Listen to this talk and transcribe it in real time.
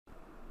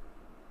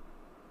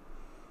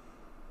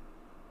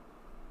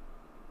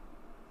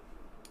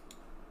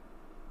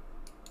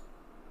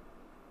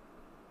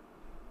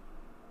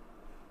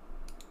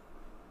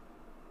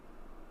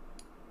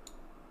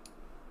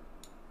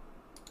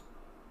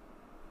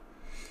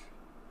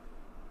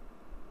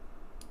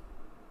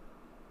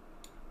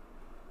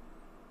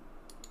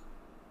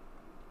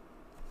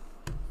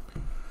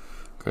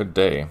Good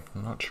day.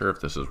 I'm not sure if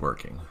this is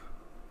working.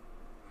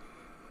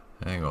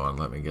 Hang on,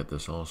 let me get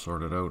this all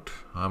sorted out.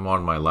 I'm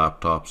on my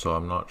laptop, so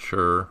I'm not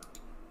sure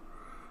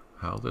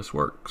how this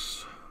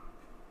works.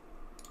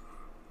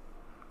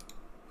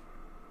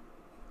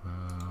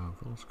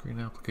 Full screen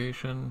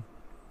application.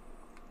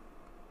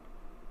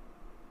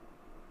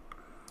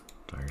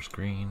 Entire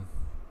screen.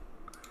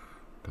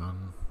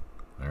 Done.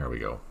 There we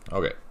go.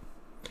 Okay.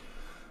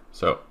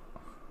 So,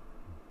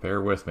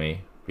 bear with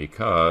me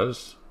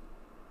because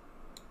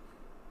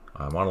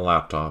I'm on a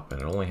laptop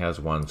and it only has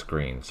one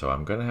screen, so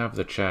I'm going to have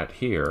the chat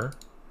here,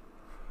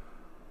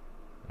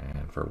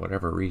 and for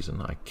whatever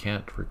reason I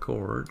can't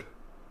record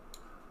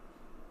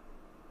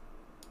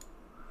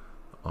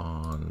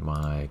on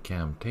my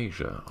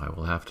Camtasia. I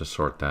will have to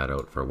sort that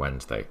out for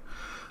Wednesday.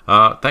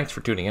 Thanks for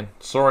tuning in.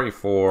 Sorry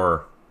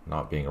for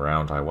not being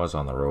around. I was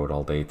on the road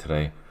all day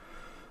today,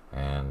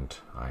 and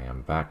I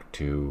am back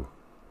to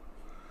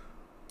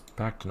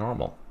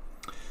normal.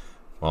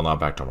 Well, not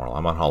back to normal.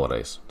 I'm on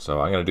holidays, so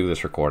I'm going to do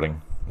this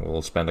recording.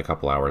 We'll spend a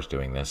couple hours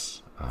doing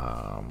this.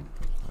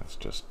 Let's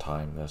just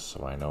time this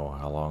so I know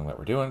how long that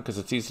we're doing, because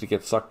it's easy to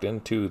get sucked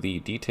into the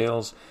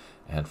details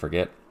and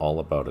forget all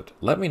about it.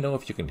 Let me know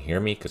if you can hear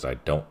me, because I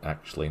don't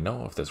actually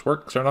know if this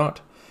works or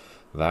not.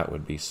 That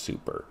would be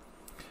super.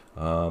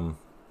 There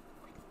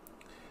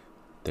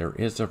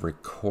is a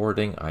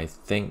recording, I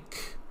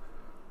think,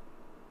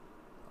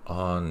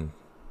 on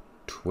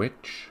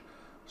Twitch,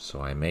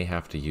 so I may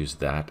have to use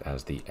that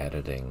as the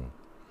editing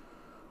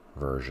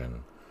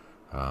version.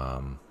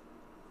 I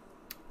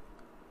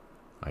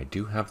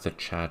do have the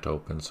chat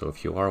open, so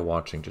if you are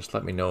watching, just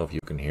let me know if you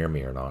can hear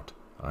me or not.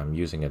 I'm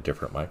using a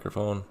different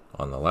microphone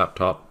on the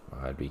laptop.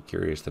 I'd be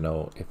curious to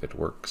know if it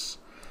works.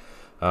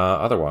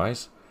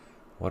 Otherwise,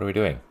 what are we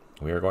doing?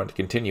 We are going to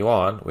continue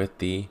on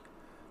with A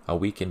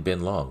Week in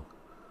Binh Long.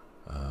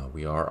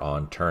 We are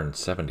on turn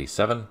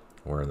 77.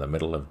 We're in the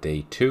middle of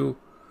day 2.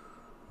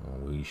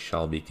 We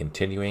shall be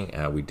continuing.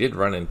 We did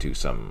run into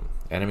some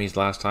enemies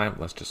last time.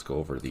 Let's just go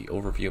over the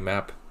overview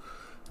map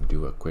and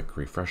do a quick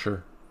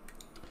refresher.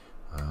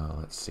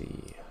 Let's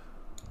see.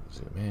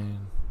 Zoom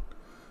in.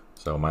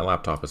 So my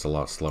laptop is a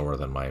lot slower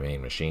than my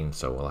main machine,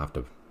 so we'll have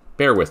to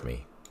bear with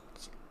me.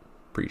 It's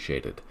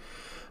appreciated.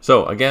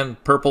 So again,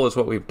 purple is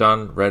what we've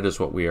done. Red is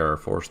what we are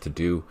forced to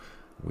do.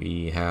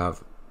 We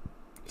have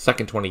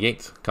 2nd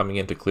 28th coming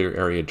in to clear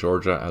area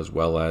Georgia, as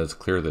well as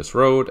clear this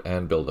road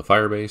and build a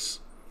firebase.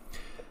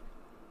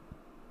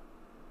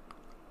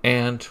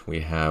 And we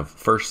have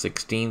 1st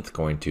 16th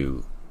going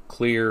to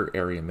clear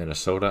area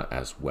Minnesota,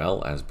 as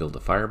well as build a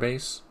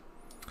firebase.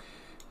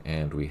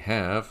 And we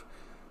have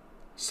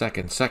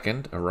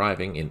 2nd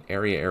arriving in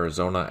area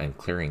Arizona and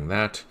clearing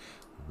that.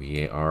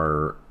 We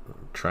are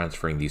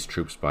transferring these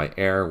troops by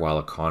air while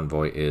a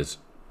convoy is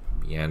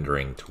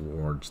meandering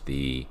towards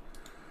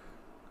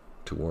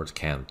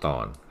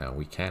Canton. Now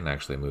we can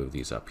actually move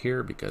these up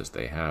here because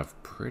they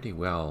have pretty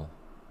well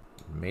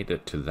made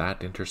it to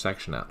that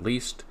intersection at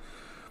least.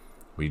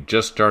 We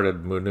just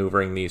started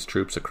maneuvering these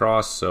troops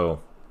across,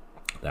 so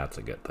that's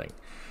a good thing.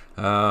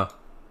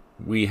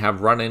 We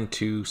have run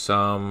into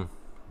some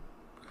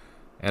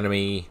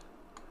enemy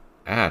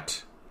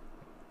at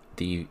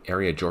the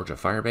area Georgia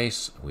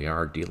Firebase. We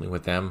are dealing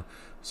with them,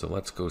 so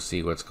let's go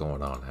see what's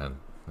going on and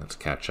let's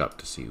catch up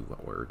to see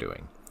what we're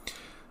doing.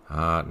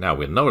 Now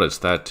we'll notice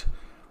that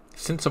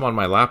since I'm on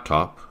my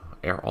laptop,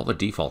 all the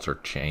defaults are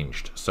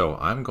changed. So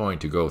I'm going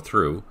to go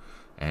through,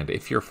 and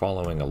if you're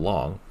following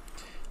along,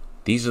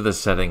 these are the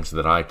settings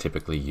that I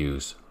typically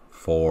use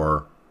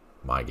for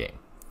my game.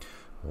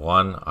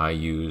 One, I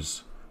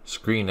use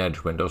screen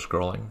edge window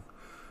scrolling.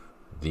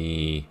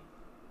 The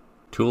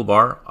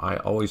toolbar, I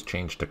always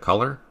change to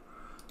color,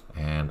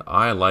 and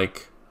I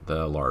like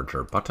the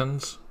larger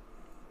buttons.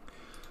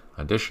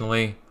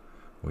 Additionally,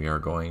 we are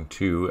going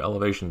to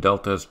elevation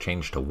deltas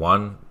change to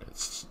 1.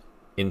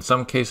 In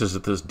some cases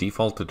it is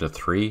defaulted to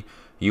 3.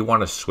 You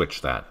want to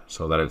switch that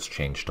so that it's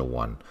changed to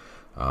 1.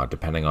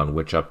 Depending on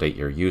which update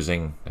you're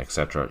using,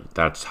 etc.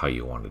 That's how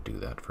you want to do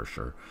that for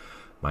sure.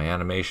 My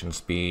animation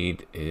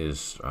speed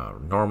is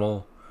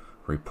normal.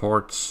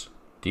 Reports,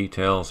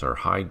 details are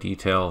high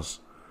details.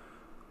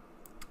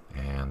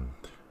 And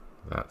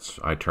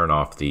I turn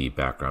off the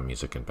background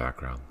music and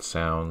background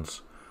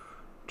sounds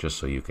just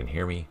so you can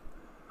hear me.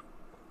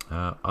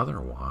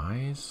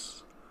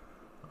 Otherwise,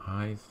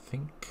 I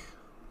think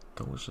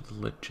those are the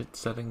legit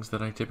settings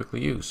that I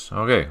typically use.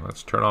 Okay,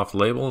 let's turn off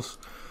labels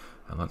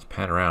and let's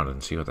pan around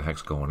and see what the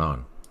heck's going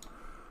on.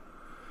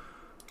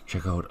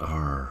 Check out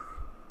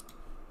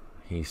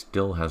he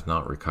still has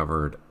not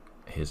recovered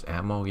his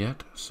ammo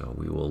yet, so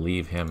we will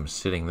leave him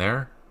sitting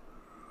there.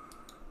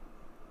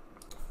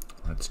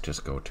 Let's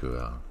just go to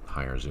a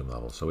higher zoom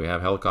level. So we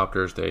have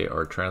helicopters. They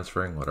are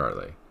transferring. What are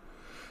they?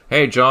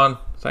 Hey, John.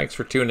 Thanks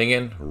for tuning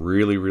in.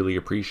 Really, really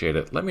appreciate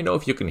it. Let me know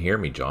if you can hear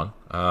me, John.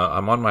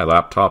 I'm on my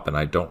laptop, and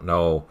I don't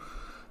know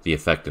the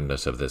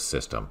effectiveness of this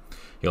system.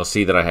 You'll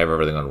see that I have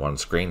everything on one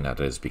screen. That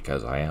is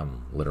because I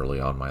am literally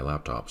on my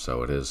laptop.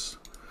 So it is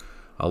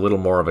a little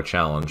more of a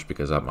challenge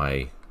because at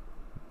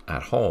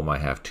home I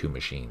have 2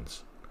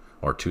 machines.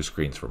 or 2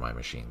 screens for my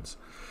machines.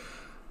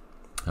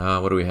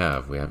 What do we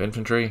have? We have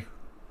infantry.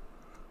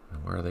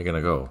 Where are they going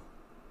to go?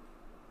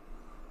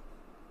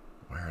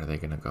 Where are they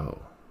going to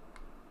go?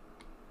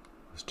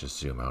 Let's just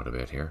zoom out a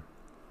bit here.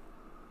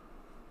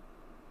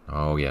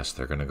 Oh yes,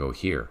 they're going to go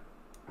here.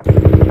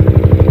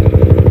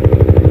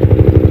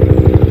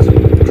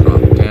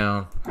 Drop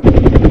down,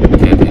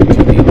 get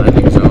into the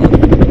landing zone,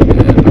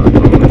 and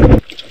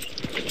unload.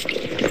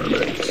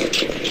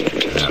 Perfect.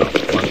 Now,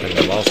 one thing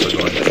I'm also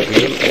going to do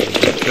is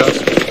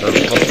adjust the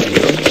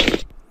volume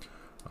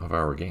of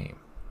our game.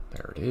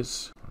 There it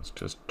is. Let's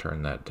just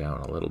turn that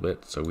down a little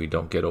bit so we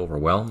don't get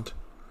overwhelmed.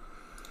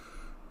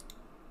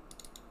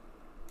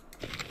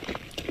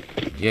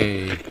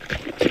 Yay.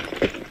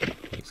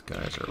 These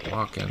guys are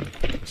walking.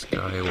 This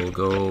guy will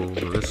go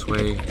this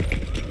way.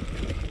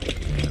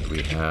 And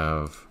we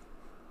have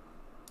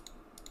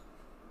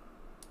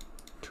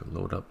to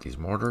load up these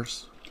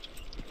mortars.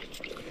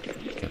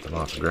 Get them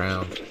off the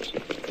ground.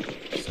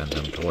 Send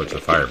them towards the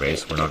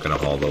Firebase. We're not going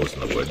to haul those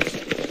in the woods.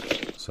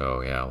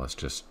 So yeah, let's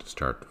just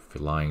start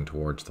flying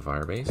towards the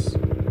Firebase.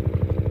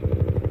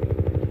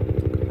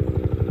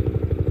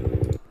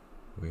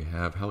 We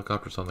have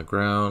helicopters on the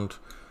ground.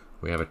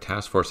 We have a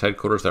task force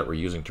headquarters that we're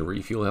using to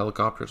refuel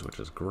helicopters, which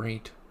is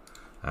great.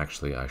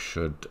 Actually, I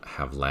should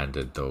have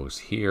landed those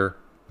here.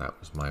 That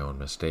was my own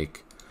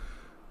mistake.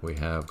 We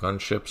have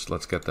gunships.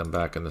 Let's get them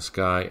back in the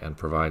sky and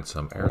provide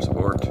some air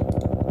support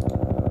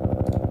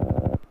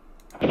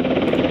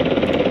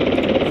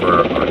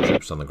for our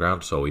troops on the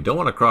ground. So we don't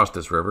want to cross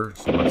this river,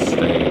 so let's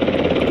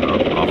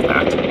stay off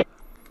that.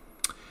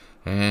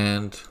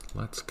 And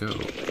let's go.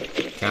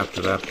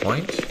 Capture that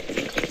point.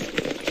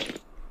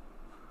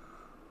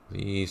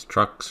 These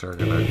trucks are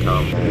going to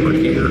come over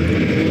here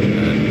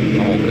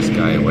and haul this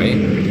guy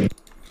away.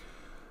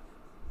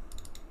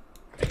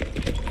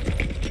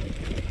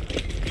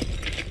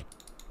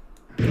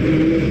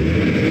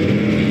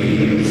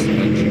 These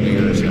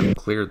engineers have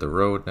cleared the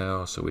road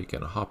now, so we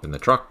can hop in the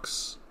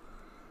trucks,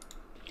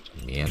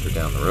 meander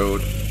down the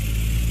road.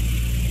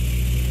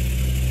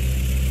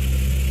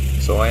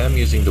 So I am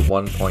using the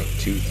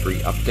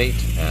 1.23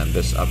 update, and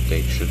this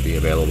update should be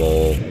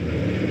available,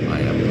 I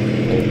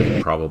am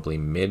hoping, probably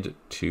mid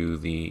to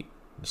the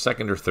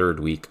 2nd or 3rd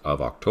week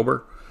of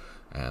October.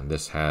 And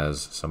this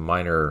has some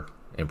minor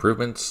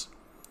improvements,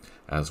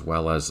 as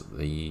well as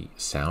the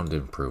sound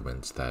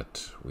improvements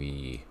that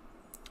we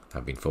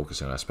have been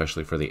focusing on,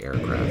 especially for the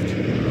aircraft.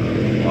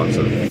 Lots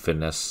of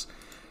finesse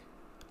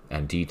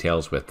and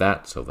details with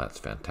that, so that's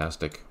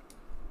fantastic.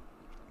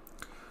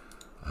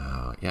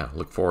 Yeah,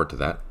 look forward to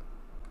that.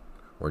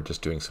 We're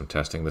just doing some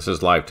testing. This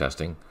is live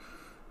testing.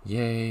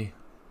 Yay.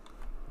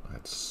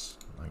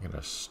 I'm going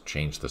to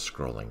change the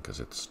scrolling because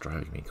it's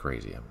driving me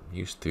crazy. I'm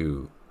used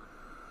to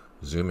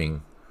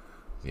zooming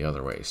the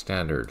other way.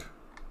 Standard.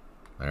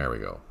 There we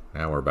go.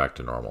 Now we're back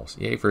to normal.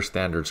 Yay for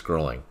standard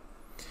scrolling.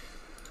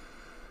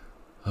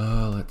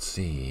 Let's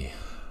see.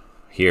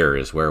 Here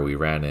is where we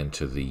ran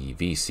into the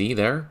VC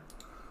there.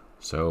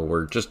 So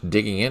we're just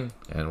digging in,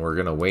 and we're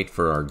going to wait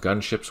for our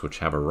gunships, which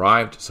have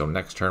arrived. So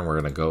next turn we're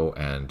going to go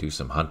and do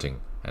some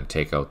hunting and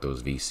take out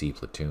those VC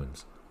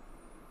platoons.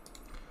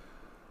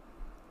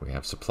 We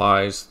have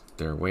supplies.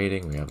 They're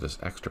waiting. We have this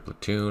extra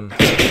platoon.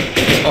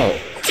 Oh,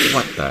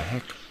 what the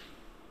heck?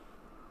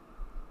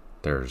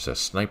 There's a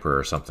sniper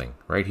or something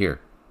right here.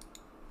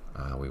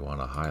 We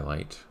want to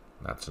highlight.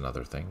 That's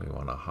another thing. We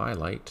want to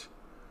highlight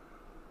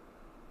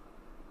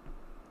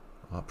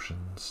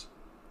options.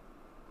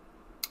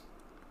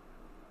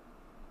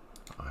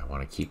 I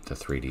want to keep the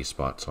 3D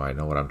spot so I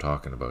know what I'm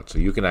talking about. So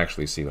you can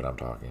actually see what I'm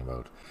talking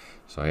about.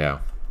 So yeah,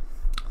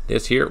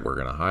 this here we're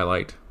going to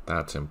highlight.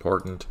 That's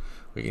important.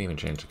 We can even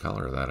change the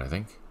color of that, I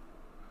think.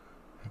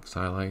 Hex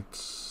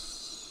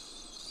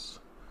highlights.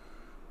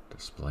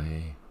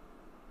 Display.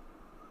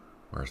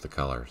 Where's the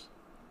colors?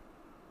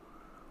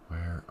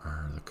 Where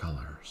are the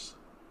colors?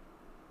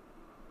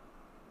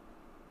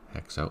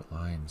 Hex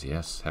outlines.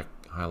 Yes,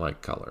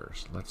 highlight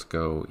colors. Let's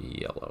go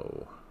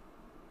yellow.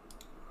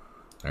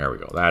 There we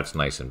go. That's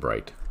nice and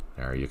bright.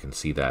 There, you can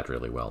see that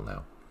really well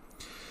now.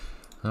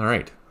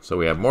 Alright, so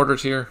we have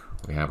mortars here.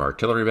 We have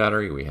artillery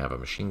battery. We have a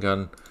machine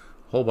gun.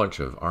 A whole bunch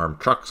of armed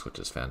trucks, which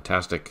is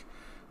fantastic.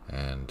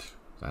 And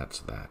that's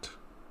that.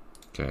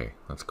 Okay,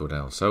 let's go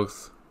down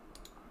south.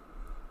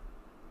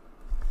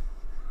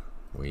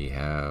 We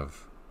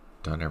have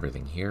done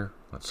everything here.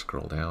 Let's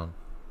scroll down.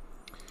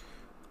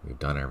 We've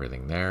done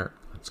everything there.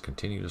 Let's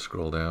continue to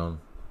scroll down.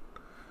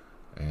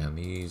 And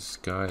these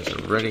guys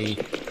are ready.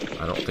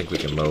 I don't think we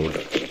can load.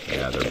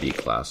 Yeah, they're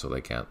B-class, so they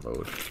can't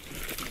load.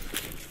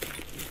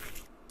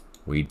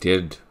 We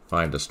did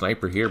find a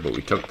sniper here, but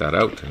we took that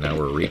out, and now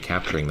we're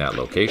recapturing that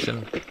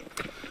location.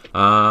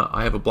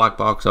 I have a black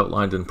box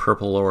outlined in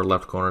purple lower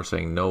left corner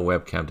saying no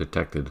webcam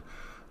detected.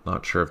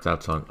 Not sure if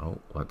that's on...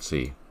 Oh, let's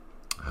see.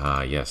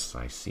 Yes,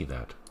 I see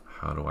that.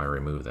 How do I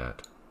remove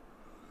that?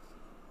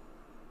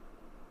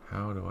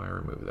 How do I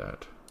remove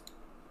that?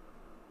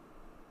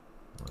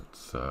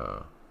 Let's,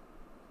 I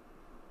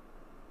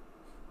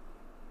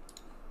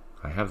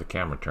have the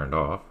camera turned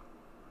off.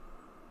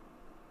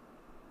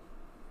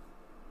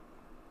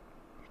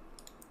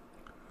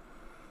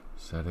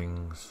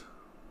 Settings.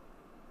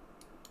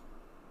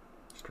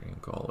 Stream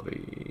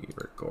quality.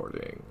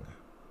 Recording.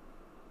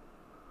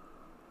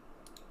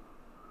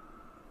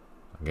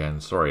 Again,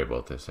 sorry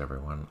about this,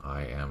 everyone.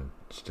 I am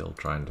still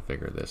trying to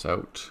figure this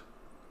out.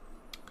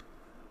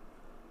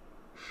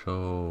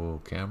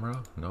 Show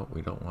camera. No,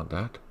 we don't want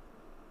that.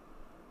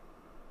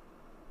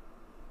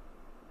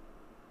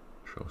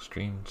 Show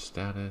stream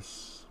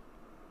status.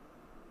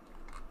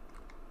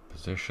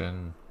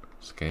 Position.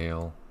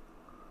 Scale.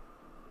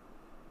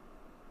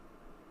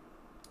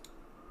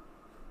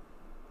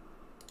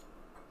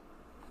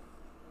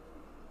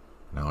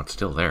 No, it's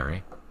still there, eh?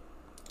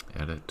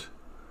 Edit.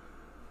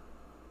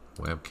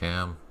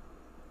 Webcam.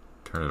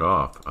 Turn it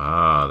off.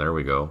 Ah, there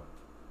we go.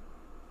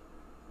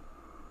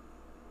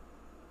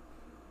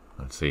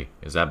 Let's see.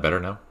 Is that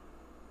better now?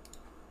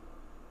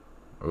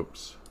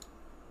 Oops.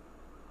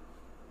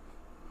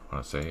 I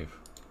want to save.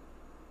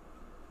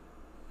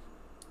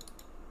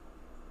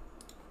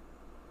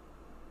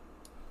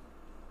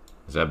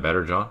 Is that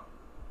better, John?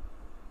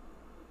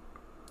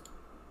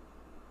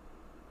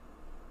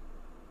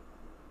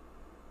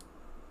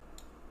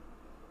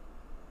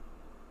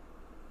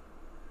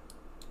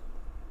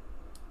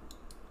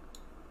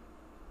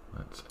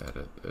 Let's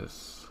edit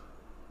this.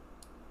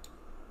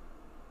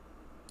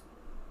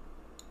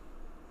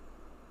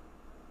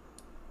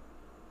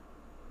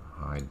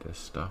 Hide this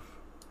stuff.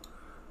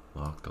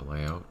 Lock the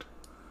layout.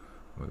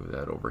 Move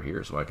that over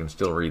here so I can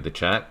still read the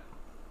chat,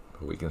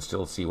 but we can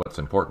still see what's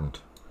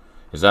important.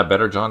 Is that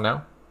better, John,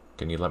 now?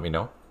 Can you let me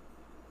know?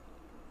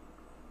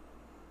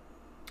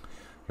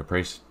 Your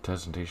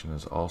presentation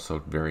is also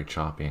very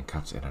choppy and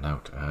cuts in and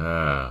out.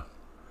 Ah,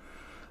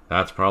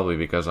 that's probably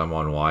because I'm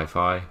on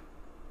Wi-Fi.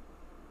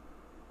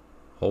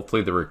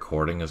 Hopefully the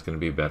recording is going to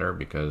be better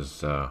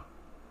because,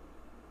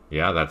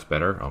 yeah, that's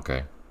better.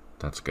 Okay,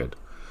 that's good.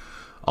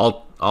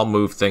 I'll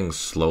move things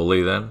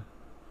slowly then.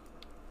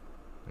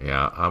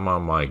 Yeah, I'm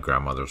on my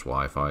grandmother's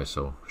Wi-Fi,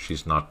 so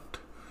it's not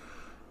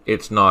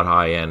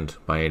high-end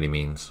by any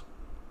means.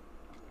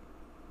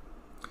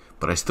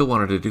 But I still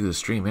wanted to do the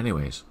stream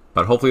anyways.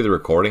 But hopefully the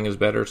recording is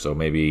better, so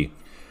maybe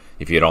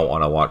if you don't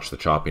want to watch the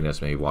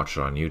choppiness, maybe watch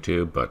it on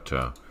YouTube. But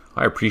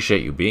I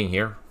appreciate you being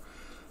here.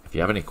 If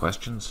you have any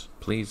questions,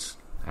 please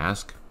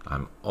ask.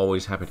 I'm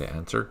always happy to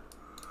answer.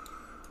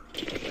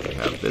 We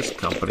have this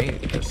company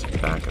that's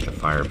back at the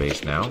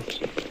Firebase now.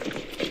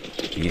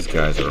 These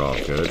guys are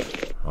all good.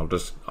 I'll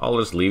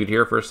just leave it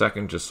here for a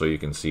second just so you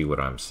can see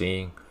what I'm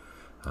seeing.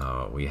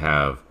 We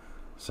have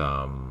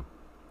some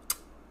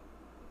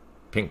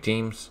pink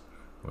teams.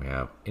 We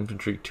have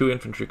two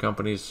infantry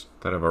companies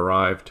that have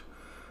arrived.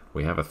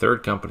 We have a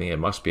third company. It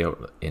must be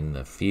out in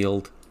the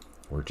field.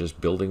 We're just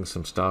building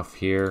some stuff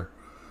here.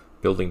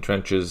 Building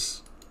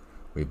trenches.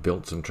 We've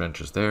built some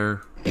trenches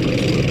there.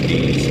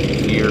 These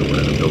here,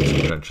 we're going to build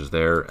some trenches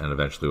there, and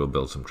eventually we'll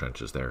build some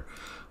trenches there.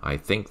 I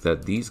think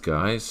that these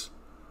guys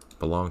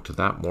belong to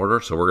that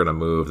mortar, so we're going to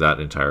move that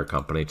entire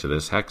company to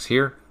this hex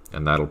here,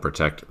 and that'll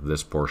protect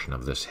this portion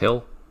of this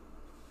hill.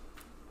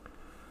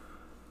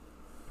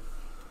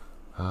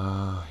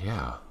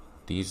 Yeah,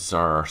 these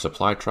are our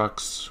supply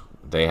trucks.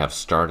 They have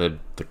started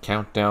the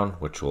countdown,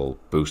 which will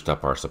boost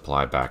up our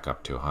supply back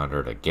up to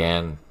 100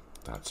 again.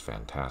 That's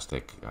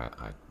fantastic.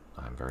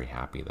 I'm very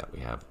happy that we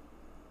have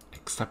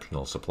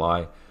exceptional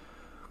supply.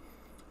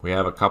 We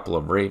have a couple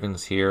of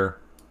Ravens here.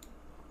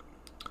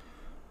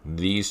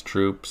 These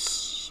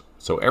troops,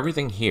 so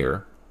everything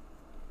here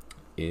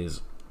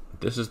is,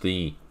 this is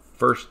the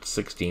 1st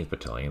 16th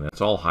Battalion.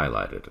 That's all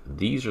highlighted.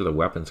 These are the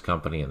weapons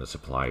company and the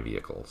supply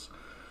vehicles.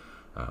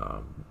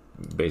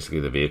 Basically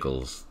the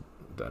vehicles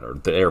that are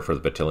there for the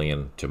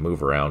battalion to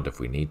move around if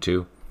we need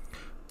to.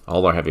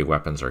 All our heavy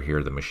weapons are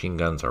here. The machine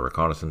guns, our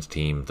reconnaissance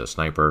team, the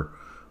sniper.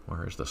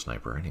 Where is the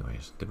sniper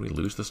anyways? Did we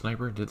lose the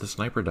sniper? Did the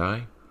sniper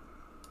die?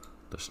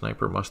 The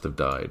sniper must have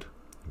died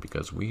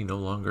because we no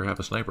longer have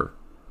a sniper.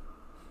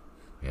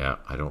 Yeah,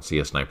 I don't see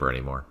a sniper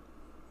anymore.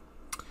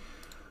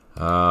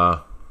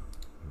 That's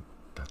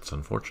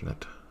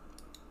unfortunate.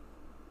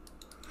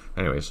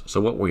 Anyways, so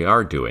what we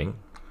are doing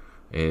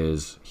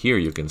is here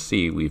you can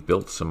see we've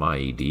built some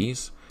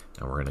IEDs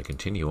and we're going to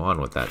continue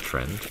on with that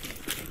trend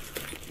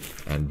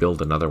and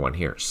build another one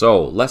here.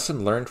 So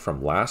lesson learned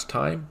from last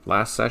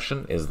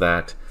session is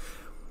that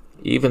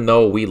even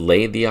though we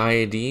laid the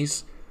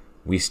IEDs,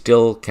 we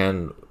still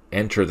can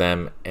enter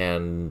them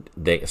and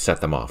they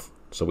set them off.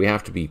 So we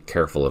have to be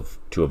careful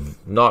to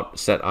not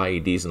set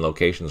IEDs in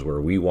locations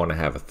where we want to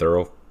have a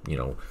thorough,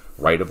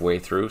 right of way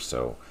through.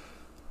 So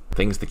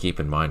things to keep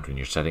in mind when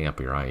you're setting up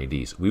your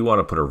IEDs. We want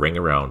to put a ring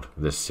around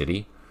this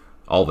city.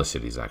 All the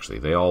cities, actually.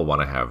 They all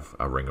want to have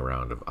a ring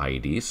around of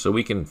IEDs so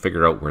we can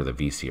figure out where the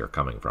VC are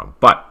coming from.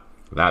 But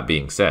that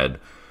being said,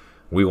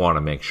 we want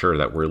to make sure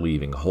that we're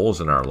leaving holes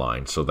in our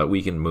line so that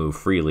we can move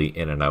freely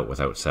in and out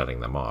without setting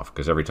them off.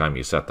 Because every time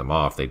you set them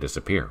off, they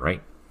disappear,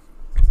 right?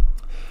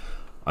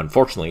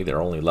 Unfortunately,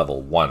 they're only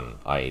level 1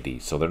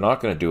 IED, so they're not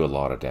going to do a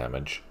lot of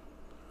damage.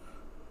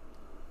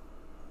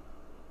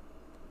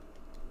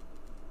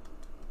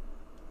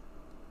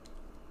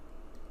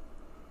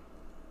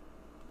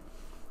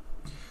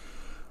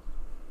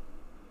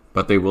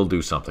 but they will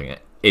do something.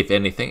 If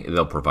anything,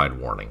 they'll provide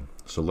warning.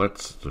 So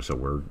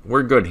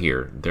we're good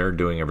here. They're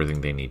doing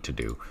everything they need to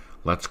do.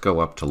 Let's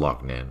go up to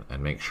Loch Ninh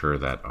and make sure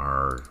that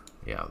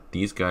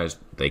these guys,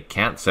 they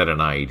can't set an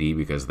IED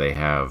because they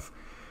have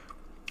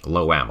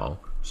low ammo.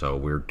 So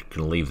we're going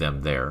to leave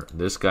them there.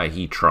 This guy,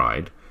 he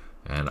tried.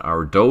 And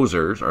our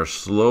dozers are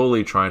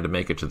slowly trying to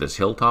make it to this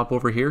hilltop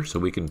over here so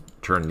we can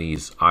turn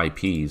these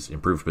IPs,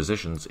 improved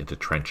positions, into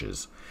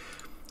trenches.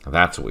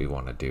 That's what we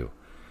want to do.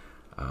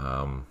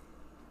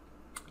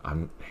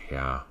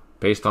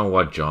 Based on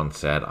what John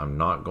said, I'm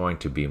not going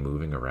to be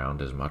moving around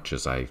as much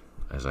as I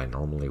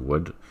normally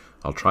would.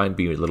 I'll try and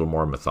be a little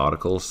more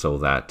methodical so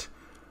that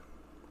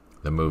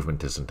the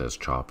movement isn't as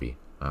choppy.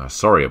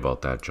 Sorry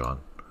about that, John.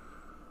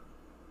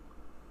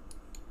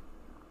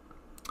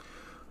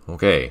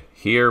 Okay,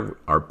 here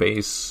our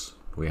base.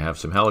 We have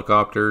some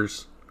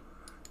helicopters.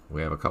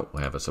 We have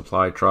a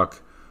supply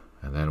truck,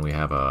 and then we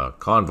have a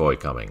convoy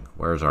coming.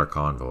 Where's our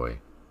convoy?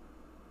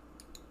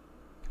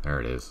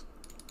 There it is.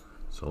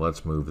 So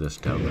let's move this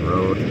down the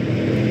road.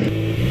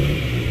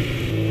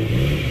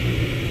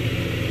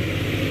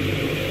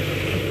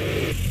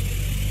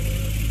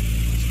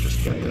 Let's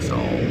just get this all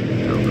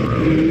down the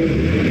road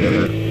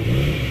together.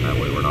 That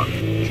way we're not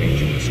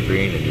changing the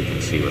screen and you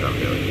can see what I'm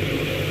doing.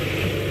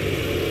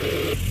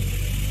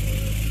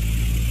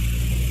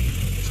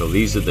 So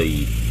these are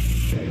the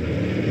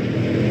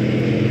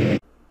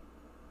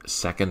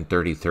 2nd,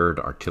 33rd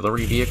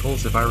Artillery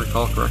Vehicles, if I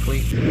recall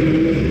correctly.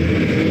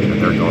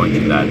 And they're going to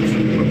that.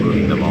 We're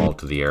moving them all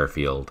to the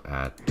airfield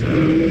at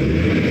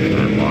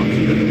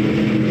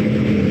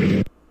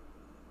Lockheed.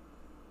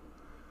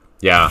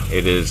 Yeah,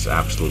 it is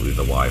absolutely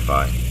the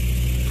Wi-Fi.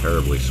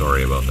 Terribly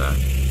sorry about that.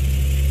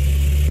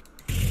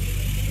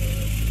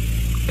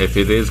 If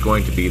it is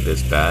going to be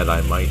this bad,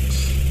 I might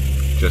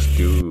just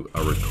do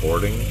a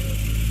recording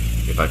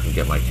if I can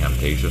get my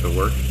Camtasia to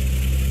work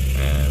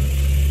and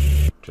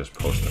just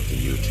post them to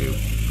YouTube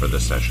for the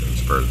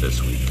sessions for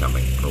this week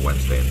coming, for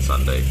Wednesday and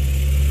Sunday.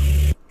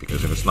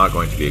 Because if it's not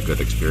going to be a good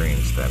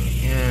experience, then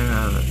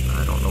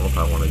I don't know if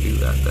I want to do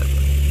that then.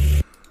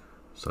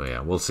 So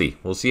yeah, we'll see.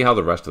 We'll see how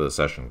the rest of the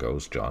session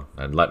goes, John,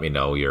 and let me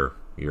know your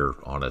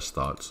honest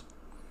thoughts.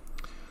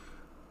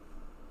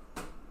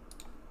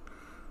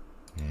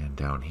 And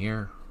down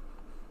here,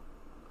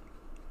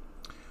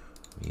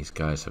 these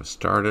guys have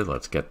started.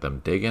 Let's get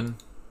them digging.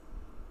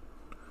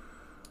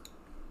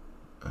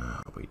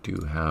 We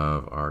do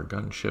have our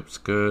gunships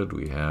good.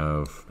 We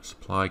have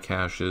supply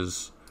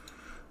caches.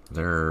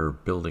 They're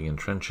building in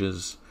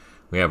trenches.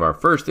 We have our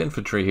first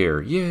infantry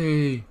here.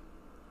 Yay!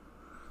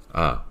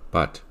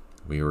 But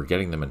we were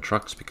getting them in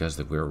trucks because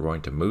we were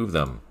going to move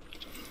them.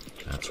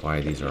 That's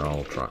why these are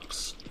all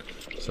trucks.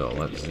 So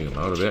let's zoom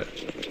out a bit.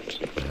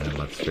 And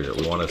let's figure,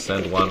 we want to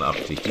send one up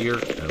to here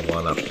and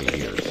one up to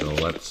here. So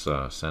let's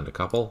send a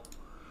couple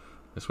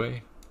this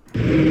way.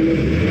 Send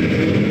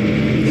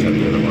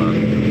the other one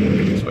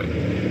this way.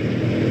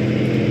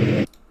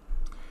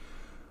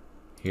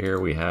 Here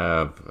we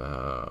have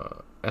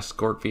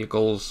escort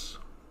vehicles,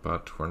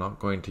 but we're not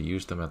going to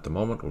use them at the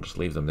moment. We'll just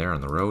leave them there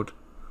on the road.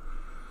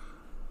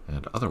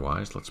 And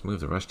otherwise, let's move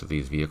the rest of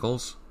these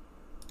vehicles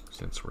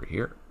since we're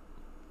here.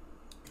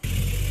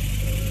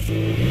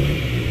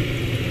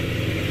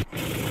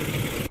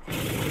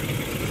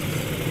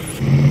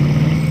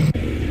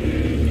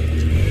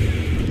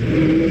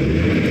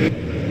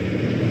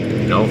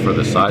 You know, for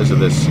the size of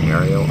this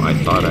scenario, I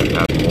thought I'd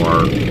have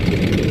more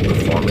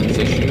performance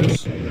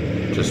issues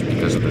just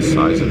because of the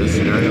size of this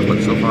scenario,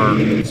 but so far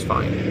it's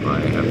fine. I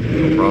have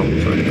no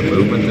problems. The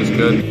movement is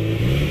good.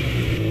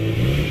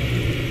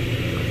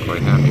 I'm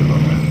quite happy about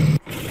that.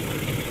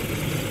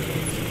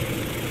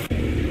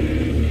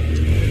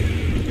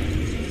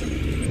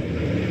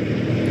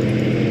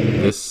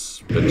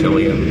 This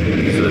battalion,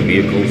 these are the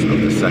vehicles of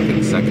the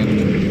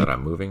 2nd that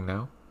I'm moving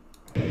now.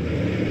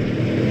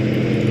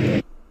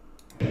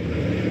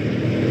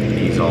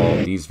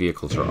 These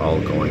vehicles are all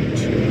going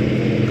to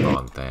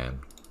Conthan.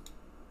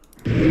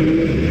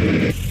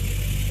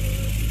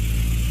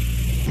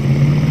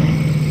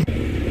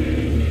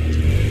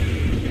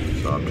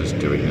 So I'm just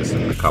doing this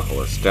in a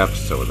couple of steps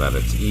so that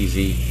it's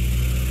easy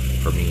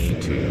for me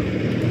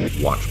to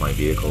watch my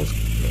vehicles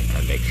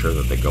and make sure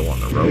that they go on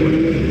the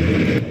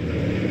road.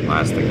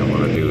 Last thing I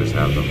want to do is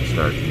have them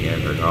start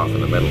meandering off in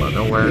the middle of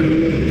nowhere,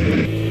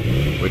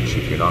 which,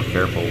 if you're not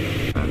careful,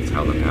 that's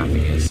how the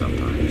pathing is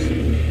sometimes.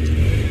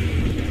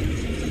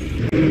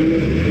 And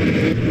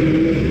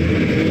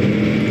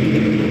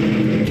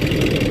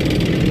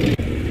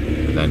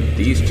then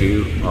these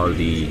two are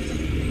the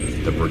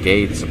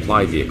brigade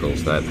supply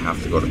vehicles that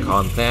have to go to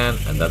Conthan,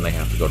 and then they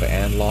have to go to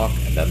Anlock,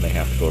 and then they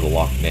have to go to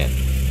Loch Ninh.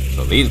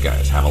 So these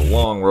guys have a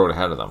long road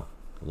ahead of them.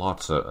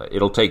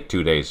 It'll take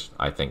 2 days,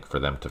 I think, for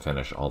them to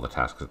finish all the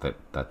tasks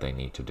that they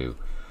need to do.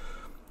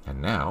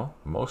 And now,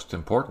 most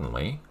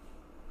importantly,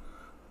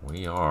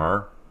 we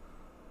are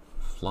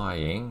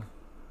flying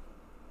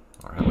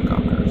our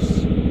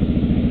helicopters.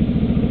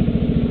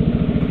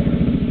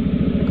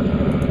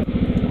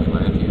 Can we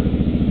land here?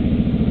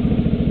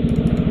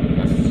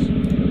 Yes.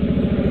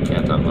 We can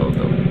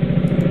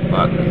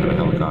we have a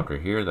helicopter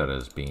here that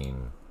is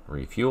being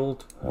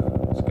refueled.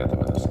 Let's get them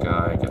in the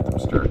sky, get them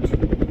start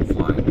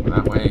flying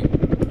that way.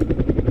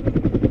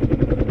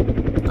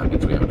 That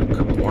means we have a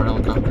couple more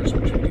helicopters,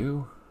 which we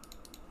do.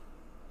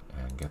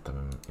 And get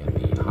them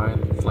in the high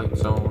flight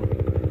zone.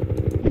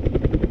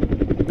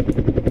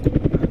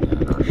 And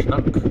then our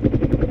Chinook.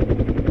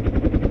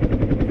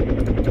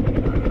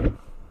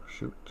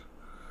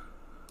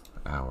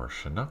 Our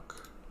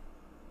Chinook.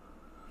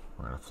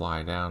 We're going to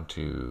fly down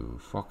to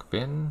Phuoc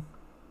Vinh,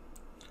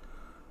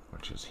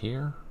 which is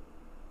here.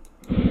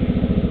 We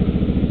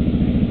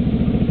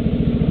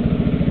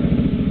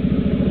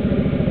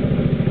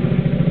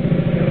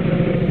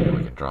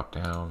can drop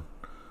down,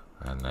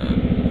 and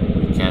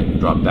then we can't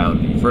drop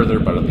down any further,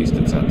 but at least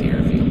it's at the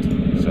airfield.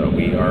 So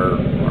we are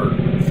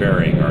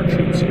ferrying our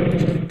troops here,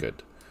 which is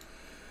good.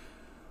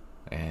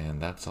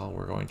 And that's all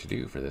we're going to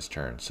do for this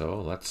turn.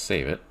 So let's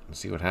save it and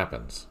see what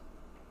happens.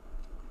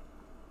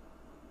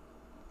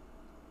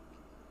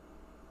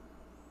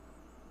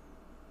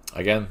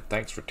 Again,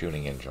 thanks for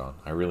tuning in, John.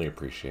 I really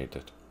appreciate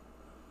it.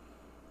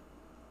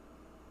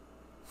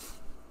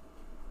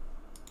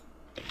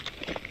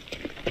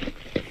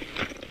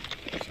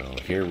 So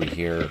here we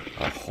hear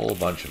a whole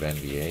bunch of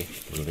NVA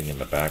moving in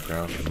the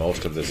background.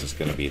 Most of this is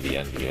going to be the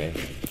NVA.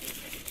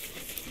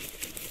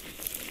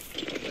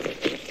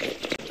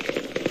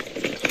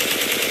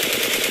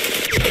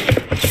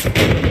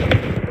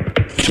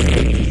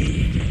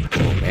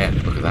 Oh man,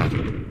 look at that.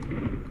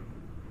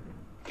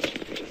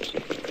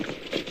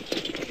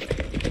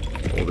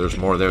 There's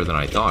more there than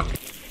I thought.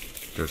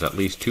 There's at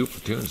least 2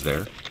 platoons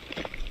there.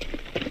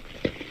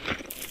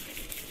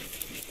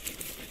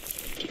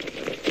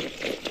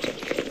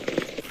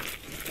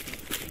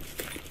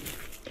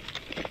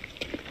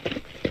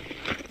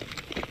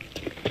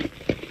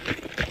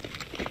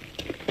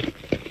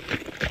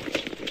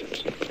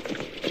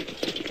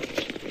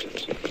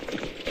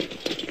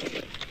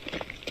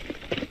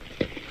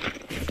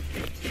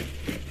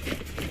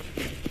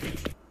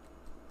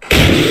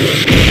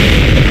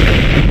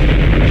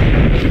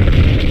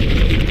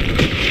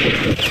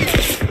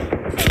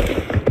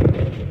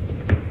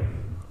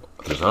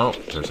 Oh,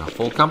 there's a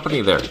full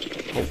company there.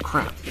 Oh,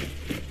 crap.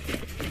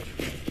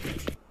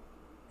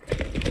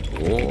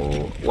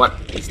 Oh, what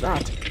is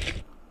that?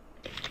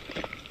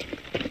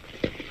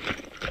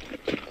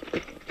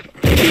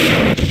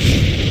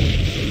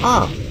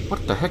 Ah,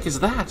 what the heck is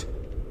that?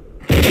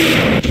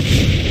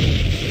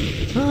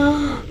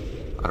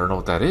 I don't know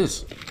what that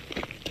is.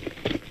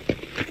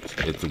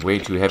 It's way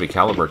too heavy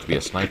caliber to be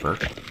a sniper.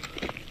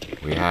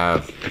 We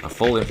have a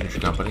full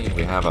infantry company.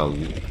 We have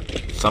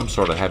some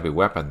sort of heavy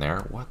weapon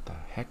there. What the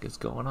heck is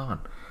going on?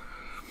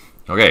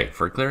 Okay,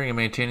 for clearing and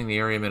maintaining the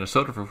area of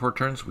Minnesota for 4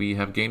 turns, we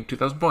have gained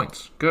 2,000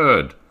 points.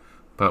 Good.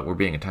 But we're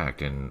being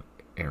attacked in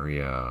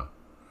area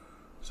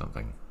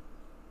something.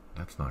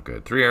 That's not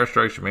good. 3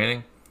 airstrikes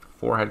remaining.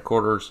 4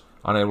 headquarters.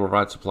 Unable to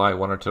provide supply.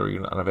 1 artillery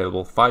unit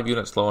unavailable. 5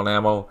 units low on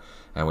ammo.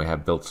 And we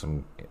have built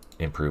some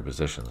improved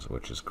positions,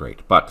 which is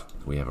great. But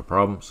we have a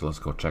problem, so let's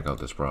go check out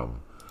this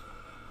problem.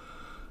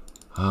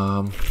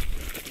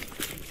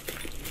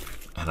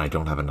 And I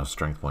don't have enough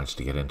strength points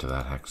to get into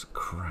that hex.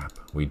 Crap.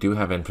 We do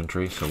have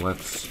infantry, so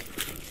let's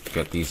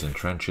get these in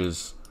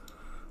trenches.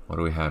 What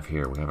do we have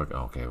here? We have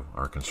okay,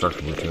 our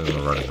construction platoon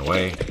are running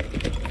away.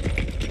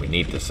 We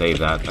need to save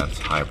that. That's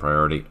high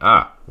priority.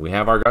 Ah, we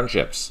have our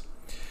gunships.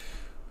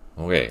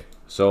 Okay,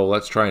 so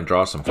let's try and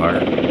draw some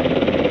fire.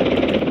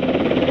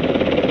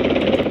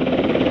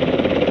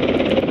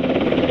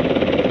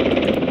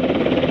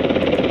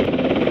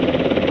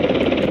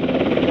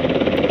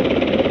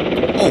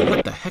 Oh,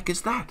 what the heck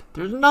is that?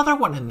 There's another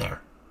one in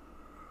there.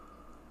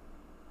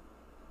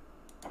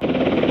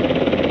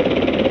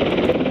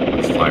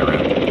 Let's fly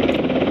around.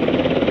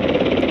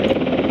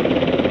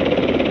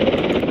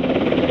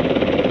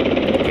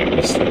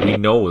 Okay, we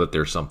know that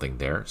there's something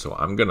there, so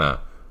I'm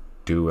gonna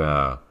do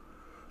I'm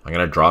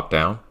gonna drop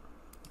down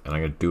and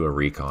I'm gonna do a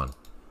recon.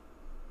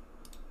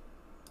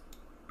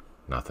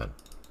 Nothing.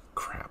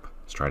 Crap.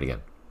 Let's try it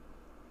again.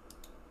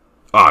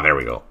 Ah, there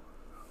we go.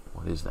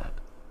 What is that?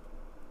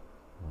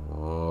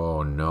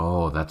 Oh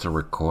no, that's a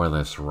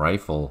recoilless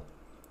rifle.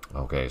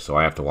 Okay, so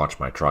I have to watch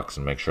my trucks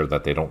and make sure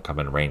that they don't come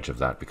in range of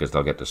that because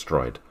they'll get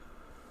destroyed.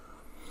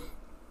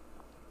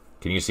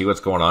 Can you see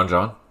what's going on,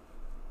 John?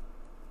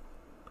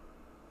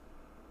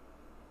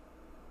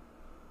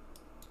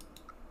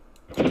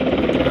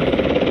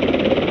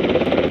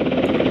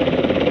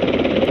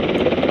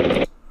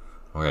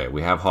 Okay,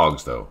 we have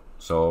hogs though.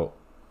 So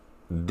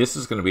this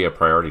is going to be a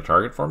priority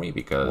target for me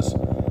because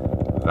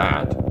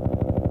that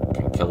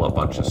can kill a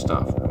bunch of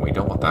stuff. And we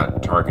don't want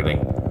that targeting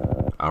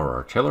our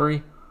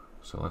artillery.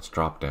 So let's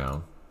drop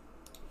down.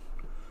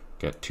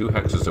 Get 2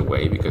 hexes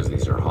away because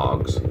these are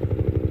hogs.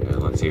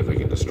 And let's see if we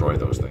can destroy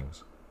those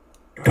things.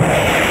 No.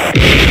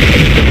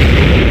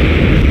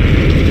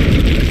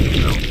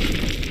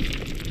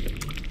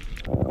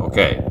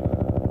 Okay.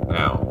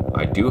 Now,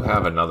 I do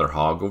have another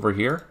hog over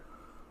here.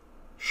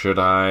 Should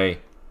I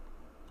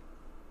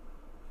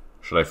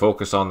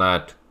focus on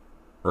that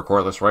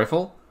recoilless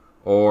rifle?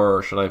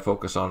 Or should I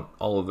focus on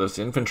all of this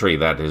infantry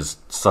that has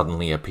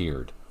suddenly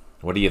appeared?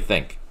 What do you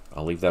think?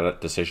 I'll leave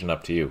that decision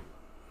up to you.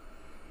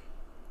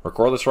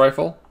 Recordless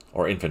rifle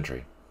or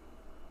infantry?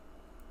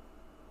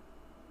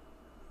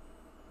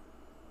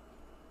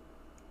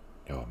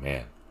 Oh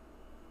man,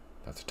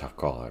 that's a tough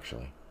call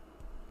actually.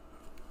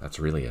 That's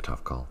really a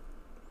tough call.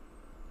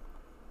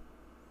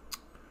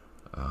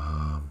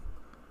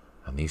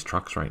 And these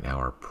trucks right now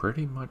are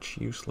pretty much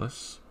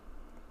useless.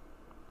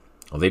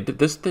 Oh,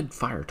 this did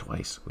fire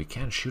twice. We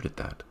can shoot at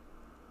that.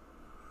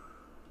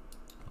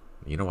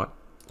 You know what?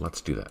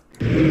 Let's do that.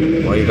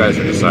 While you guys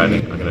are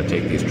deciding, I'm going to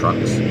take these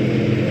trucks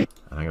and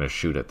I'm going to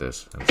shoot at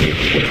this and see if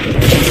we can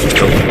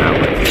kill them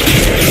that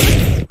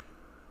way.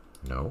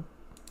 No.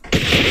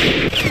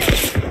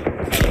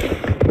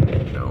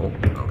 No.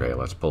 Okay,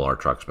 let's pull our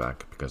trucks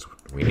back because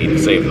we need to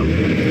save them.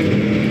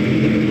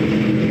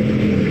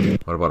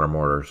 What about our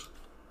mortars?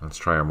 Let's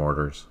try our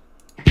mortars.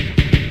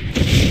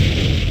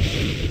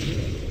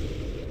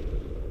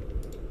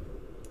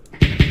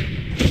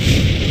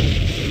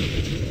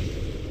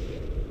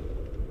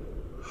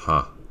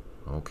 Huh.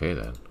 Okay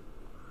then.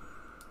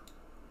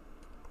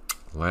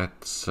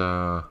 Let's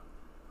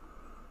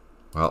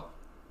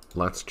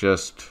let's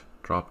just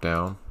drop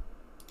down.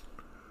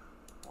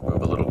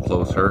 Move a little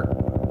closer.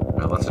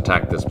 And let's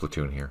attack this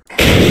platoon here.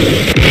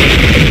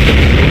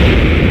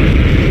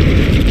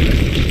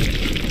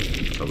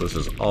 So this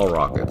is all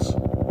rockets.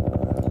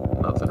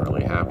 Nothing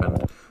really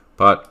happened.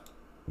 But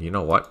you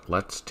know what?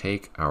 Let's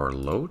take our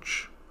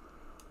Loach.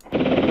 We're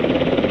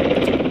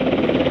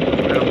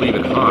gonna leave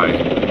it high.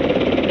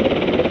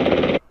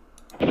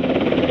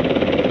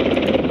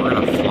 We're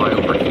gonna fly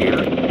over here.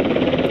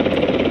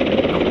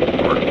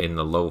 Or in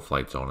the low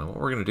flight zone. And what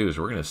we're gonna do is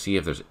we're gonna see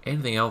if there's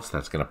anything else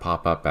that's gonna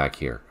pop up back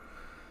here.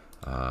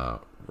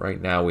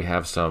 Right now we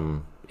have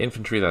some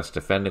infantry that's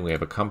defending. We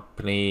have a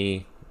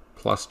company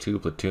plus 2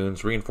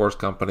 platoons, reinforced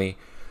company.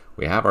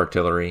 We have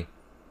artillery.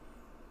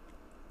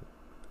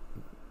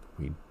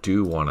 We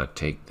do want to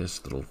take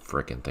this little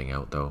frickin' thing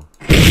out though.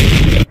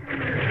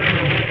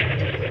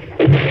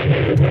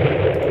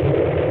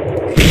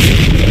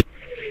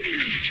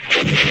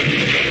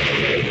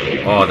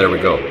 Oh, there we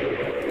go.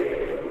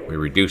 We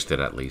reduced it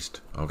at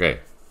least. Okay,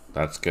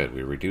 that's good.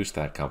 We reduced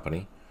that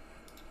company.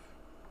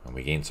 And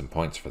we gained some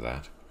points for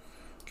that.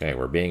 Okay,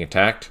 we're being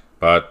attacked,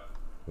 but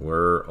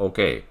we're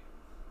okay.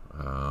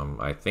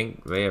 I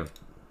think they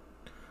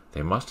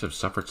must have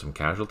suffered some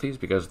casualties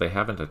because they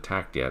haven't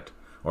attacked yet.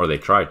 Or they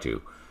tried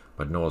to,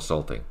 but no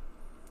assaulting.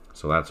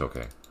 So that's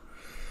okay.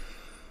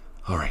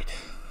 Alright,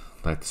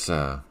 let's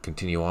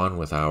continue on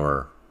with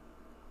our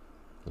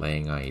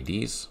laying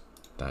IEDs.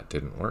 That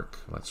didn't work.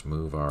 Let's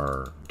move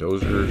our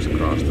dozers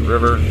across the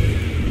river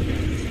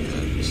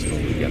and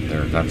slowly get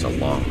there. That's a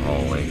long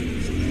hallway.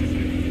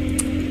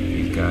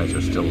 These guys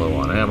are still low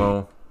on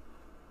ammo.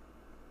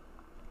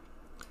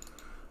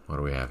 What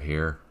do we have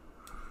here?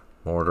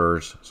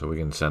 Mortars, so we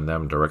can send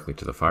them directly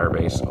to the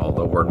Firebase.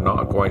 Although we're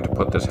not going to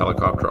put this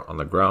helicopter on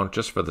the ground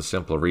just for the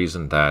simple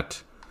reason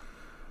that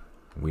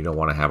we don't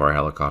want to have our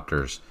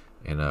helicopters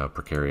in a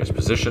precarious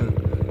position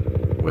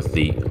with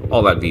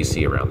all that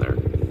VC around there.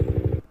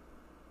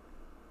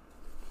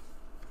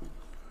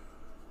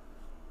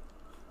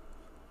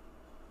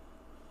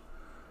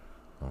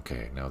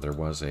 Okay, now there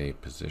was a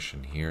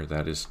position here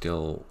that is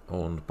still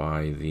owned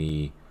by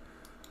the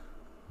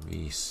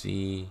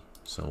VC.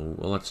 So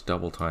well, let's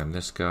double time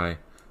this guy,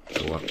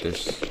 go up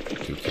this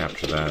to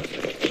capture that.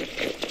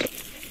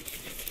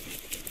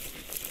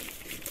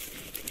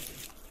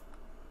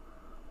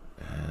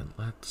 And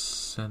let's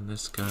send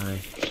this guy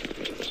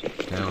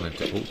down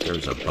into... Oh,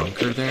 there's a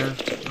bunker there.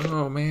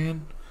 Oh,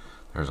 man.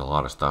 There's a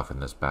lot of stuff in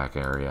this back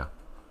area.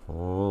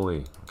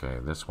 Holy. Okay,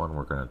 this one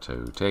we're going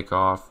to take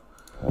off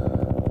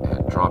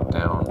and drop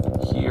down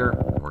here.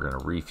 We're going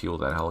to refuel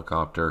that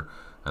helicopter.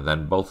 And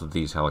then both of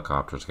these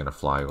helicopters are going to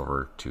fly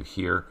over to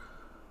here.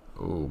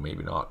 Oh,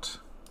 maybe not.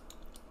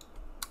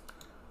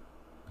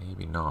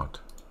 Maybe not.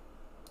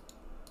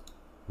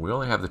 We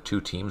only have the 2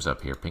 teams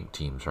up here, pink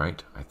teams,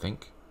 right? I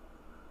think.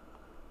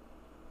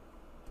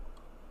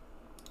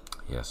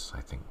 Yes, I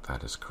think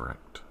that is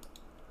correct.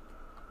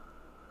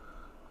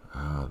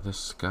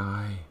 This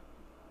guy,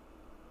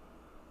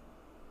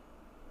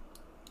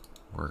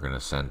 we're going to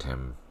send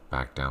him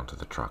back down to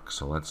the truck.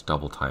 So let's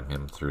double time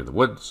him through the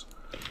woods.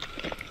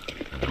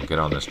 And we'll get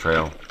on this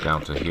trail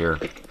down to here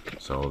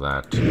so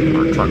that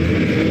our truck can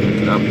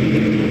pick it up.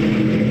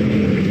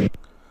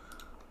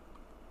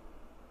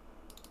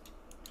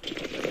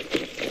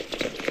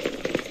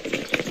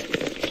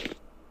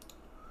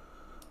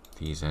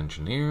 These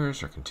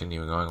engineers are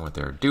continuing on with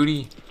their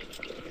duty,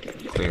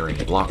 clearing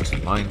blocks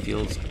and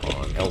minefields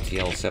on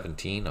LTL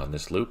 17 on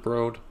this loop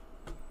road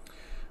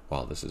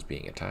while this is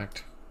being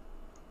attacked.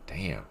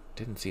 Damn,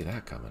 didn't see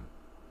that coming.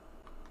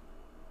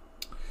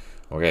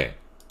 Okay,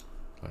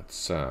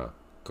 let's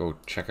go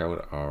check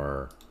out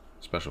our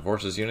Special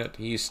Forces unit.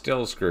 He's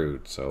still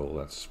screwed, so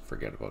let's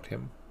forget about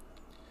him.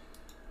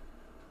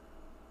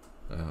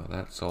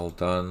 That's all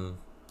done.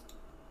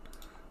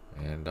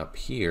 And up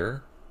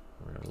here,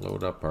 We're going to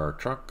load up our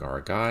truck,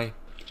 our guy,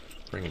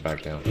 bring it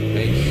back down to the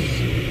base.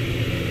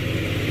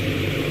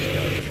 These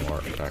guys can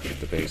march back to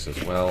the base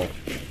as well.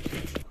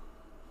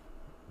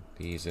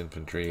 These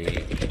infantry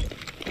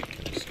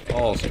can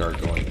all start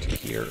going to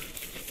here.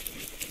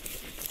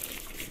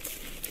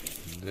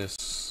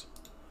 This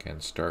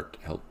can start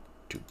help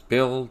to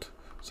build.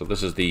 So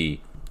this is the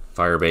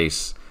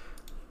Firebase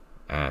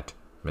at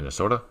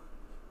Minnesota,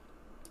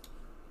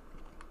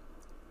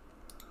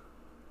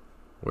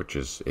 which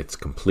is, it's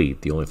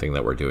complete. The only thing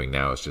that we're doing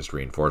now is just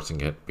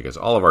reinforcing it because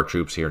all of our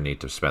troops here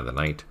need to spend the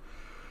night.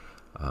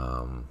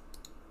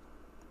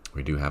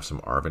 We do have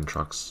some Arvin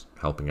trucks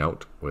helping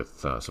out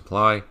with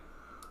supply.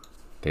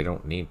 They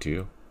don't need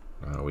to.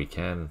 We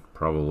can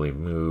probably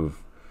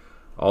move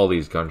all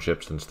these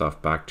gunships and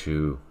stuff back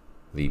to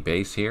the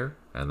base here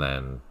and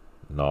then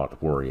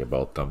not worry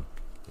about them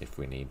if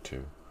we need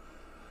to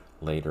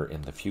later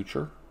in the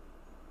future.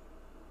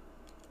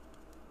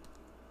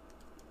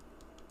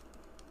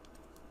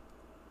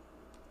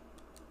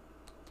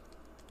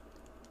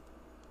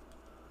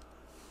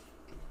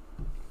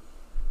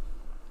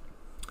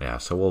 Yeah,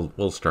 so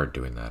we'll start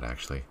doing that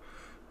actually.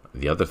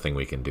 The other thing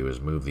we can do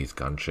is move these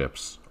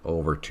gunships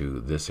over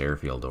to this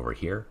airfield over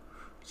here.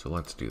 So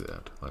let's do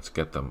that. Let's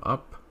get them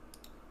up.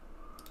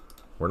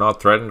 We're not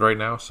threatened right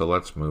now, so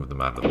let's move them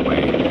out of the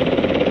way.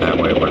 That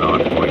way we're not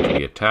going to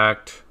be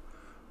attacked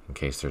in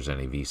case there's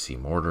any VC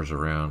mortars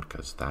around,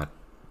 because that,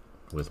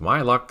 with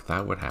my luck,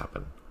 that would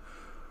happen.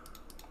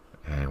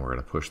 And we're going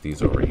to push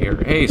these over here.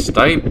 Hey,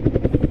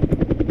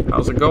 Stipe!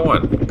 How's it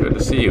going? Good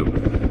to see you.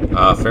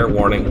 Fair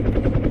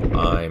warning,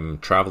 I'm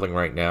traveling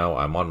right now.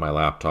 I'm on my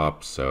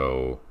laptop,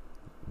 so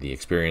the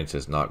experience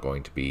is not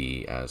going to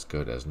be as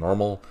good as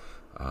normal.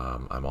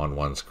 I'm on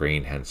one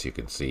screen, hence you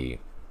can see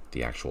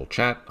the actual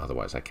chat.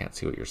 Otherwise, I can't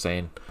see what you're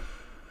saying.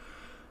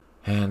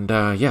 And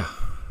yeah,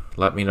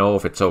 let me know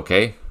if it's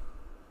okay.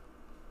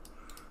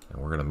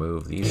 And we're going to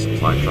move these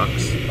supply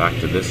trucks back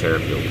to this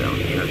airfield down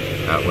here.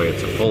 That way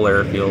it's a full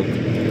airfield.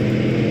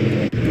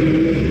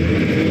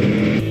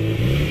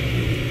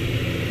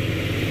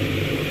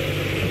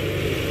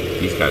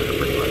 These guys are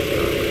pretty much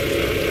done, which is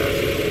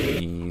fantastic.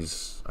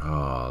 These,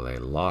 oh, they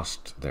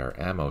lost their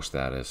ammo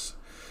status.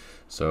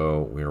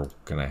 So we're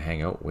going to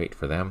hang out, wait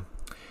for them.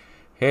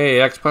 Hey,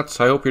 expats,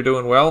 I hope you're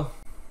doing well.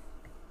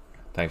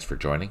 Thanks for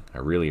joining. I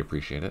really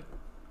appreciate it.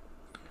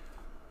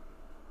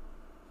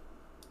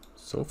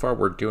 So far,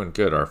 we're doing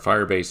good. Our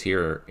Firebase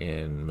here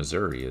in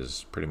Missouri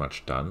is pretty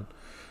much done.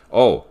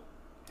 Oh,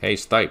 hey,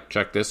 Stipe,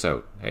 check this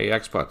out. Hey,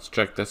 expats,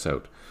 check this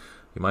out.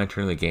 You mind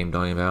turning the game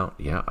volume out?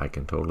 Yeah, I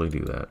can totally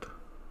do that.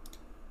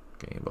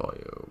 Game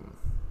volume.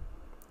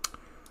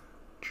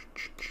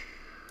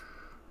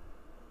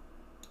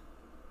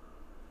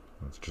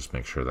 Let's just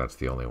make sure that's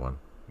the only one.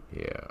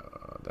 Yeah,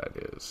 that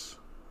is.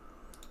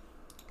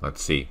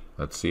 Let's see.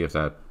 Let's see if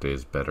that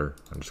is better.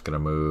 I'm just going to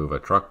move a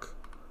truck.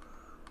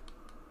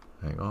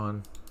 Hang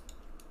on.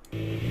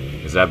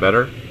 Is that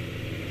better?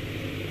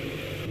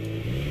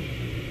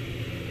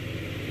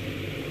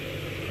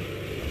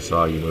 I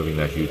saw you moving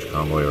that huge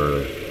convoy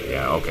earlier.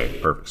 Yeah, okay,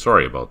 perfect.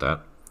 Sorry about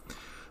that.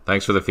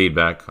 Thanks for the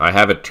feedback. I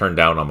have it turned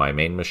down on my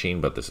main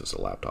machine, but this is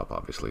a laptop,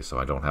 obviously, so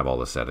I don't have all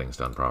the settings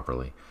done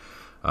properly.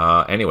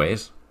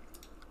 Anyways,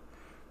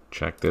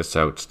 check this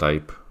out,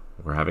 Stipe.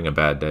 We're having a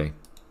bad day.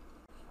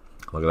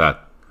 Look at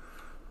that.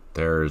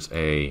 There's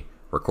a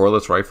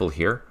recoilless rifle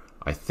here.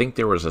 I think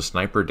there was a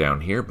sniper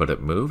down here, but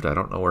it moved. I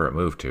don't know where it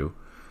moved to.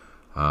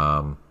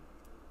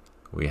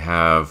 We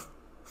have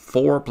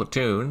 4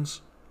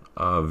 platoons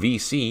of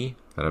VC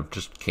that have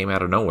just came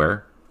out of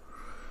nowhere.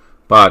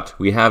 But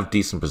we have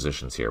decent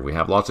positions here. We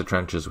have lots of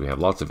trenches, we have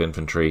lots of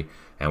infantry,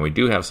 and we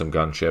do have some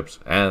gunships.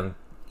 And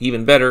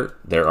even better,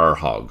 there are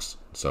hogs.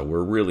 So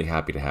we're really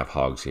happy to have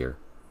hogs here.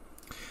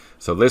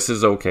 So this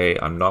is okay.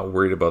 I'm not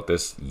worried about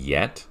this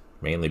yet.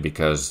 Mainly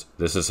because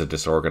this is a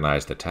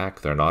disorganized attack.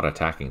 They're not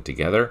attacking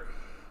together.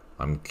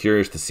 I'm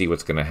curious to see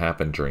what's going to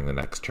happen during the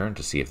next turn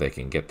to see if they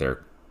can get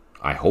their...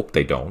 I hope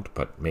they don't,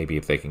 but maybe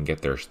if they can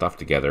get their stuff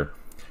together,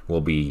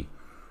 we'll be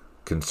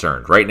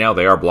concerned. Right now,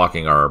 they are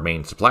blocking our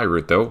main supply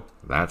route, though.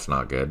 That's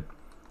not good.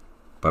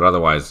 But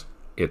otherwise,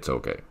 it's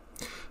okay.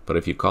 But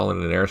if you call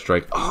in an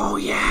airstrike... Oh,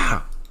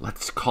 yeah!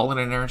 Let's call in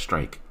an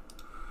airstrike.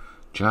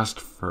 Just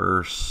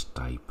for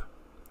Stipe.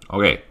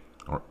 Okay.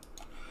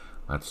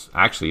 Let's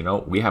actually, you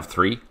know, we have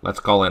 3.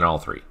 Let's call in all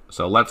 3.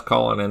 So let's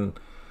call in.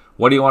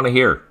 What do you want to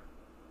hear?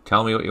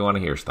 Tell me what you want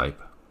to hear, Stipe.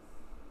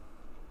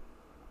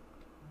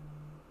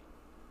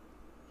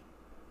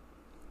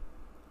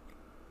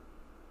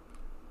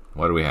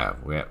 What do we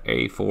have? We have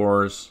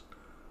A4s,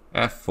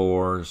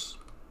 F4s,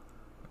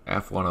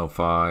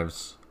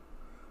 F105s,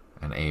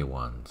 and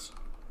A1s.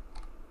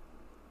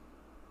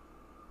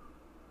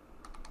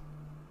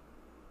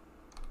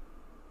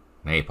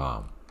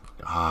 Napalm.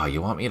 Ah,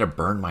 you want me to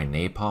burn my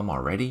napalm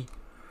already?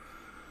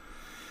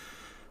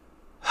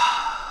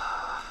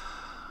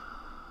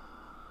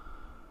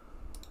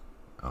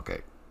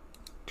 Okay.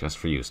 Just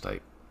for you, Stipe.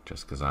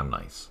 Just because I'm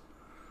nice.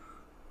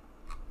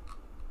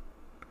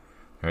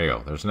 There you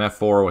go. There's an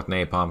F4 with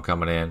napalm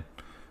coming in.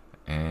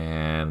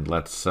 And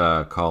let's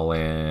call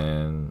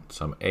in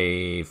some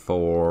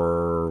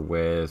A4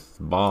 with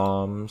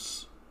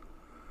bombs.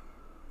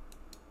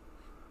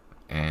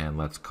 And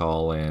let's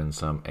call in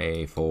some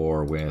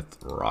A4 with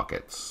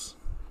rockets.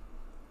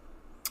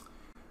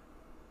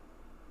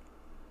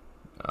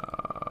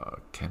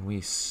 Can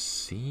we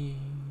see?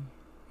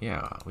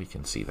 Yeah, we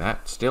can see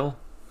that still.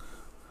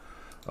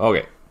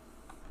 Okay.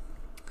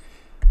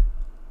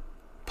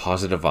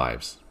 Positive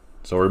vibes.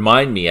 So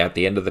remind me at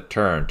the end of the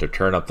turn to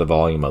turn up the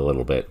volume a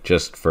little bit,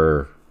 just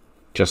for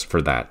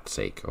that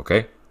sake,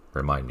 okay?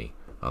 Remind me,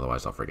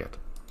 otherwise I'll forget.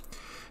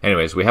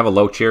 Anyways, we have a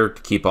loach here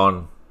to keep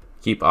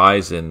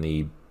eyes in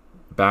the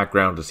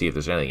background to see if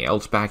there's anything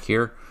else back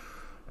here.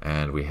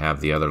 And we have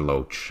the other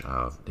loach.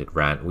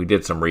 We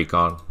did some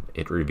recon.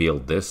 It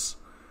revealed this.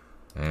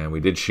 And we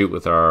did shoot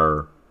with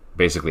our,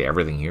 basically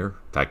everything here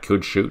that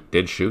could shoot,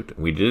 did shoot.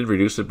 We did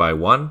reduce it by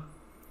 1,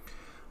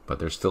 but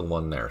there's still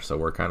 1 there. So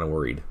we're kind of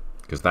worried,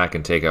 because that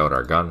can take out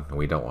our gun, and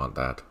we don't want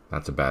that.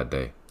 That's a bad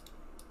day.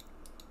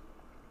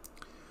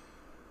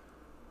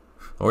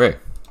 Okay,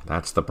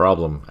 that's the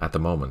problem at the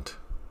moment.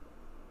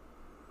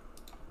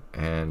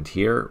 And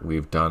here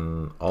we've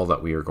done all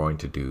that we are going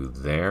to do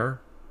there.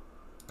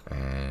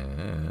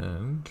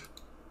 And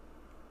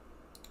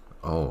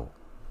oh,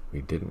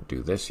 we didn't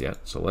do this yet,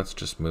 so let's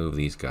just move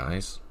these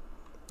guys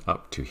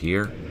up to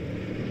here.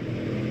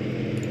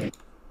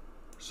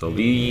 So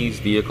these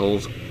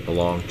vehicles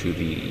belong to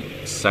the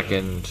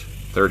 2nd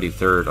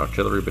 33rd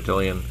Artillery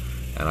Battalion,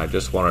 and I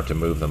just wanted to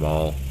move them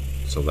all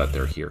so that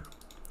they're here.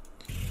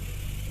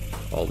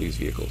 All these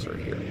vehicles are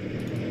here.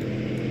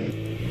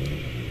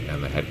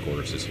 And the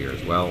headquarters is here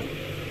as well,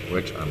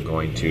 which I'm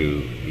going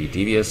to be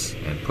devious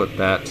and put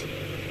that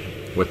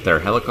with their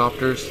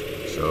helicopters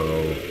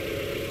so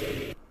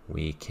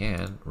we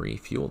can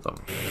refuel them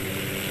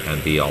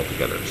and be all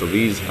together. So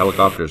these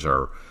helicopters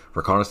are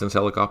reconnaissance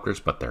helicopters,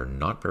 but they're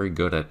not very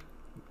good at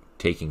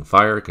taking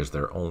fire because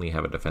they only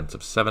have a defense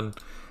of 7.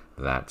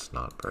 That's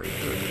not very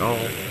good at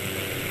all.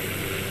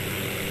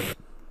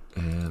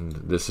 And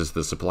this is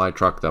the supply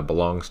truck that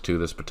belongs to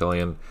this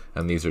battalion,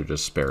 and these are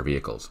just spare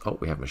vehicles. Oh,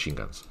 we have machine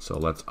guns. So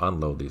let's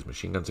unload these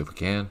machine guns if we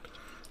can.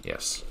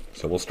 Yes.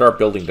 So we'll start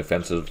building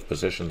defensive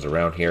positions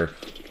around here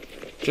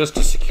just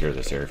to secure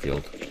this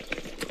airfield.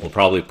 We'll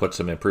probably put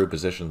some improved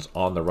positions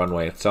on the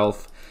runway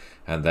itself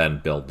and then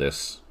build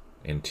this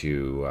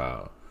into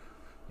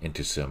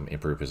some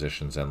improved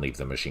positions and leave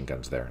the machine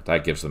guns there.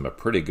 That gives them a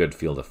pretty good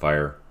field of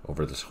fire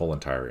over this whole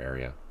entire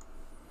area.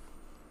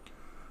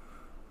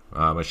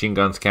 Machine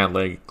guns can't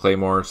lay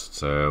claymores,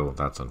 so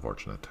that's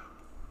unfortunate.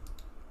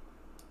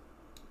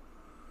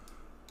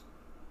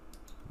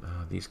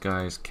 These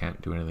guys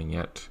can't do anything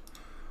yet.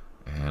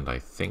 And I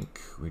think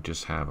we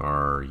just have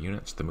our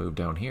units to move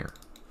down here.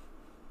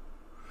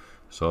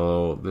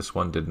 So this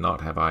one did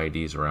not have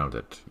IEDs around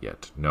it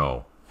yet.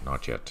 No,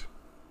 not yet.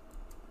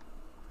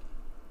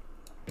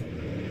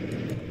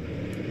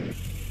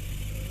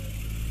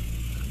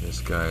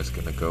 This guy's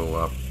gonna go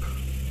up.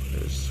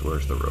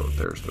 Where's the road?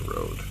 There's the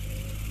road.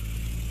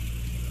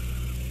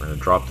 We're gonna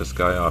drop this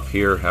guy off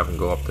here, have him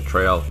go up the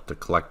trail to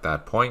collect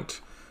that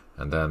point,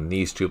 and then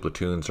these 2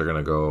 platoons are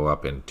gonna go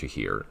up into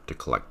here to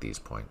collect these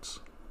points.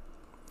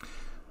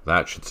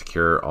 That should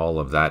secure all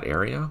of that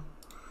area.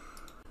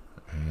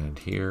 And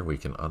here we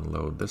can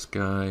unload this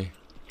guy,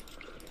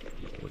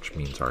 which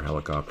means our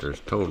helicopter is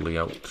totally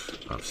out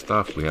of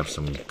stuff. We have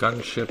some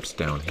gunships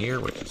down here,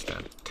 which is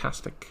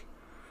fantastic.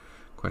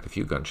 Quite a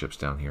few gunships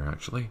down here,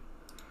 actually.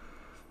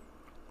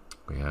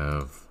 We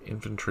have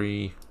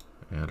infantry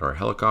and our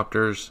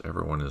helicopters.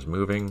 Everyone is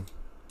moving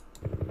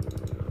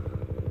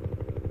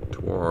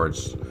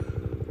towards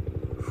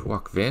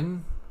Phuoc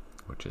Vinh,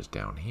 which is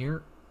down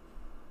here.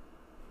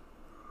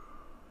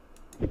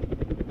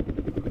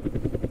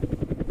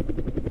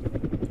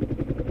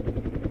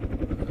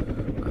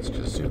 Let's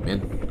just zoom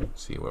in,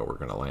 see where we're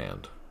going to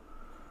land.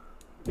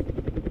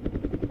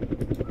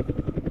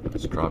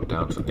 Let's drop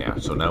down.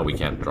 So now we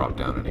can't drop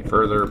down any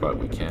further, but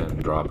we can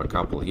drop a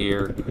couple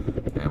here,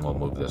 and we'll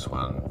move this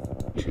one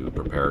to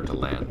prepare to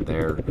land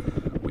there.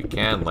 We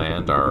can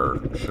land our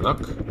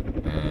Chinook,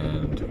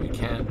 and we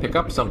can pick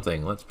up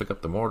something. Let's pick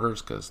up the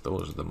mortars, because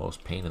those are the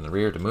most pain in the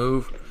rear to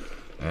move.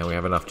 And we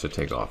have enough to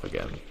take off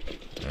again.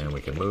 And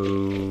we can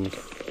move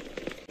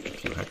a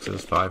few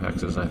hexes, 5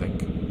 hexes, I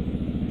think.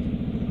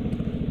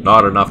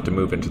 Not enough to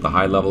move into the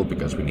high level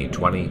because we need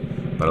 20,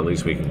 but at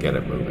least we can get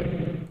it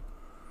moving.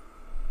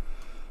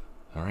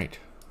 Alright.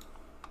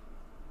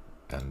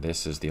 And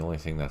this is the only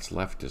thing that's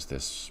left, is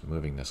this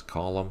moving this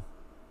column.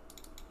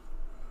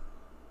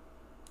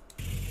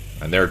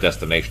 And their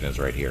destination is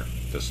right here.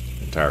 This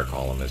entire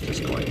column is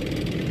just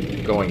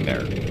going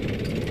there.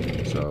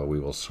 So we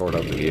will sort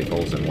out the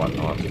vehicles and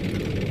whatnot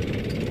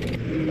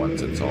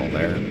once it's all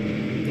there.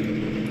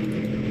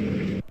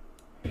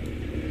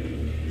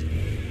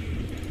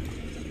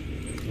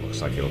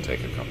 Looks like it'll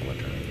take a couple of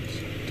turns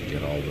to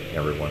get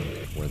everyone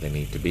where they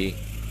need to be.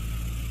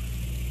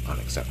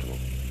 Unacceptable.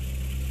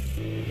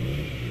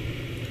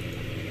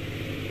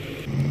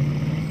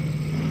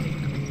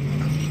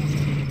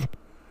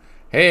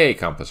 Hey,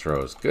 Compass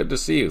Rose. Good to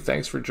see you.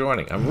 Thanks for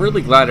joining. I'm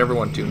really glad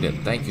everyone tuned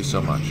in. Thank you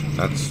so much.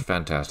 That's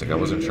fantastic. I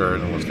wasn't sure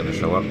anyone was going to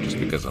show up just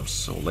because I'm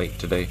so late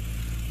today.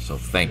 So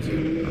thank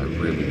you. I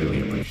really,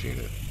 really appreciate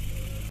it.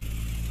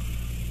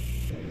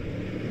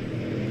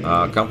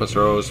 Compass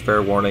Rose,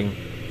 fair warning.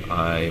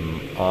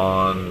 I'm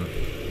on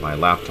my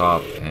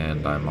laptop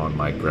and I'm on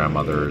my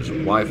grandmother's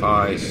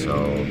Wi-Fi,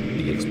 so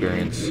the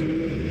experience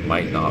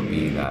might not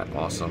be that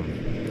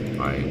awesome.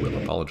 I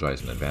will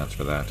apologize in advance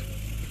for that.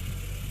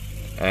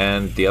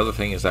 And the other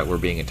thing is that we're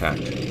being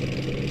attacked.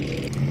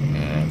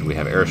 And we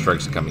have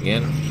airstrikes coming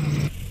in,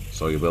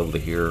 so you'll be able to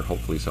hear,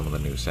 hopefully, some of the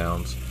new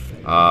sounds.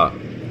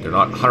 They're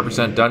not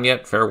 100% done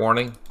yet, fair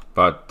warning,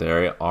 but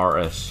they are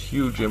a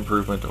huge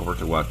improvement over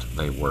to what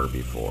they were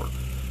before.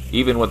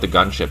 Even with the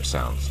gunship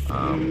sounds.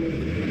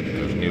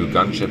 There's new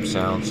gunship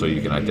sounds, so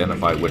you can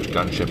identify which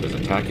gunship is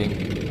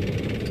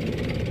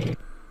attacking.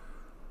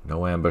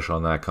 No ambush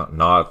on that.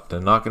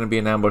 There's not going to be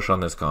an ambush on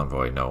this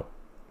convoy. No,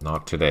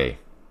 not today.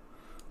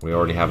 We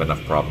already have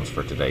enough problems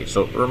for today.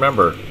 So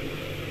remember,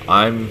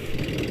 I'm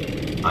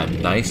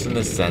nice in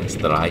the sense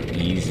that I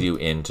ease you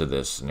into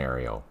this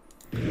scenario.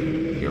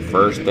 Your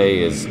first day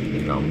is,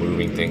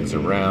 moving things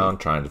around,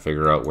 trying to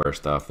figure out where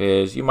stuff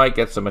is. You might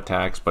get some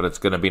attacks, but it's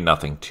going to be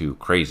nothing too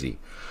crazy.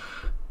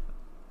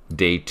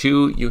 Day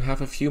 2, you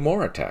have a few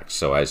more attacks.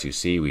 So as you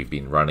see, we've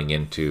been running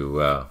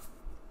into...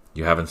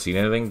 you haven't seen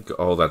anything?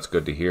 Oh, that's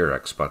good to hear,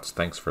 Xbots.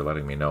 Thanks for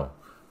letting me know.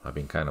 I've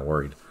been kind of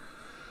worried.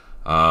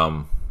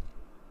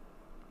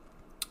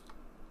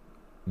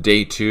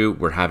 Day 2,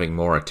 we're having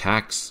more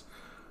attacks.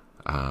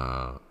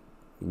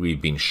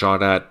 We've been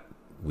shot at.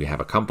 We have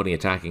a company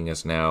attacking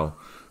us now.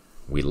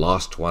 We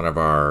lost one of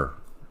our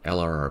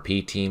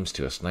LRRP teams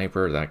to a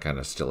sniper. That kind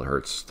of still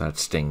hurts. That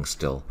stings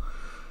still.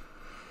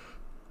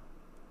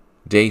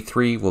 Day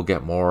 3 will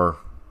get more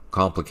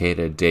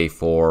complicated. Day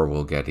 4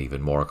 will get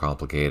even more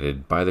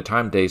complicated. By the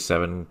time day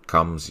 7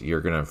 comes,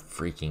 you're going to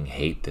freaking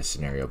hate this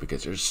scenario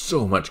because there's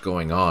so much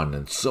going on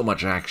and so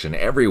much action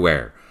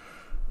everywhere.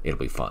 It'll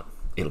be fun.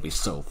 It'll be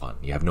so fun.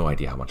 You have no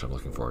idea how much I'm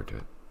looking forward to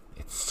it.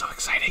 It's so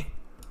exciting.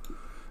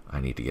 I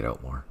need to get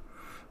out more.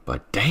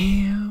 But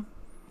damn.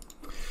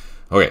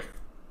 Okay.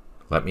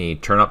 Let me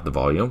turn up the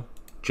volume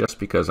just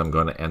because I'm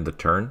going to end the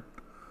turn.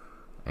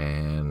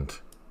 And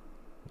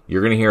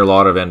you're going to hear a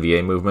lot of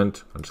NVA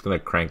movement. I'm just going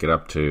to crank it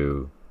up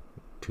to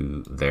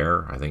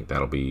there. I think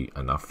that'll be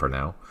enough for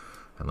now.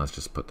 And let's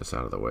just put this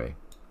out of the way.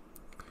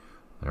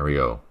 There we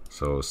go.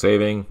 So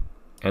saving,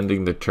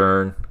 ending the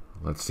turn.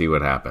 Let's see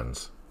what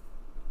happens.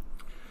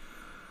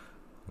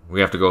 We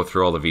have to go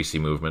through all the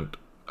VC movement.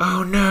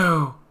 Oh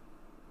no!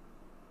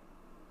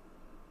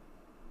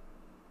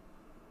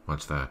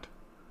 What's that?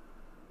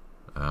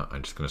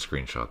 I'm just going to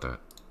screenshot that.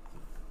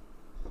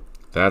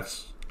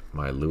 That's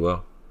my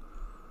Lua.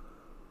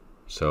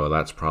 So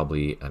that's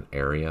probably an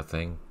area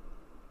thing.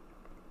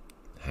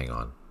 Hang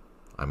on.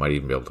 I might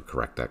even be able to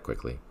correct that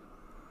quickly.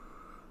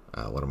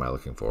 What am I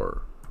looking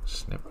for?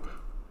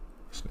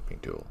 Snipping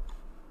tool.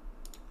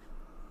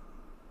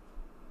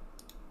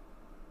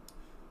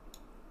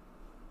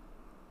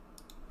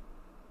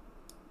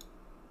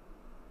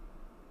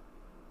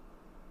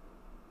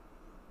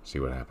 See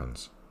what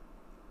happens.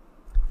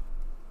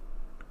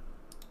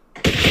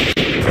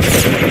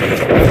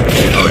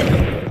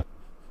 Okay.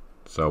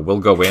 So we'll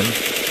go in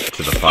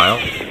to the file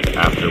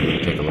after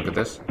we take a look at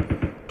this,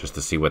 just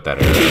to see what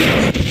that error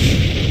is.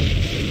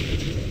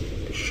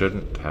 It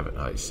shouldn't have it.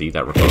 I see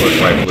that reporter's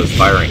rifle is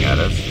firing at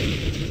us.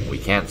 We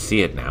can't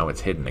see it now.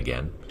 It's hidden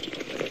again.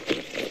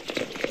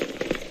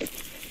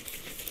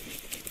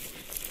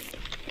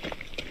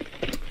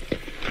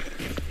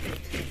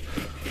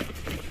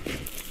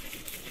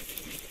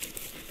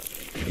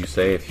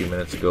 Say a few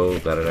minutes ago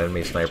that an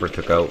enemy sniper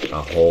took out a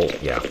whole...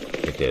 Yeah,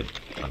 it did,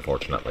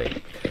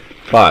 unfortunately.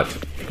 But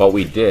what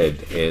we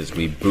did is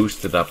we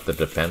boosted up the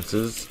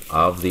defenses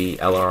of the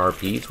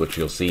LRRPs, which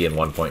you'll see in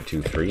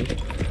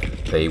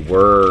 1.23. They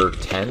were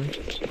 10,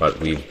 but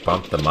we've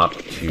bumped them up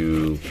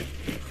to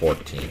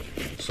 14.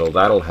 So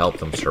that'll help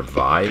them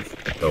survive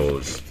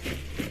those,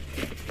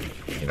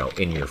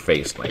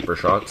 in-your-face sniper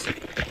shots,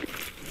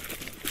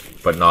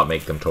 but not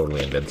make them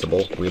totally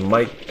invincible. We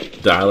might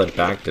dial it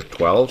back to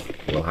 12.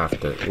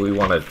 We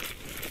want to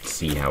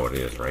see how it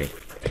is, right?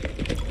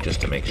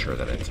 Just to make sure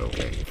that it's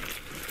okay.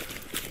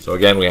 So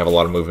again, we have a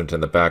lot of movement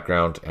in the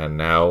background, and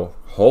now,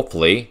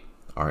 hopefully,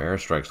 our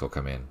airstrikes will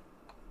come in.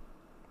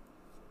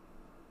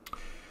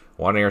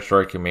 1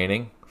 airstrike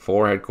remaining,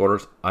 4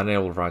 headquarters,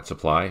 unable to provide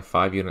supply,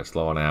 5 units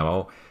low on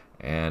ammo,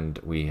 and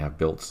we have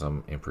built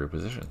some improved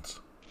positions.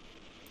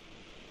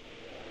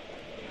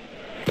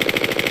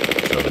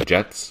 So the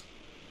jets.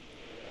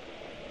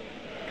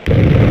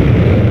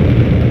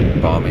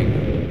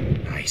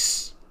 Bombing.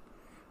 Nice.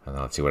 And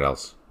then let's see what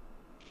else.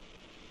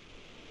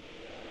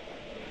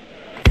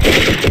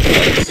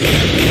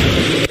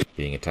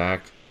 Being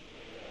attacked.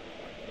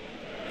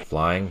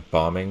 Flying.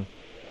 Bombing.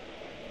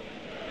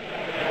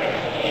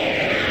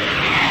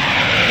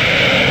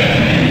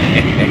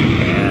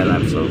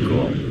 That's so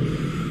cool.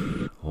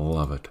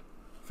 Love it.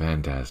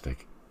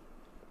 Fantastic.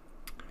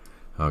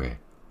 Okay,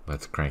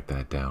 let's crank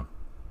that down.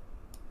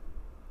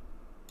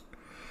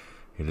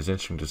 It is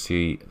interesting to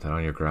see that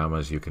on your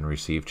grandmas you can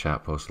receive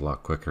chat posts a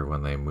lot quicker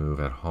when they move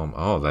at home.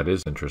 Oh, that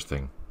is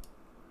interesting.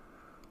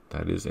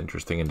 That is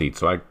interesting indeed.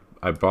 So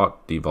I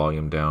brought the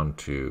volume down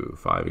to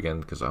 5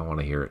 again because I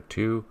want to hear it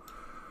too.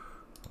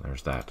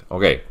 There's that.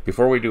 Okay,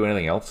 before we do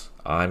anything else,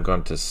 I'm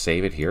going to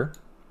save it here.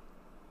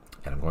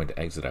 And I'm going to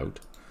exit out.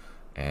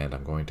 And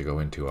I'm going to go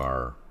into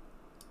our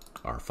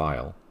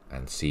file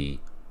and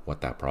see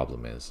what that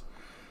problem is.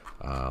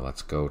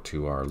 Let's go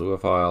to our Lua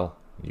file.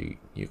 You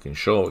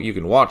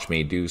can watch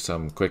me do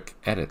some quick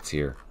edits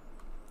here.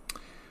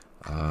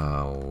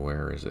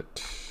 Where is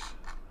it?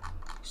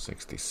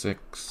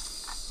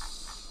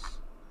 66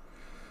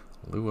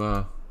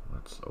 Lua.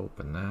 Let's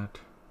open that.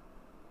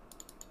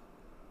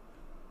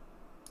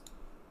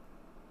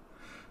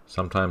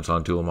 Sometimes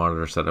on dual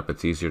monitor setup,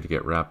 it's easier to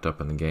get wrapped up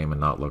in the game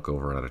and not look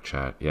over at a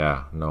chat.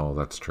 Yeah, no,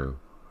 that's true.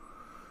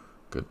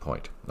 Good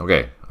point.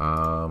 Okay,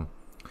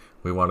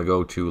 we want to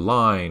go to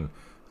line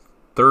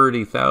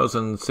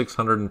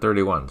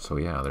 30,631. So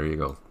yeah, there you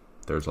go.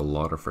 There's a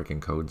lot of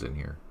freaking codes in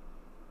here.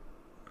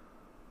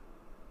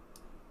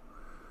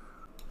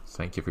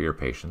 Thank you for your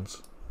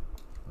patience.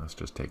 Let's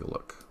just take a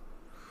look.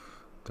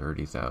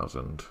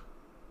 30,000.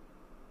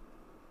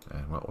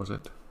 And what was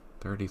it?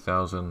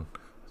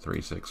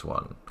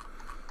 30,361.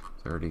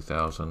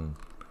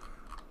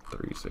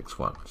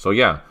 30,361. So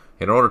yeah,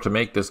 in order to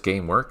make this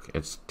game work,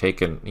 it's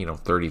taken,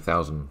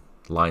 30,000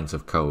 lines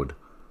of code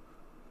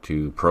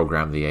to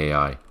program the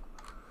AI.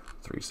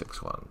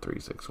 361,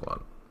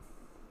 361.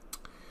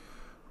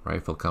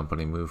 Rifle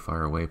company move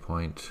fire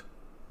waypoint.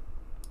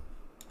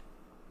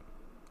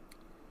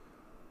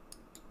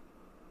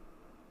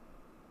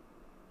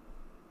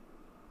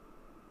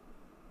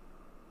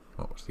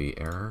 What was the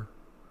error?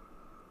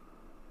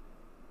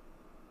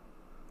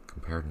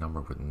 Compared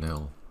number with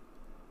nil.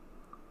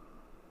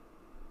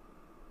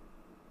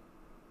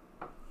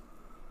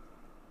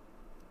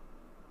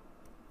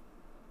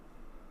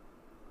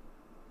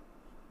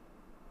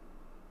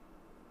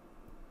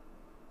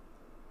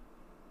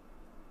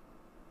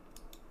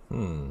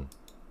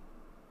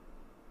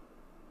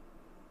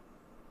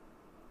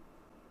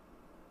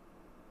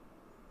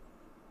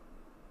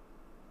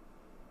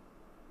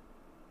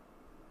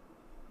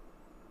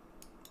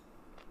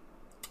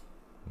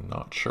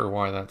 Not sure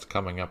why that's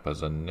coming up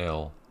as a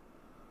nil.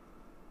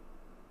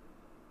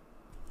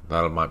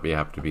 That might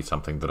have to be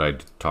something that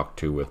I'd talk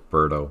to with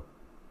Birdo.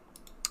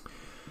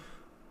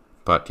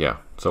 But yeah,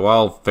 so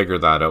I'll figure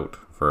that out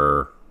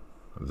for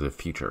the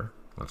future.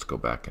 Let's go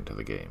back into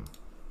the game.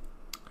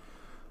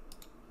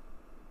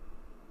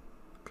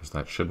 Because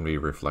that shouldn't be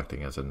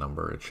reflecting as a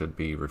number. It should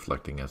be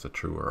reflecting as a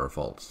true or a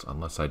false,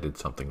 unless I did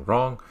something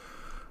wrong,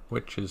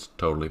 which is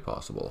totally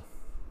possible.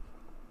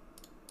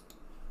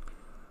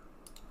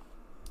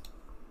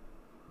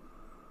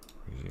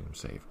 Resume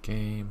save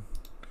game.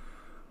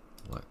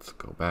 Let's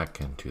go back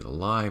into the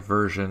live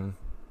version.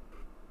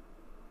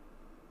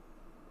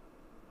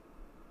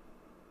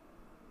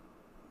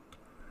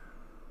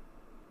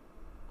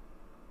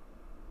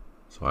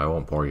 So I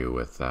won't bore you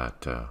with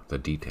that, the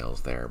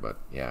details there, but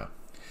yeah.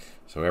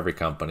 So every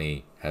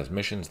company has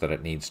missions that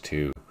it needs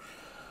to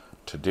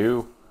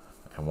do,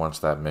 and once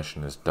that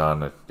mission is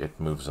done, it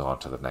moves on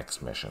to the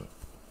next mission.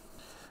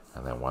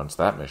 And then once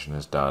that mission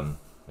is done,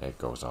 it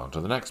goes on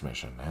to the next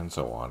mission, and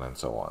so on and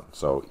so on.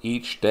 So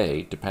each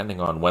day, depending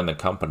on when the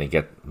company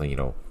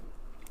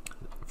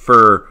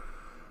for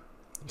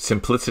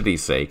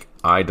simplicity's sake,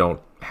 I don't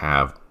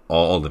have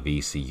all the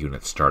VC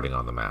units starting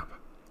on the map.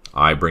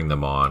 I bring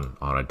them on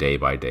a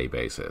day-by-day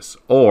basis.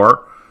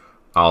 Or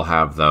I'll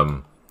have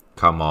them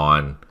come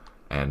on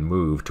and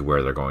move to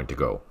where they're going to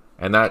go.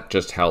 And that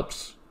just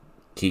helps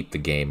keep the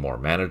game more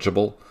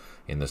manageable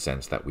in the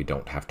sense that we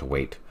don't have to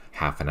wait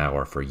half an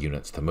hour for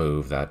units to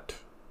move, that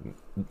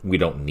we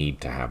don't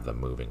need to have them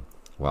moving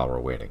while we're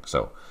waiting.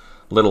 So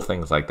little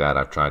things like that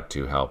I've tried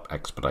to help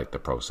expedite the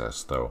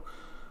process, though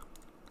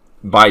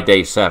by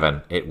day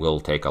 7 it will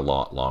take a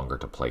lot longer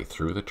to play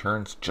through the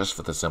turns, just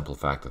for the simple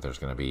fact that there's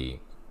going to be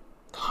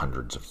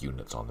hundreds of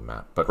units on the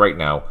map. But right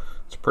now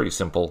it's pretty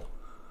simple,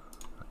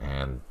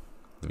 and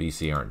the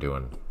VC aren't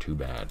doing too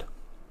bad.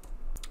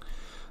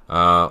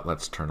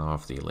 Let's turn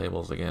off the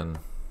labels again,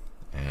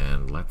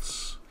 and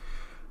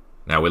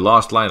now we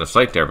lost line of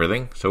sight to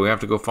everything, so we have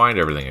to go find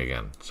everything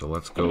again. So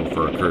let's go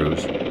for a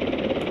cruise.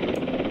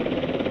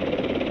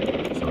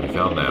 So we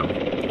found them,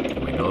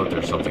 and we know that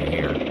there's something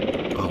here.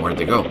 Oh, where'd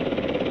they go?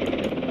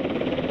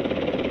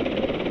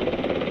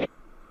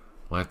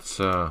 Let's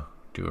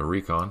do a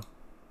recon.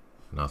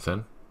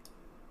 Nothing.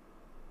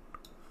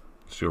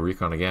 Let's do a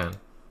recon again.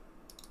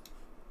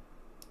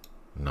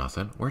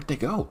 Nothing. Where'd they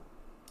go?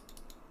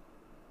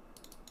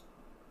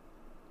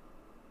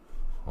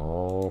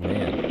 Oh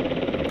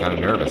man, I'm kind of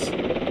nervous.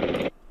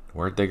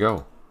 Where'd they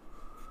go?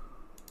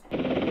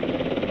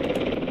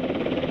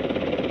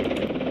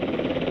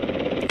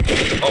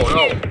 Oh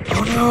no!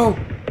 Oh no!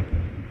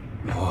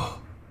 Oh.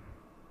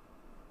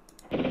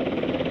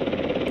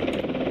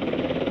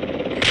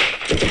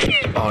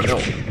 Oh no!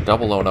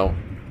 Double oh no!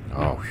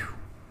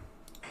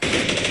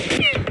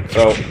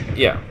 So,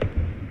 yeah.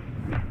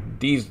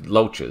 These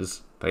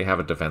loaches, they have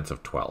a defense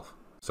of 12.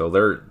 So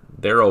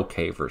they're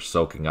okay for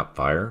soaking up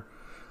fire.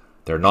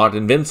 They're not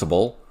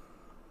invincible.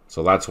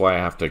 So that's why I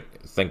have to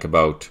think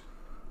about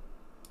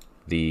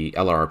the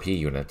LRP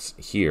units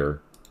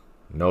here.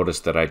 Notice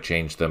that I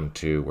changed them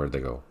to... Where'd they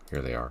go?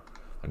 Here they are.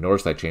 I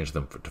noticed I changed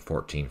them to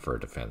 14 for a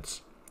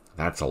defense.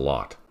 That's a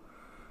lot.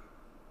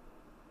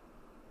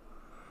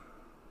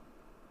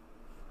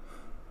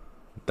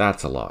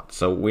 That's a lot.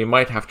 So we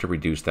might have to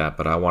reduce that,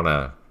 but I want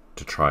to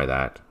try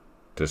that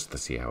just to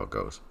see how it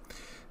goes.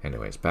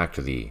 Anyways, back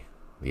to the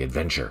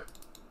adventure.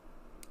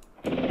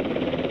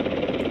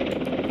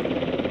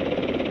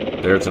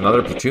 There's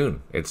another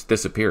platoon. It's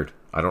disappeared.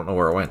 I don't know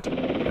where it went.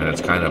 And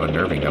it's kind of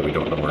unnerving that we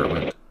don't know where it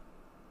went.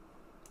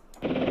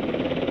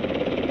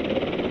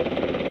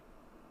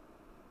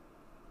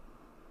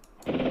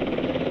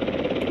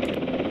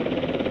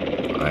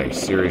 I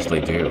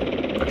seriously do.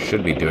 I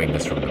should be doing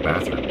this from the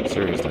bathroom.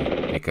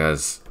 Seriously.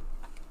 Because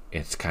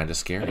it's kind of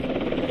scary.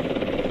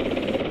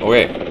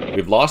 Okay.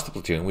 We've lost the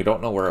platoon. We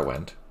don't know where it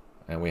went.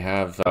 And we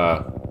have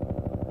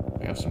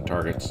some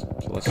targets.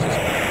 So let's just...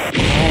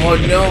 Oh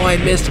no, I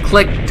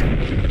misclicked!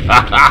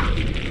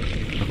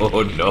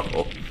 Oh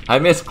no. I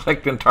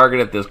misclicked and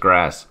targeted this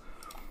grass.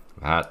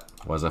 That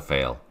was a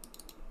fail.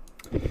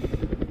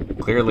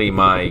 Clearly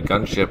my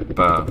gunship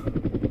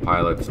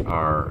pilots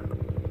are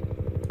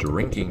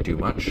drinking too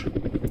much.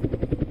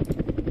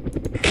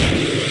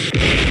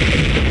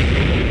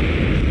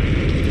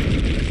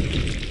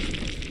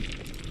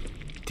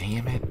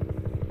 Damn it.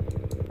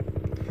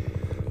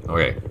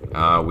 Okay,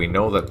 we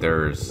know that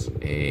there's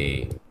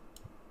a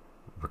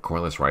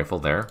recoilless rifle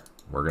there.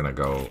 We're gonna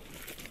go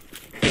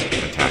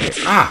attack it.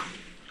 Ah!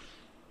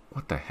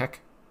 What the heck?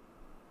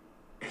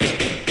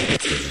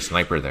 There's a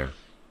sniper there.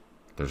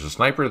 There's a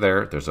sniper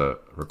there. There's a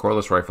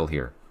recoilless rifle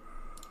here.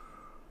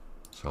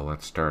 So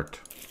let's start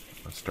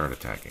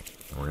attacking.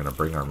 And we're gonna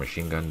bring our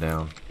machine gun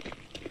down.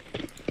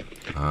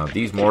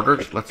 These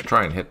mortars, let's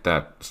try and hit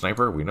that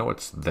sniper. We know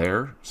it's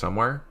there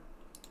somewhere.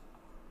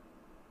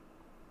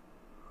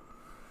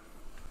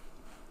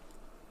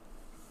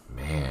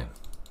 Man.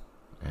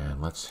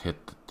 And let's hit...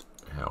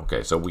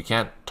 Okay, so we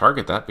can't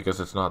target that because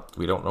it's not...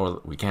 We don't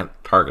know... We can't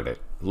target it.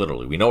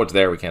 Literally. We know it's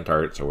there. We can't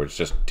target it. So it's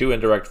just 2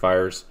 indirect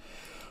fires.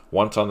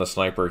 Once on the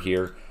sniper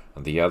here,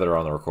 and the other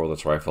on the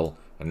recoilless rifle.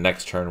 And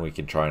next turn we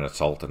can try and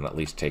assault and at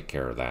least take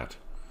care of that.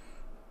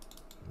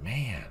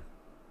 Man.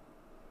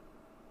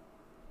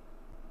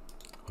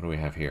 What do we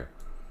have here?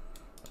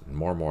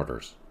 More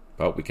mortars.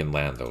 But we can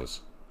land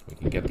those. We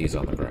can get these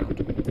on the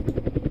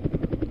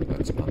ground.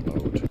 Let's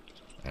unload.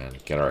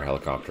 And get our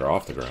helicopter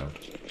off the ground.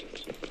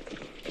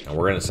 And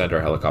we're going to send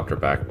our helicopter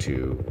back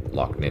to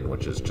Loch Ninh,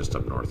 which is just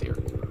up north here.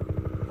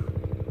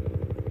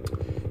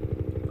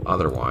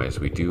 Otherwise,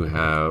 we do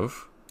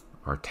have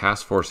our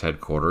task force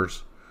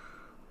headquarters,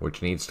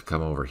 which needs to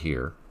come over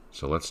here.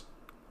 So let's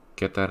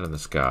get that in the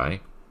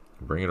sky.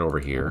 Bring it over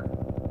here.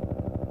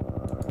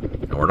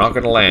 And we're not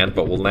going to land,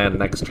 but we'll land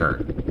next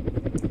turn.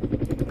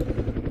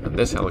 And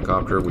this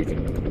helicopter we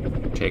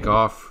can take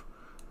off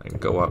and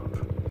go up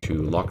to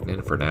Loch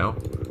Ninh for now,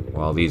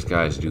 while these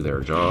guys do their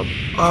job.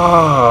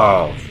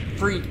 Oh,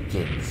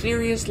 freaking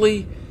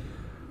seriously?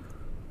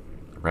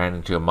 Ran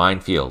into a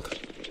minefield.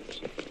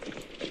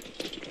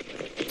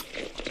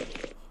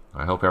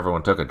 I hope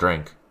everyone took a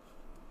drink.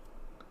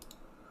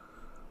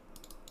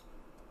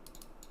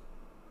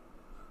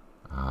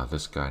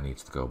 This guy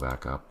needs to go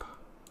back up.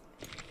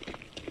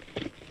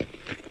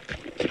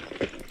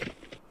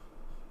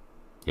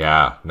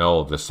 Yeah,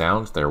 no, the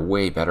sounds, they're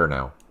way better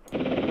now.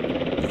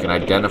 You can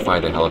identify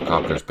the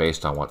helicopters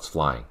based on what's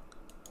flying.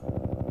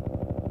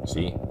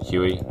 See?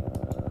 Huey.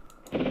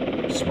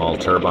 Small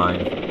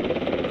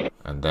turbine.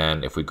 And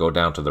then if we go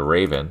down to the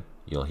Raven,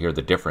 you'll hear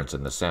the difference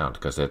in the sound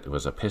because it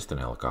was a piston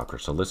helicopter.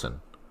 So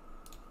listen.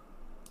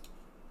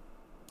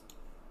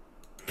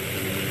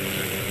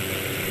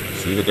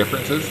 See the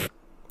differences?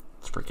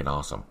 It's freaking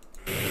awesome.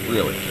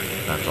 Really,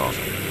 that's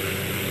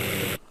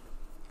awesome.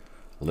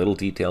 Little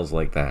details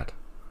like that.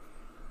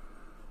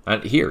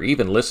 And here,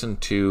 even listen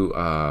to,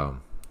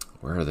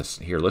 where are this?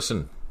 Here,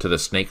 listen to the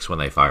snakes when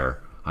they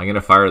fire. I'm going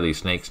to fire these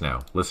snakes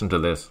now. Listen to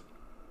this.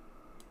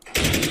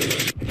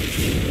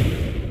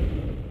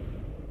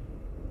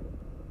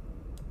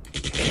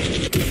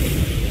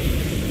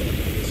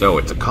 So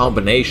it's a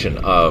combination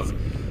of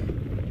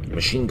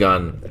machine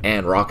gun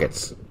and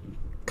rockets.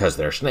 Because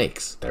they're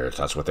snakes.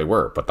 That's what they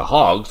were. But the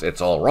hogs,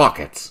 it's all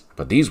rockets.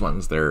 But these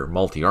ones, they're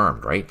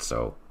multi-armed, right?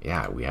 So,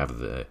 yeah, we have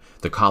the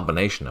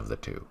combination of the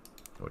two,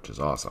 which is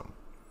awesome.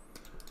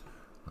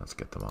 Let's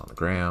get them on the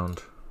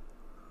ground.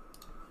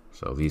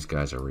 So these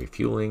guys are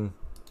refueling.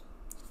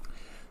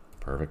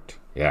 Perfect.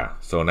 Yeah,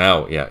 so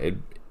now, yeah,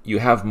 you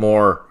have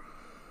more...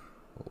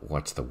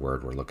 What's the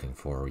word we're looking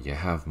for? You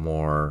have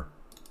more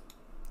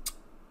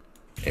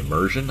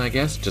immersion, I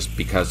guess, just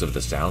because of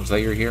the sounds that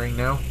you're hearing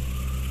now.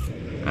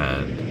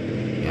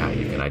 And yeah,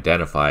 you can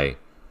identify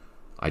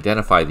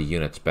the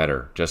units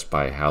better just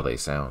by how they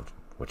sound,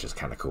 which is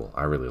kind of cool.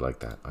 I really like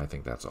that. I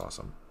think that's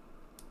awesome.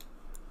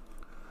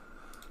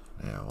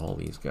 Now all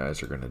these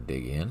guys are going to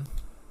dig in.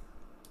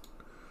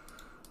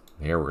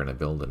 Here we're going to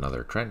build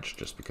another trench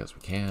just because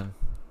we can.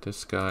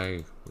 This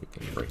guy, we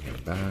can bring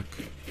him back.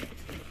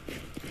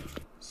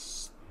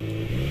 We'll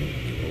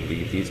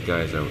leave these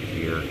guys out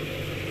here,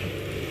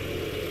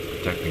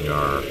 protecting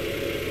our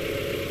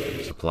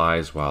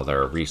supplies while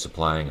they're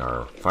resupplying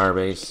our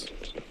Firebase.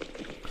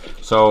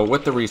 So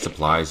with the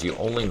resupplies, you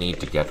only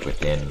need to get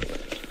within,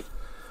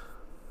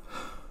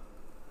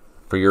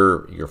 for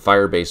your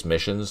Firebase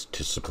missions,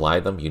 to supply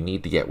them, you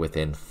need to get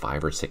within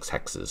 5 or 6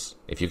 hexes.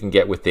 If you can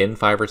get within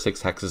 5 or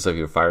 6 hexes of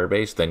your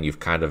Firebase, then you've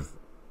kind of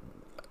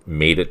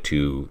made it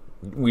to,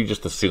 we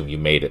just assume you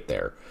made it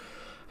there.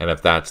 And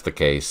if that's the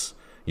case,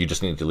 you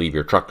just need to leave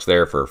your trucks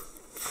there for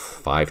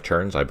 5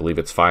 turns. I believe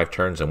it's 5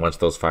 turns, and once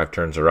those 5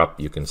 turns are up,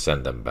 you can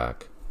send them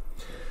back.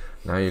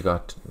 Now you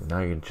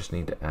just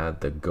need to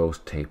add the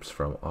ghost tapes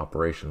from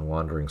Operation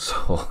Wandering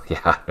Soul.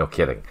 Yeah, no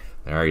kidding.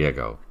 There you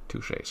go.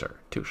 Touche, sir.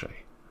 Touche.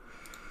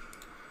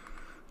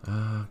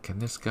 Can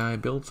this guy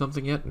build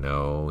something yet?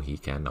 No, he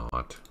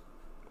cannot.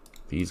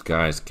 These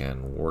guys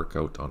can work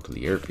out onto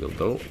the airfield,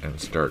 though, and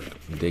start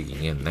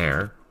digging in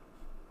there.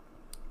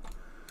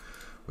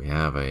 We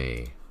have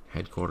a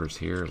headquarters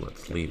here.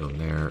 Let's leave them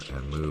there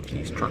and move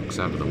these trucks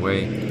out of the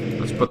way.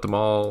 Let's put them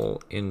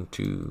all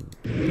into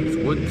these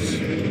woods.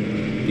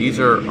 These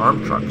are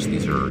armed trucks.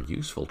 These are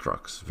useful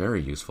trucks.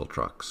 Very useful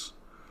trucks.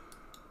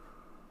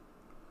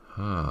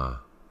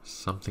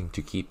 Something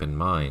to keep in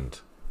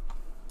mind.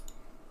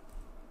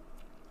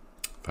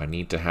 If I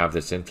need to have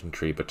this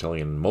infantry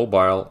battalion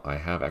mobile, I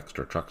have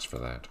extra trucks for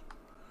that.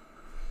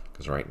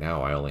 Because right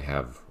now I only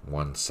have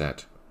 1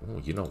 set. Oh,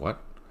 you know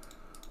what?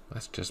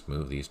 Let's just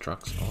move these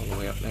trucks all the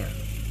way up there,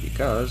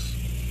 because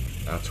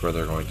that's where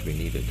they're going to be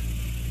needed.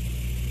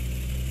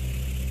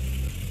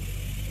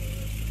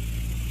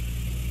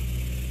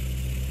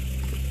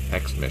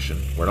 Next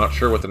mission. We're not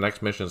sure what the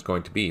next mission is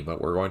going to be,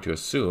 but we're going to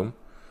assume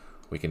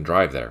we can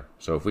drive there.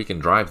 So if we can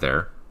drive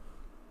there,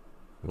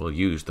 we'll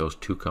use those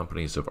 2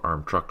 companies of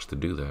armed trucks to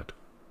do that.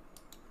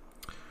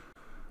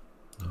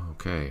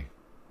 Okay.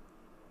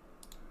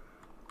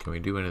 Can we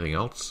do anything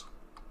else?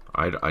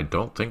 I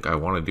don't think I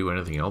want to do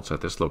anything else at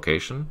this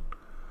location,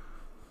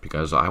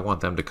 because I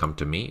want them to come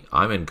to me.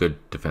 I'm in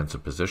good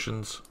defensive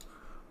positions.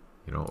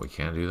 You know what we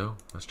can do, though?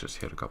 Let's just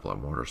hit a couple of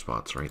mortar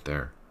spots right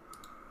there.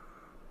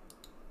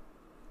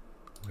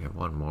 We have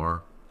 1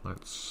 more.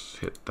 Let's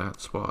hit that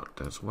spot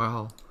as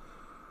well.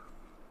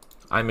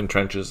 I'm in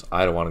trenches.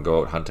 I don't want to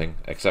go out hunting,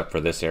 except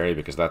for this area,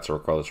 because that's a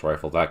recoilless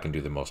rifle. That can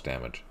do the most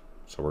damage.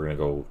 So we're gonna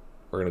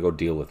go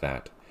deal with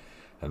that.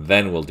 And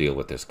then we'll deal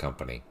with this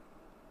company.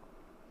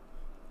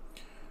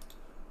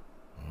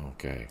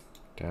 Okay,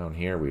 down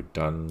here we've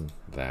done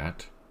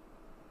that.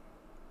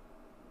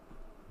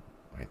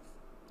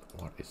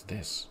 What is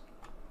this?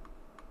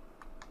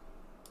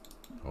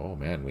 Oh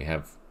man, we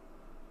have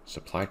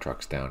supply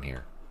trucks down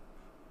here.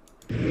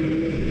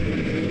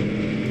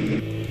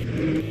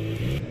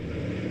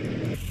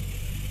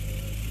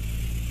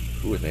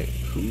 Who are they?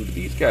 Who do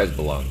these guys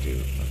belong to?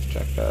 Let's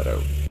check that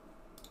out.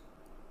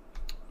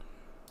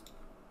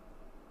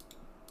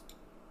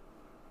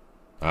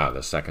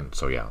 The second.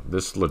 So yeah,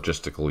 this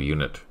logistical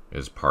unit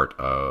is part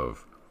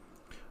of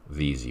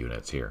these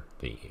units here,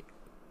 the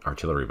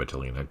artillery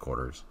battalion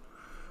headquarters.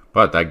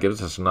 But that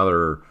gives us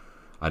another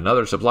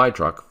supply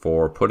truck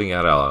for putting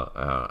at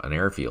an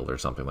airfield or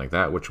something like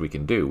that, which we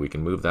can do. We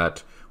can move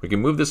that. We can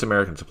move this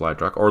American supply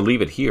truck, or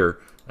leave it here,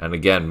 and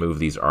again move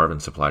these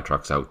ARVN supply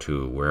trucks out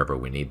to wherever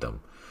we need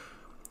them.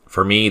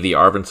 For me, the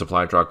ARVN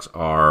supply trucks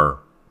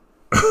are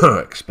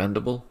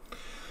expendable,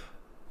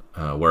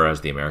 whereas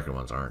the American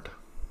ones aren't.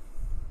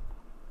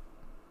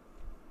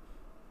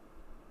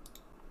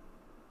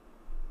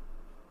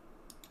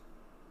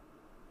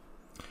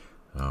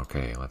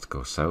 Okay, let's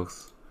go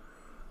south,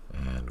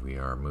 and we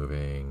are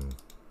moving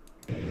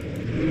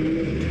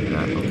to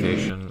that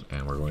location,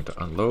 and we're going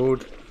to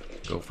unload,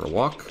 go for a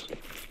walk,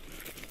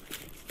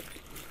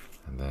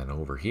 and then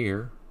over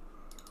here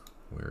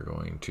we're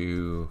going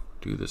to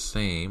do the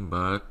same,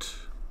 but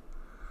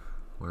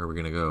where are we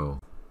going to go?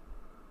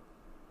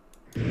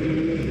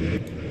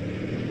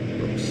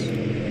 Oops.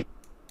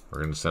 We're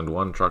going to send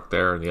 1 truck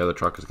there, and the other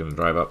truck is going to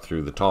drive up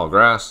through the tall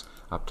grass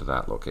up to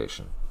that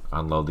location.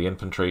 Unload the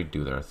infantry,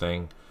 do their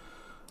thing.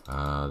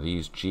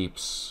 These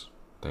jeeps,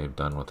 they've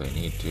done what they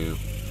need to.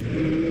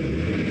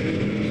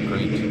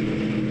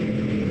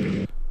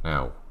 Great.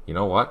 Now, you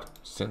know what?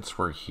 Since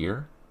we're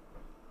here,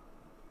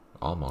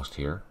 almost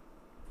here,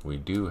 we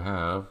do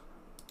have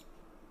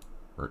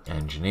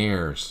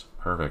engineers.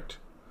 Perfect.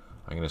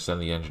 I'm going to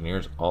send the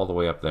engineers all the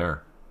way up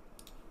there.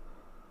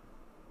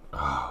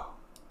 Oh,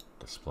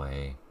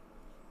 display,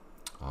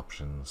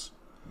 options,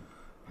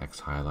 hex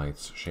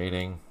highlights,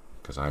 shading,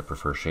 because I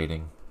prefer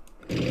shading.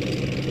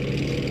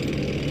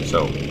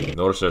 So,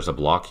 notice there's a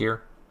block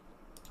here.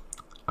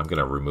 I'm going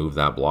to remove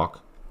that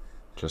block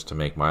just to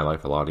make my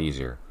life a lot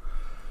easier.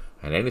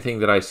 And anything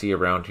that I see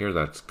around here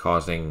that's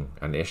causing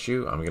an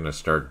issue, I'm going to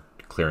start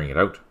clearing it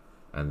out.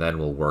 And then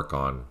we'll work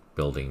on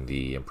building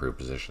the improved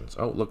positions.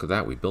 Oh, look at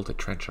that. We built a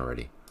trench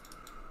already.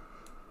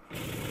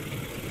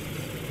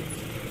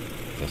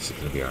 This is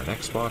going to be our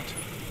next spot.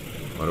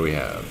 What do we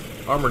have?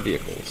 Armored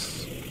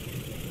vehicles.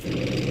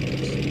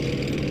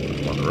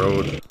 On the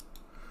road.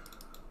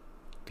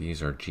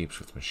 These are jeeps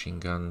with machine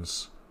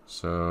guns.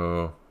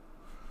 So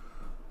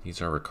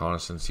these are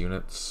reconnaissance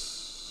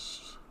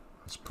units.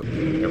 Let's put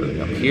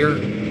everything up here.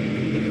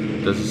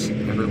 Does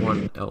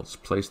everyone else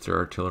place their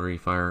artillery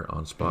fire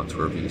on spots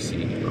where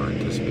VC are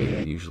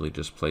anticipated? Usually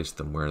just place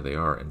them where they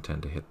are and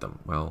tend to hit them.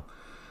 Well,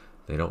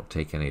 they don't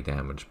take any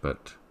damage,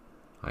 but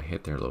I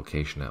hit their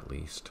location at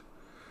least.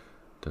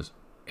 Does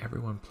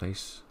everyone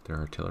place their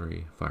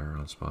artillery fire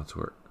on spots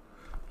where...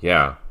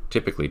 Yeah,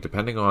 typically,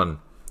 depending on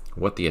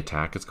what the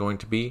attack is going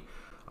to be,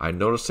 I'm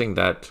noticing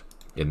that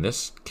in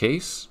this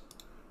case,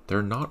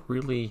 they're not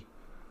really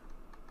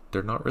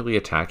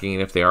attacking,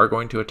 and if they are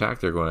going to attack,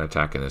 they're going to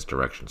attack in this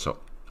direction. So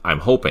I'm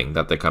hoping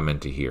that they come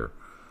into here.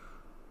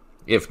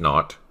 If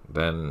not,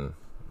 then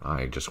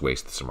I just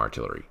wasted some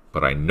artillery.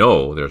 But I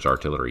know there's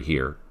artillery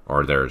here,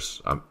 or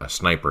there's a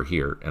sniper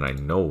here, and I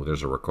know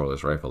there's a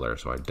recoilless rifle there,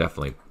 so I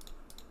definitely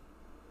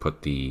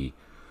put the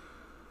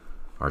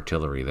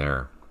artillery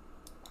there.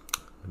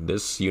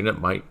 This unit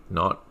might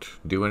not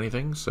do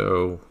anything,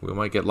 so we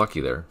might get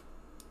lucky there.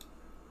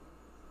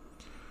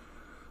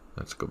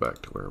 Let's go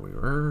back to where we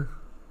were.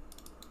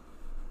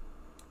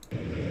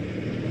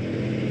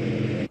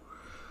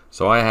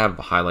 So I have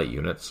highlight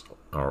units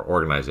or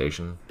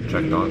organization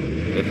checked on.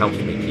 It helps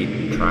me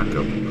keep track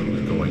of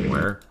who's going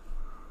where.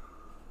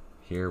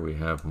 Here we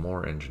have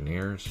more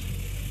engineers.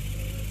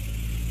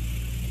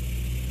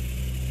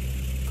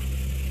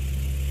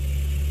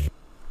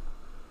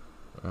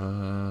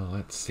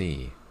 Let's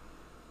see.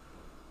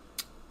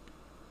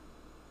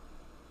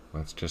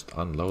 Let's just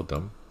unload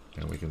them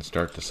and we can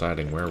start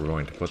deciding where we're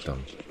going to put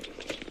them.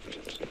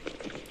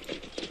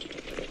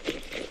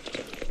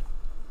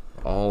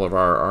 All of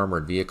our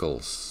armored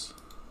vehicles.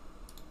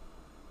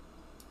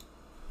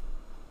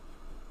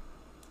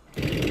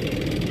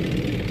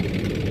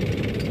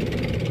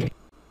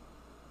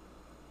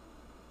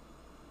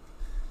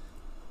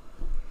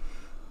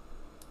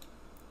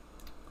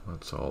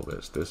 What's all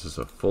this? This is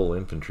a full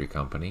infantry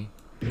company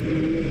with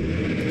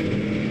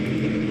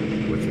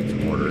its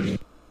mortars.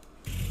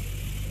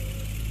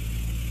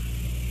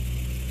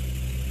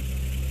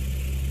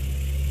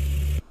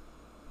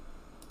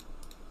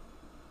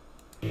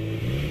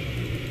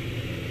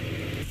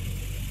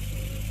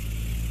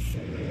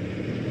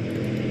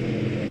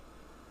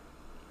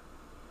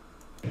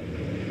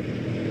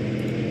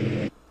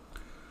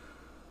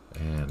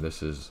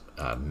 This is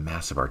a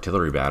massive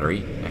artillery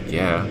battery. Heck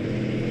yeah.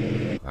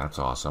 That's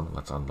awesome.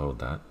 Let's unload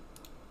that.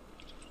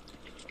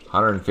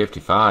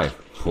 155.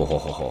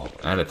 Whoa.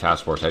 And a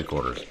task force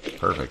headquarters.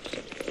 Perfect.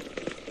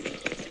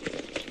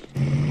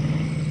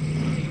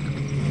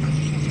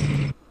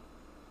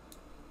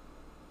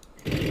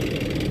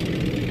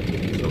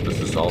 So this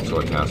is also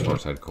a task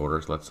force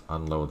headquarters. Let's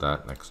unload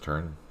that next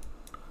turn.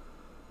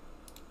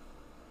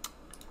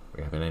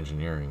 We have an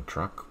engineering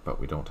truck, but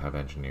we don't have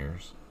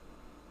engineers.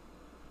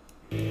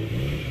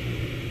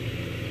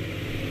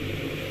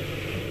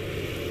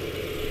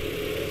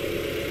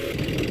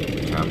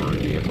 Cavalry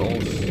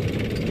vehicles.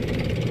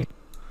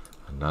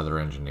 Another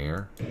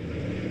engineer.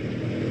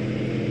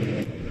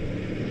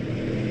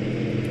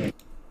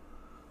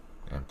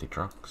 Empty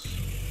trucks.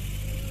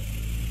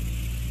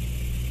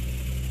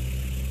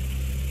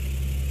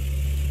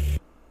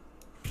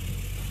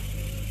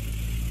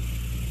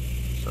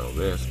 So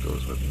this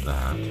goes with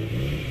that.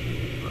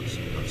 Let's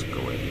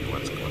go in.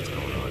 What's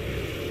going on here?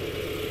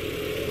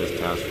 This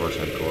task force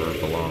headquarters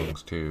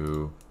belongs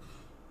to...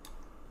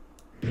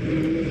 I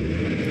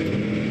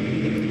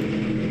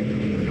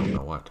don't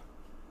know what.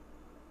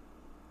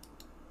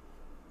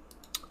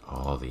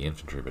 Oh, the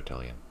infantry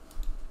battalion.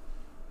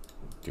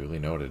 Duly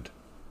noted.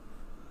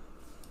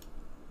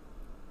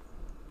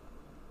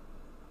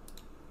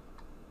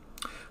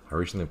 I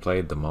recently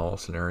played the mall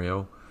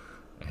scenario,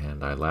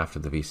 and I laughed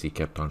at the VC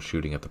kept on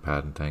shooting at the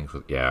pad and tanks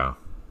with... Yeah.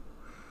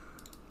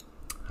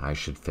 I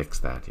should fix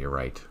that, you're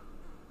right.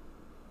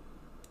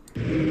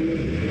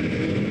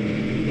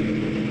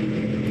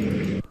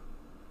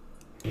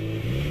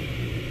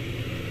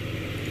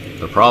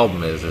 The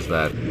problem is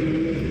that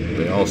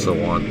they also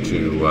want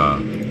to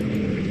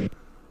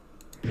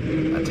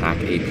attack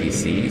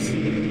APCs,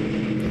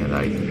 and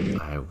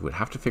I would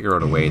have to figure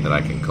out a way that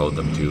I can code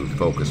them to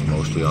focus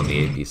mostly on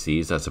the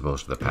APCs as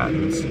opposed to the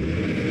patents.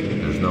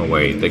 There's no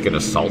way they can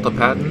assault a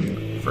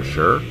patent for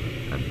sure,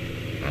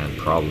 and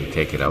probably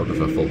take it out if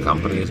a full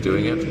company is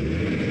doing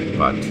it,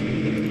 but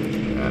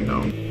yeah,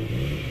 no.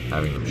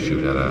 Having them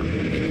shoot at a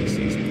APC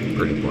is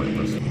pretty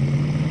pointless.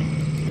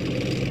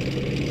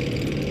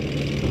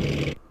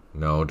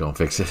 No, don't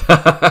fix it.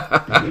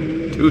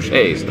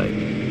 Touché, Snipe.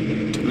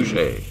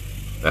 Touché.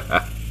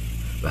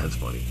 That's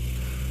funny.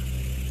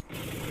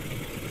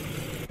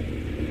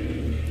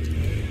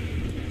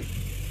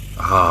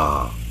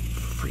 Ah,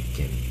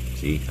 freaking.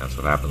 See, that's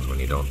what happens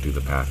when you don't do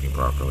the pathing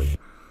properly.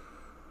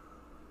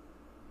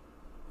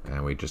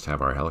 And we just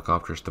have our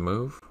helicopters to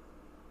move.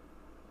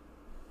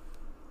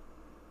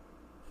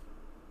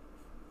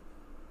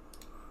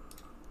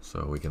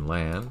 So we can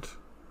land,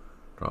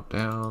 drop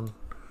down,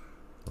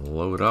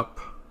 load up,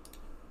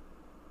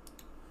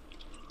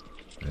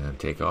 and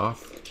take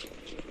off.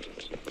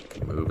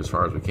 Move as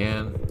far as we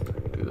can.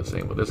 Do the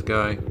same with this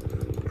guy.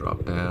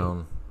 Drop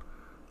down.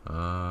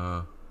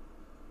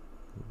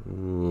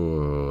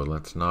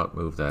 Let's not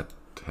move that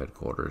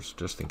headquarters,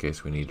 just in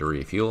case we need to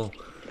refuel.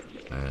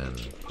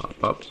 And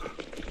pop up.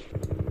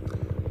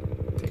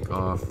 Take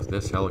off.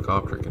 This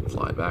helicopter can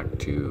fly back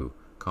to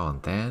Con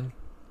Than,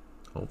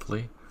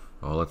 hopefully.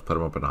 Oh, let's put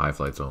him up in a high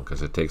flight zone,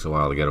 because it takes a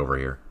while to get over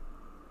here.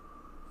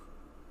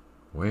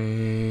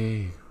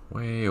 Way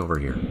over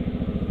here.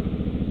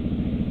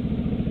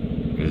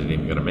 Isn't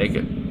even going to make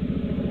it.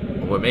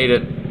 Well, it made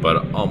it,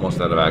 but almost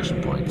out of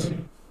action points.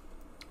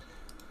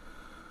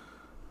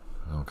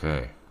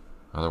 Okay.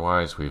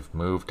 Otherwise, we've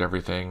moved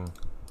everything.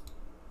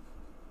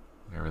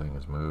 Everything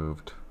is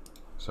moved.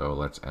 So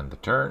let's end the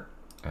turn,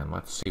 and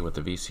let's see what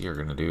the VC are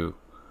going to do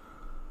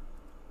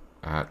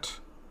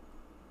at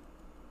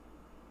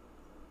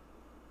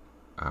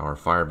our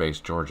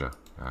Firebase, Georgia.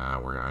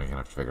 We're going to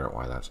have to figure out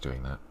why that's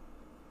doing that.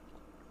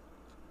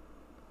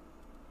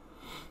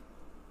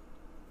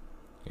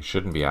 You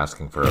shouldn't be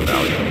asking for a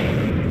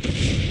value.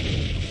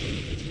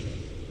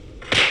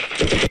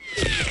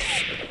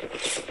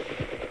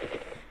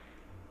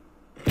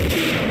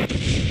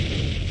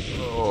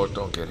 Oh,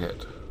 don't get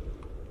hit.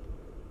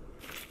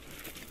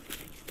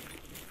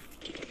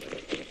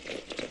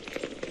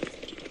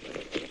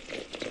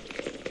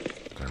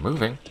 They're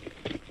moving.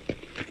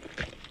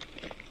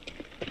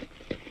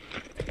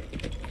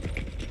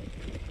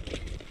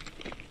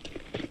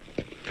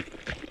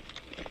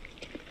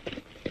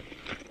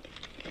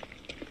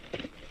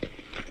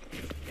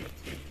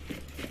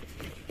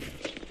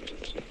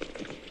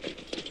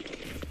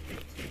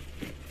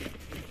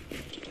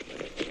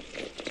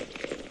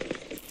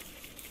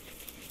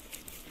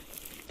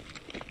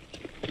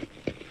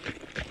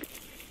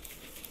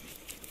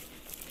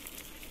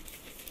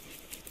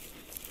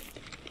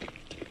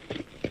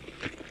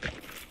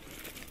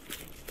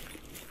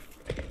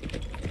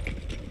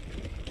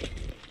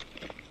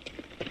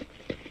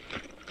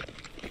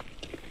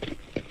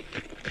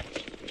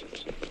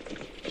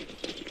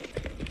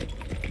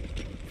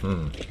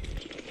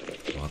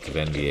 Lots of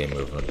NDA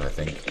movement, I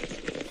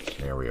think.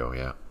 There we go,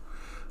 yeah.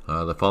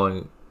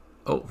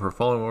 For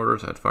following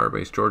orders at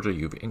Firebase, Georgia,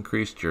 you've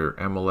increased your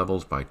ammo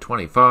levels by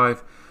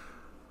 25.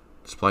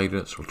 Supply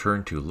units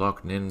return to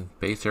locked-in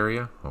base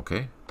area.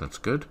 Okay, that's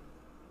good.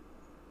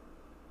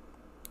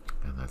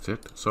 And that's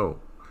it. So,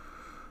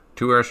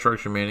 2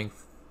 airstrikes remaining,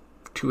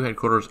 2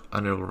 headquarters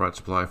unable to provide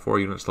supply, 4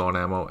 units low on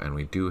ammo, and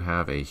we do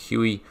have a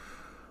Huey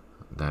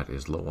that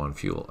is low on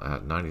fuel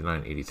at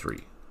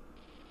 99.83.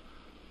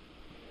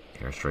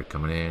 Airstrike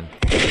coming in.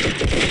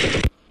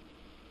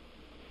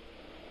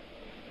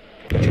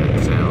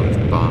 Jet sounds,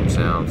 bomb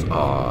sounds.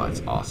 Oh,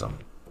 it's awesome.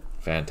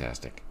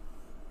 Fantastic.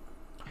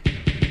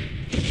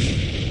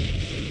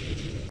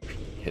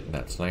 Hitting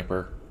that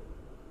sniper.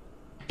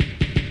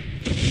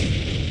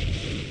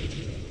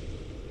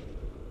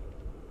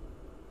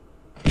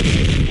 See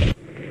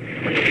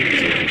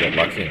if we get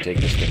lucky and take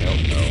this thing out.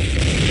 No.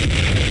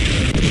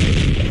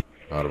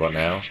 What about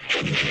now?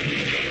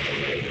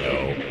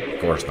 No, of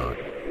course not.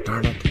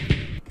 Darn it.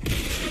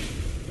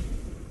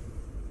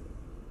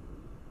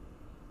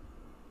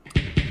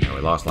 Now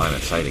we lost line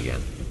of sight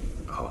again.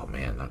 Oh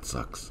man, that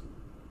sucks.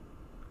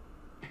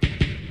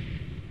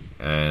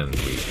 And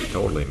we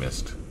totally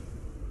missed.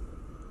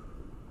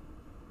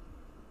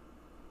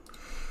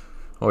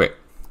 Okay,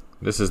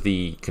 this is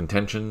the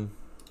contention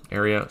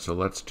area, so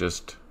let's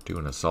just do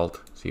an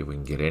assault, see if we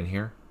can get in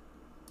here.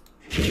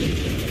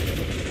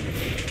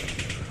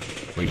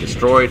 We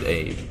destroyed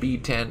a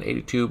B-10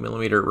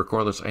 82mm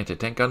recoilless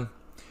anti-tank gun,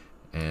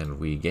 and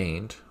we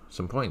gained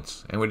some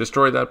points. And we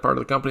destroyed that part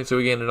of the company, so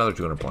we gained another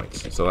 200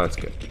 points. So that's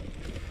good.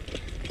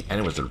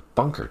 And it was a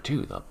bunker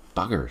too, the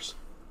buggers.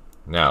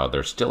 Now,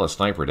 there's still a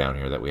sniper down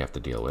here that we have to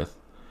deal with.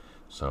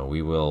 So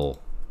we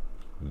will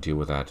deal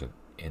with that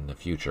in the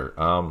future.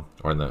 In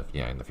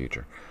the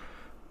future.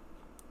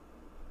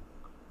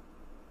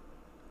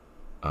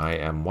 I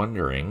am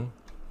wondering,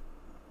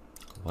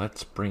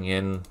 let's bring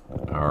in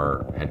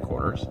our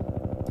headquarters.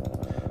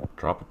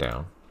 Drop it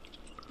down.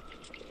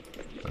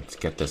 Let's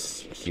get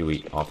this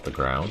Huey off the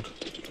ground.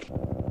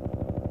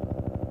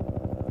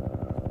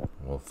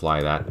 We'll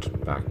fly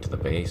that back to the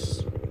base.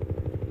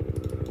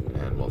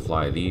 And we'll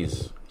fly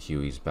these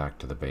Hueys back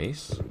to the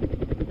base.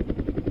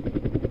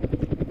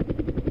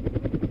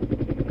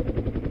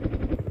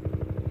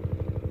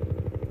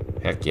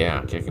 Heck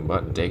yeah, kicking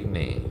butt and taking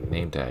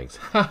name tags.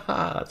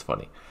 Haha, that's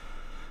funny.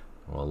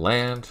 We'll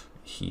land,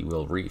 he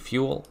will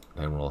refuel,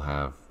 then we'll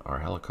have our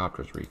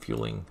helicopters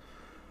refueling.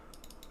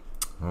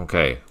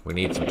 Okay, we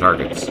need some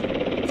targets.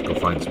 Let's go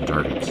find some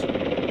targets.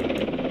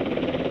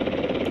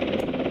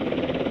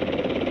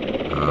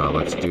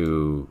 Let's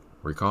do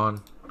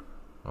recon.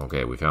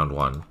 Okay, we found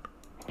one.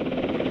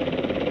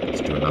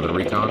 Let's do another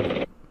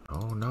recon.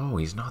 Oh no,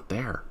 he's not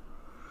there.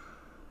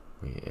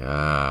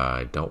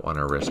 I don't want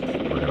to risk.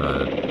 We're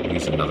gonna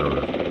use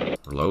another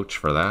Loach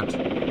for that.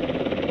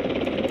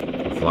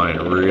 We're flying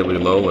really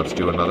low. Let's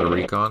do another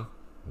recon.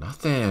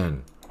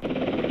 Nothing.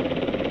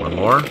 One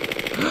more.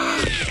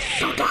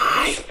 Don't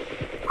die.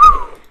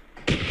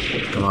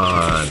 Come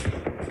on.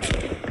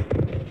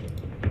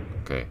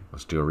 Okay,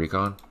 let's do a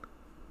recon.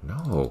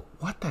 No.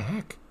 What the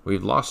heck?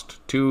 We've lost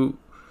 2.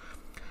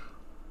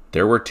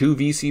 There were 2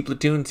 VC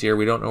platoons here.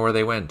 We don't know where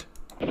they went.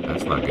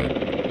 That's not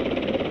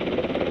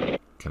good.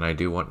 Can I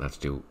do one? Let's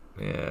do...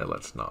 Yeah,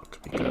 let's not.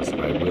 Because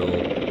I will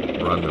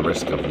run the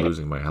risk of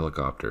losing my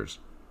helicopters.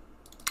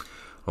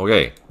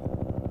 Okay.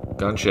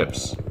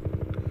 Gunships.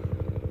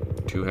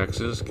 2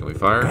 hexes. Can we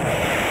fire?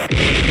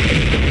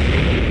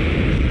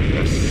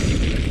 Yes.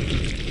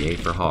 Yay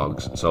for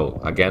hogs.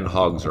 So, again,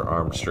 hogs are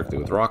armed strictly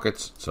with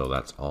rockets. So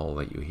that's all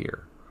that you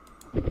hear.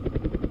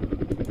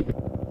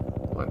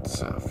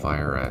 Let's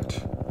fire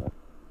at...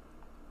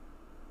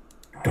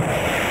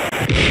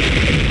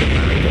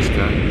 this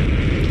guy.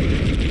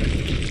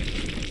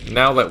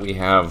 Now that we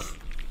have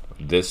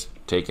this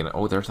taken,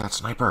 oh, there's that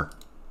sniper.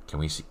 Can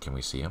we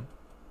see him?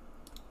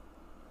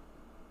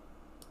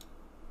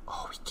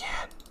 Oh, we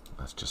can.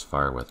 Let's just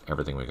fire with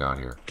everything we got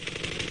here.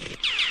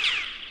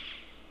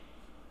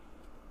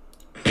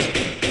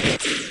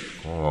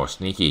 Oh,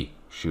 sneaky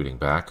shooting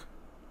back.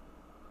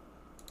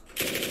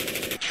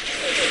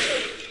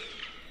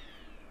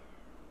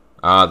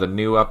 The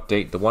new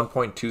update, the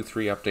 1.23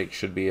 update,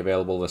 should be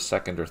available the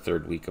 2nd or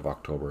 3rd week of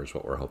October is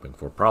what we're hoping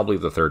for. Probably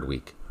the 3rd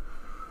week.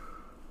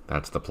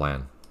 That's the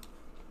plan.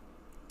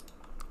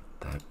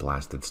 That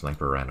blasted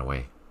sniper ran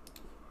away.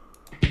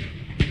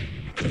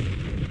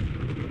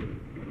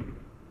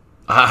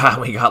 Ah,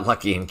 we got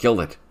lucky and killed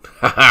it.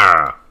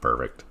 Haha,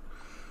 perfect.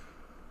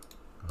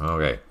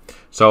 Okay,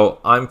 so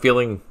I'm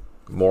feeling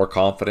more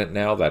confident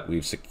now that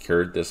we've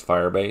secured this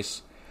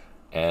Firebase,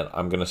 and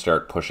I'm going to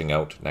start pushing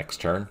out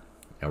next turn.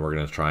 And we're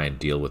going to try and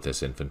deal with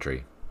this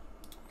infantry.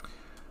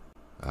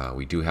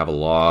 We do have a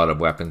lot of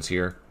weapons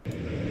here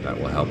that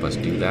will help us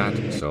do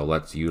that. So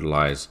let's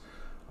utilize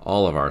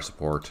all of our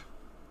support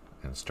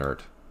and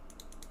start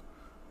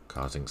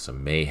causing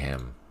some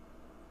mayhem.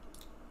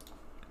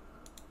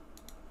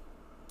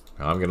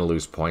 Now, I'm going to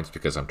lose points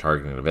because I'm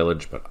targeting a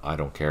village, but I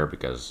don't care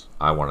because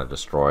I want to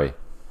destroy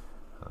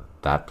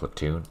that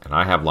platoon. And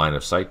I have line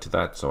of sight to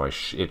that, so it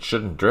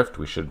shouldn't drift.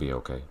 We should be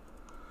okay.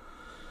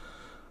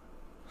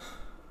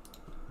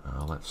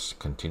 Let's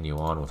continue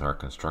on with our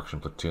construction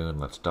platoon.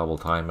 Let's double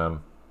time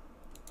him.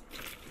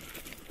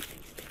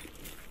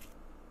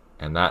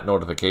 And that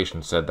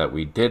notification said that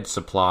we did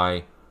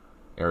supply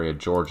Area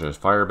Georgia's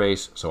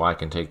Firebase, so I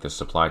can take this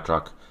supply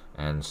truck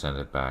and send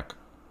it back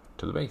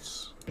to the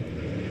base.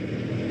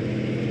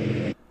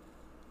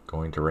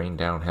 Going to rain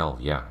down hell.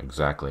 Yeah,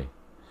 exactly.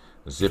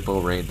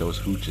 Zippo raid those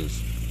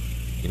hooches.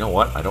 You know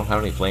what? I don't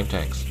have any flame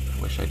tanks.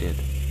 I wish I did.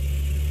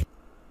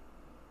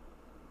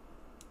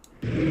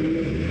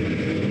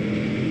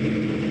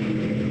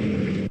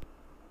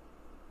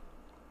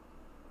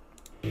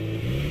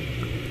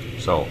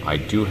 So, I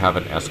do have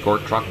an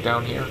escort truck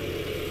down here, and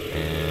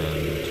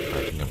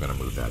I think I'm going to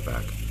move that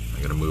back. I'm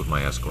going to move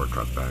my escort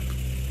truck back.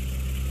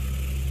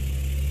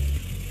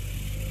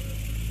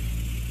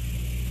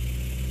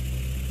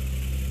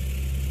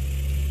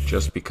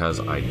 Just because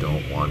I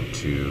don't want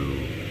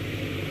to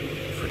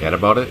forget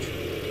about it,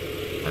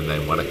 and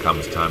then when it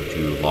comes time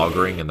to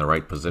loggering in the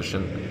right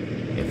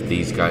position, if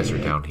these guys are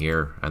down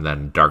here, and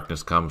then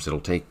darkness comes, it'll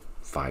take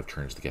 5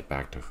 turns to get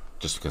back to,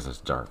 just because it's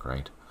dark,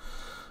 right?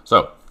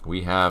 So,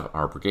 we have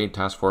our brigade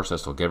task force.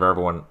 This will give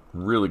everyone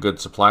really good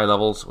supply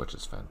levels, which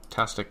is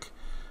fantastic.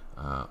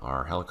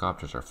 Our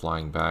helicopters are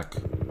flying back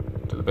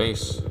to the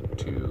base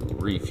to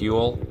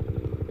refuel.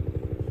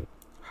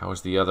 How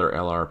is the other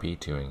LRP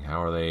doing?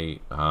 How are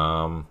they?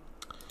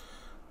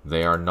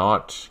 They are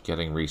not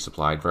getting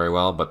resupplied very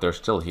well, but they're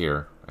still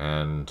here.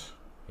 And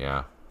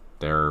yeah,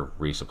 their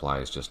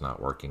resupply is just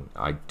not working.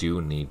 I do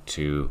need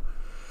to...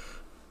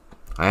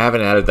 I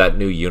haven't added that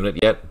new unit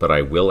yet, but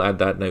I will add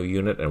that new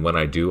unit, and when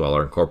I do, I'll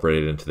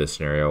incorporate it into this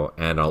scenario,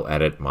 and I'll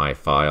edit my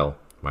file,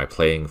 my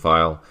playing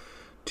file,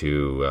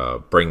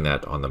 to bring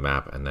that on the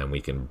map, and then we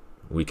can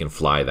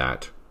fly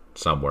that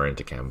somewhere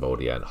into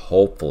Cambodia, and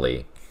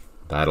hopefully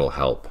that'll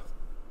help.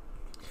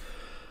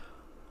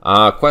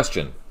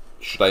 Question: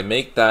 should I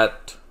make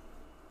that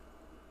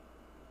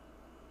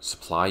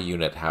supply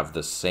unit have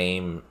the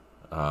same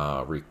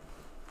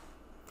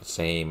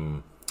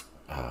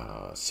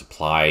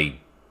supply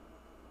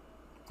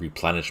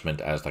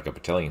replenishment as like a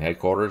battalion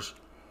headquarters?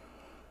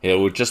 It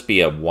would just be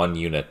a one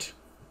unit,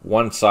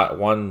 one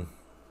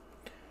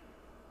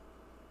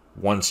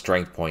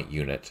strength point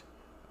unit,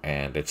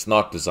 and it's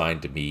not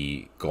designed to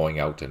be going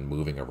out and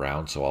moving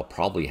around, so I'll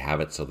probably have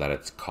it so that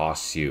it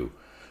costs you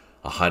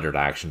 100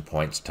 action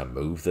points to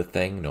move the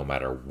thing, no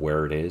matter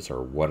where it is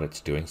or what it's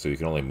doing, so you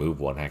can only move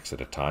 1 hex at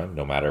a time,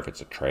 no matter if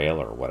it's a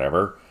trail or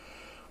whatever.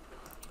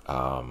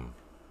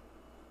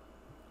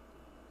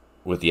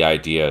 With the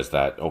idea is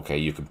that, okay,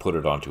 you can put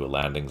it onto a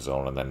landing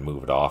zone and then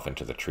move it off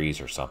into the trees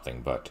or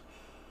something, but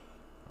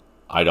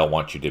I don't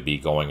want you to be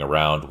going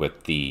around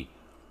with the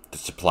the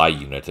supply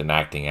unit and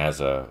acting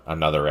as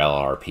another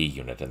LRP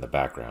unit in the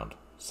background.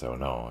 So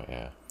no,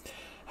 yeah.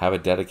 Have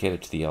it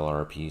dedicated to the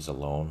LRPs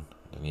alone.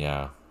 And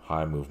yeah,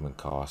 high movement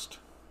cost.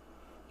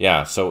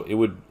 Yeah, so it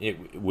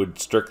would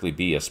strictly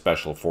be a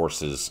special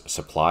forces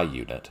supply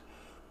unit,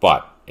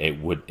 but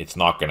it's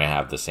not going to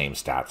have the same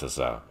stats as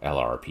a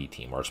LRP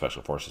team or a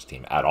special forces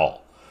team at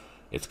all.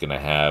 It's going to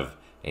have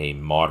a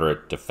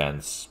moderate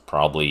defense,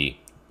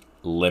 probably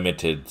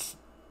limited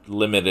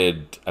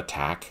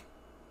attack.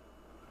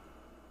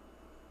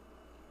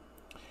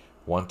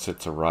 Once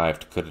it's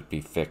arrived, could it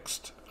be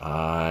fixed?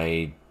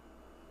 I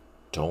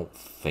don't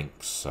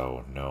think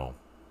so, no.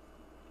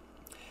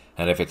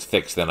 And if it's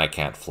fixed, then I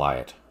can't fly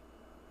it.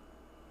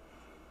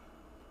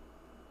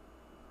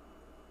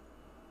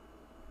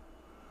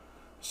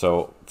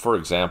 So, for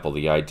example,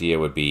 the idea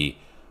would be,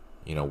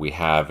 we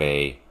have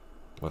a...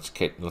 Let's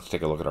take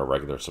a look at our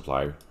regular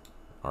supply,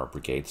 our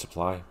brigade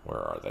supply. Where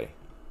are they?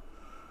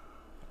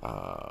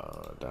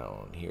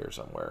 Down here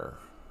somewhere.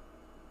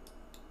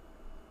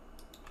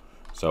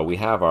 So we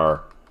have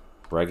our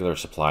regular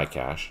supply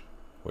cache,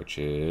 which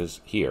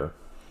is here.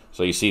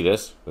 So you see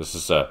this? This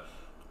is a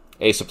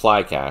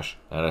supply cache,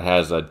 and it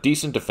has a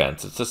decent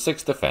defense. It's a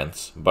 6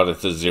 defense, but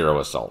it's a 0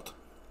 assault.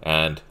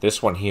 And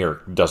this one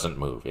here doesn't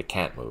move. It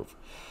can't move.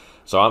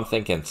 So I'm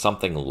thinking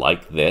something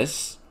like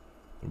this,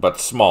 but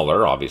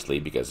smaller, obviously,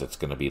 because it's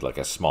going to be like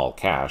a small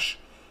cache.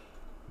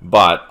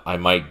 But I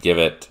might give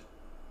it...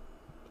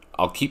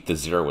 I'll keep the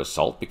 0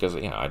 assault because,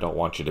 I don't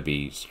want you to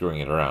be screwing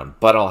it around.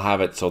 But I'll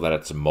have it so that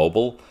it's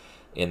mobile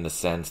in the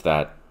sense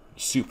that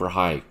super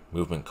high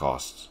movement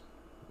costs.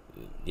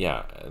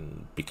 Yeah,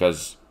 and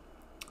because...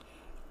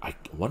 I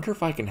wonder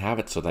if I can have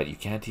it so that you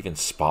can't even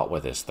spot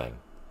with this thing.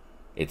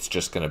 It's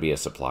just going to be a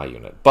supply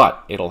unit.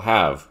 But it'll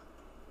have...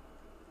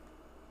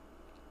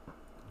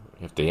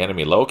 If the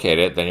enemy locate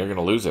it, then you're going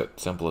to lose it.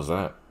 Simple as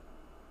that.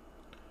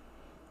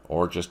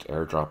 Or just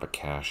airdrop a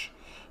cache.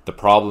 The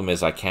problem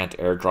is I can't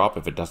airdrop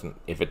if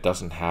it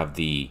doesn't have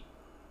the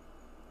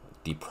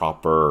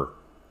proper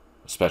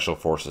special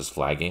forces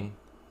flagging,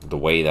 the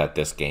way that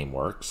this game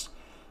works,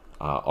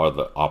 or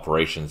the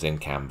operations in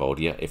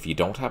Cambodia. If you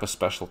don't have a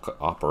special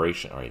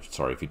operation,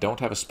 if you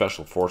don't have a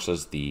special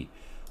forces,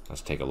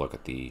 let's take a look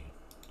at the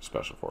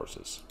special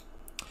forces.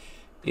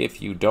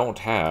 If you don't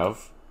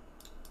have,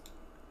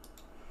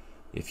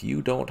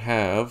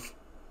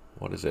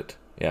 what is it?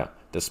 Yeah,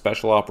 the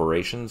special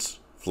operations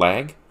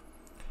flag,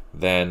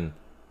 then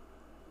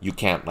you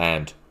can't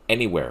land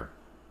anywhere,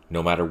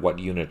 no matter what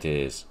unit it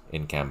is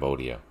in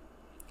Cambodia.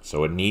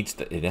 So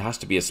it has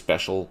to be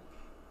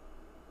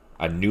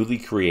a newly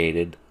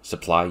created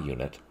supply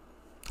unit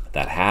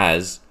that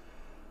has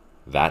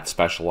that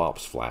special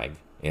ops flag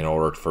in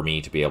order for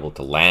me to be able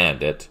to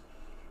land it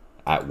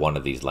at one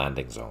of these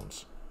landing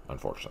zones,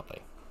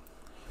 unfortunately.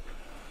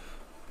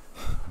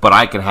 But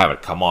I can have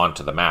it come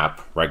onto the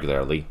map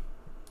regularly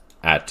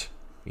at,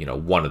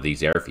 one of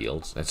these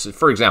airfields.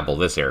 For example,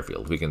 this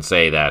airfield. We can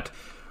say that,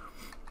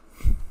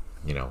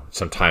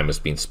 some time has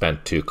been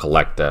spent to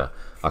collect a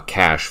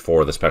cache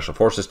for the Special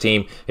Forces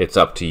team. It's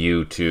up to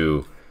you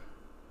to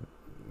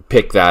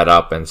pick that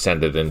up and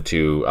send it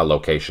into a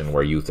location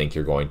where you think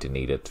you're going to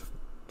need it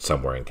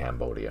somewhere in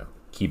Cambodia.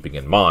 Keeping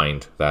in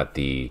mind that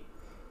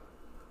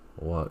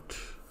what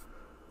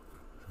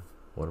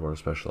of our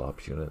special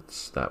ops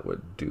units that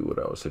would do what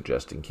I was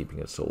suggesting, keeping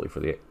it solely for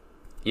the...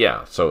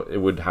 Yeah, so it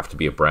would have to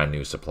be a brand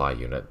new supply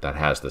unit that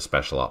has the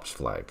special ops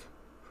flag.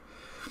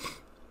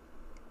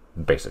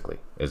 Basically,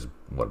 is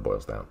what it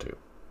boils down to.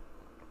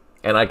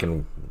 And I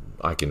could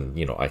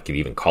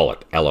even call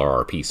it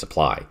LRRP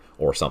supply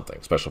or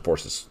something, special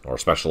forces or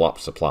special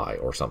ops supply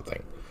or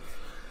something.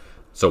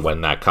 So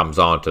when that comes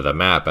onto the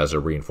map as a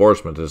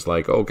reinforcement, it's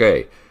like,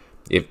 okay,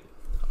 if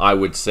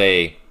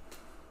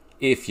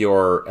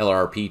your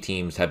LRP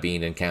teams have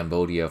been in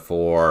Cambodia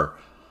for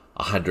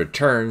 100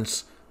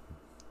 turns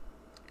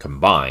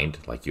combined,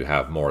 like you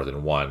have more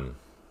than one.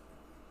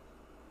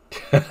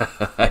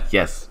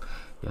 Yes,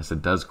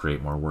 it does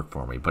create more work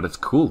for me, but it's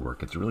cool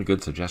work. It's really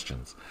good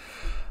suggestions.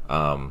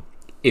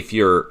 If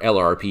your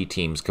LRP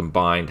teams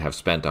combined have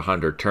spent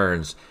 100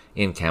 turns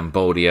in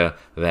Cambodia,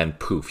 then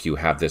poof, you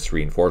have this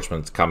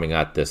reinforcements coming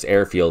at this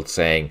airfield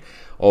saying,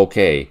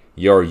 okay,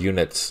 your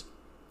units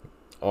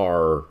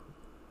are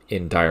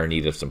in dire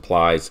need of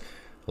supplies.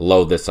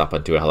 Load this up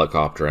into a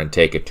helicopter and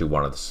take it to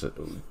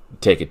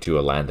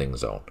a landing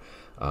zone.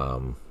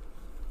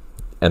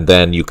 And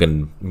then you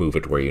can move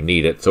it where you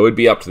need it. So it'd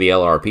be up to the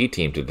LRP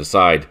team to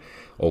decide,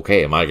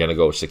 okay, am I going to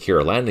go secure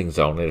a landing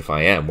zone? And if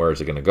I am, where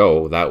is it going to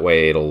go? That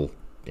way it'll,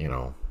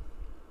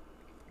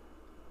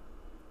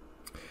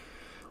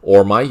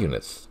 or my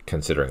units,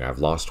 considering I've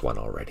lost one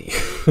already.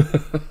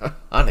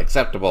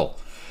 Unacceptable.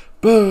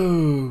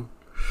 Boo!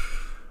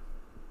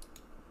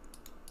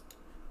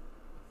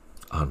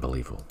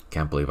 Unbelievable.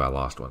 Can't believe I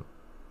lost one.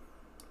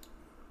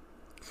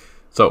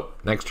 So,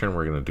 next turn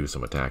we're going to do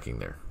some attacking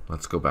there.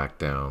 Let's go back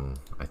down.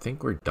 I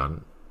think we're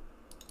done.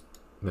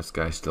 This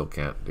guy still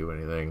can't do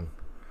anything.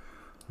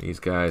 These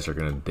guys are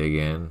going to dig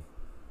in.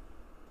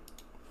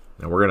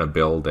 And we're going to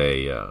build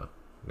a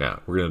Yeah,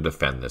 we're going to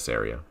defend this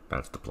area.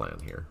 That's the plan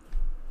here.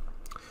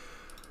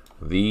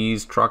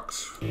 These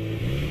trucks,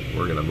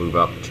 we're going to move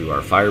up to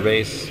our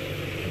Firebase,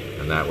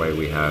 and that way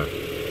we have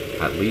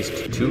at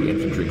least 2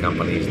 infantry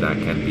companies that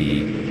can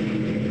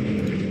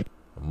be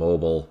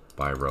mobile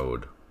by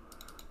road.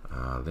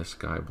 This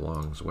guy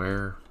belongs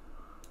where?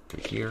 To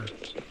here.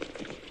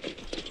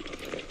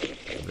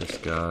 This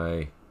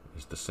guy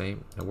is the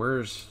same. Now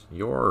where's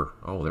your...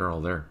 Oh, they're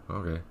all there.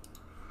 Okay.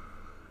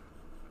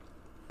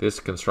 This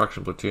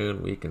construction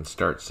platoon, we can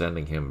start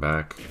sending him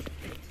back.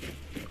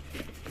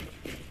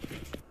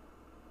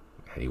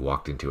 And he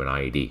walked into an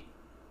IED.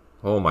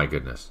 Oh my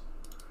goodness.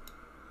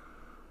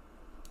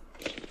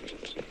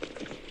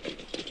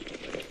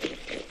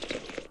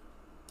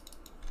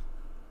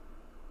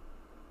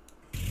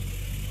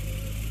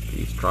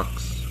 These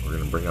trucks we're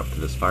going to bring up to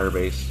this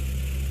Firebase.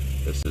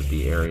 This is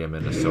the area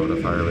Minnesota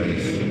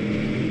Firebase.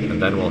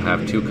 And then we'll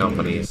have 2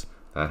 companies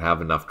that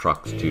have enough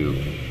trucks to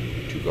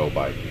go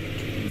by,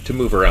 to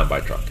move around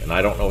by truck. And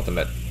I don't know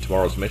what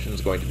tomorrow's mission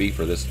is going to be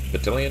for this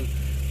battalion,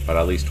 but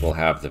at least we'll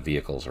have the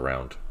vehicles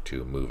around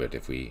to move it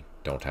if we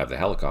don't have the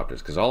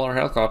helicopters, because all our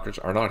helicopters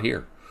are not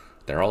here.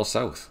 They're all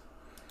south.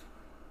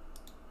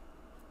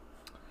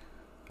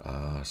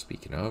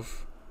 Speaking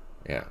of,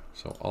 yeah,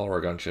 so all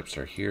our gunships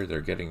are here. They're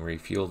getting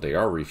refueled. They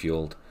are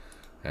refueled,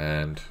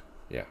 and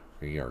yeah,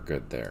 we are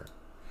good there.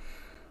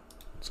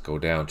 Let's go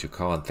down to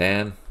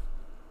Conthan.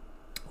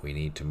 We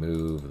need to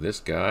move this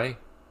guy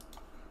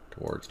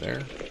towards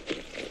there.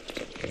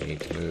 We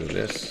need to move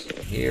this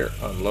here,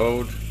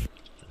 unload,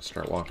 and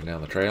start walking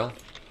down the trail.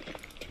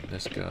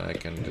 This guy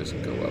can just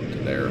go up to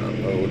there and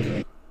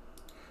unload.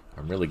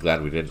 I'm really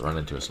glad we didn't run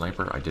into a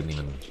sniper. I didn't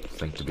even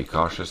think to be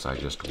cautious. I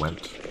just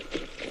went.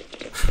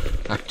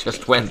 I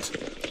just went.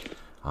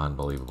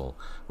 Unbelievable.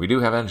 We do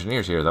have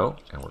engineers here, though,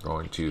 and we're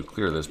going to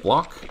clear this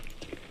block.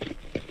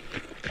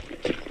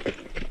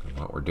 And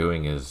what we're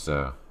doing is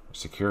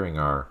securing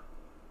our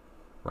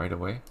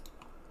right-of-way,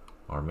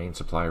 our main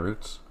supply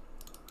routes.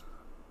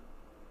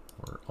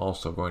 We're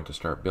also going to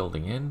start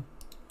building in.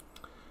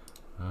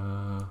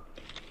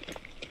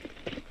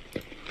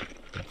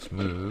 Let's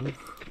move.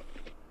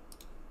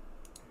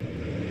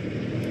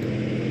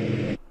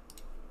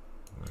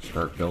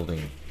 Start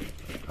building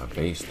a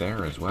base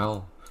there as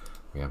well.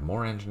 We have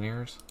more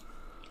engineers.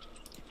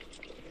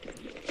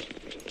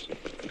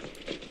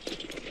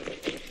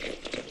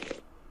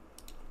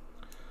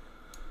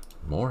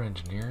 More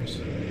engineers.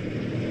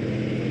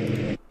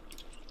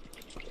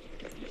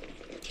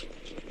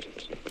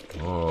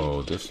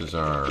 Oh, this is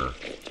our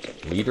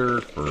leader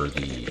for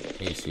the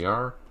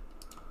ACR.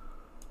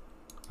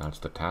 That's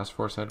the task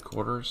force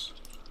headquarters.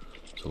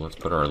 So let's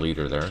put our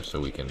leader there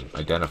so we can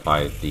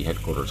identify the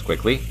headquarters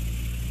quickly.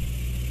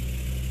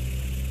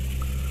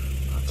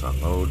 Let's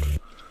unload.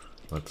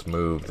 Let's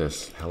move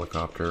this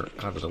helicopter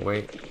out of the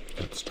way.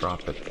 Let's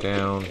drop it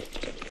down.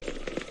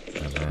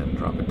 And then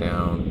drop it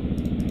down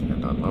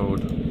and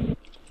unload.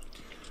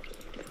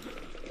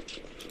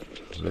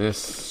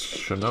 This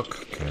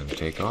Chinook can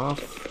take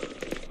off,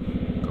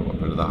 go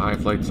up into the high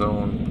flight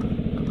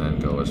zone, and then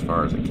go as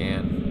far as it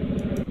can.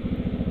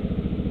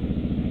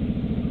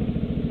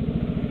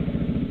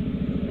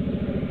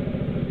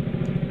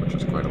 Which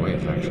is quite a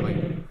ways, actually.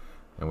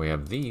 And we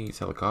have these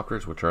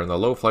helicopters, which are in the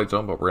low flight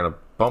zone, but we're going to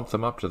bump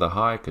them up to the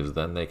high, because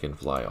then they can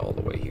fly all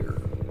the way here.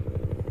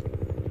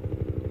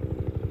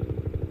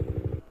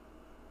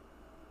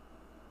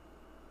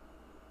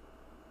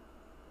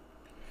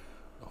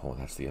 Oh,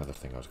 that's the other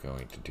thing I was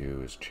going to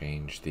do, is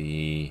change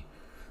the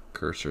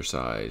cursor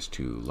size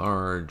to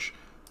large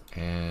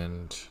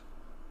and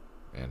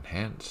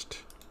enhanced.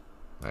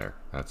 There,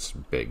 that's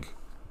big.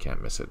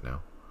 Can't miss it now.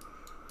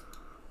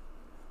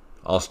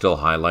 I'll still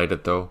highlight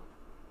it though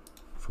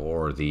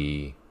for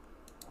the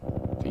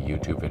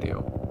YouTube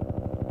video.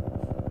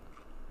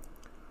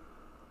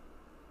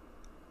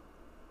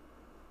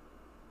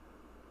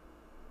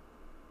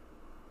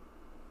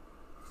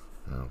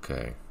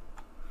 Okay.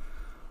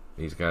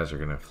 These guys are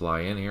going to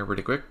fly in here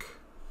pretty quick.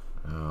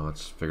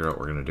 Let's figure out what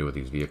we're going to do with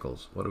these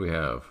vehicles. What do we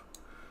have?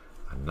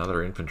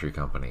 Another infantry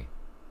company.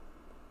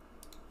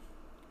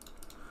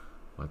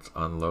 Let's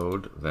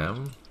unload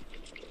them.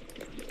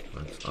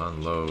 Let's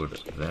unload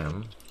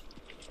them.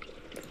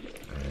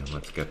 And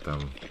let's get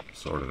them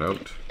sorted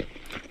out.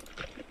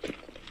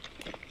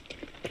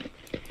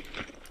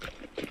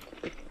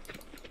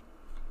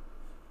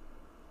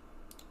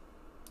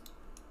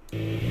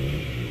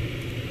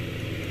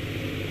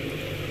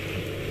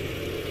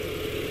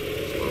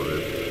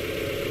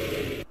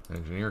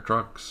 Engineer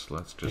trucks,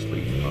 let's just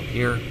leave them up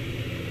here.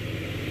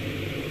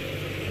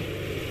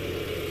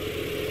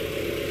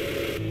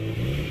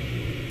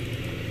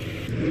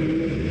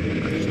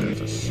 Actually,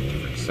 that's a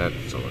different set,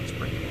 so let's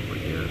bring them over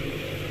here.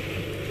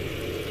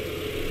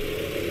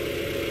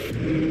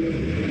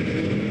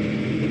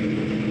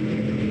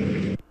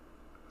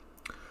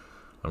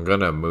 I'm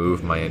gonna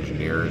move my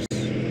engineers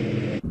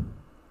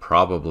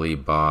probably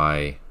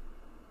by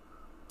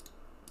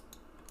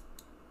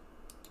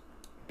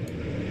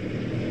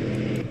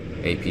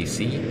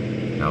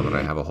APC now that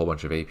I have a whole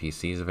bunch of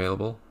APCs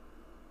available,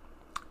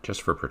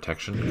 just for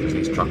protection, because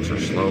these trucks are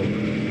slow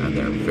and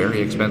they're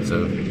very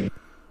expensive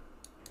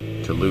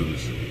to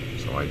lose,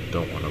 so I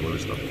don't want to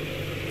lose them.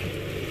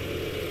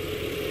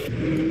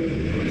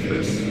 What's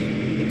this?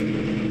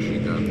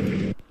 Machine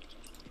gun.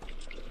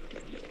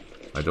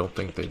 I don't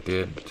think they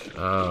did.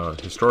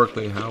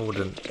 Historically, how would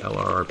an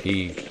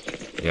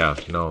LRRP... Yeah,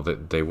 no,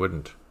 they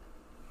wouldn't.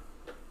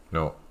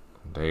 No,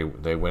 they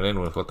went in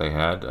with what they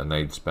had, and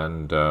they'd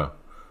spend,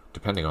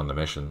 depending on the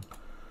mission,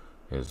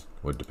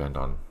 would depend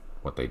on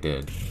what they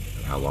did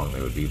and how long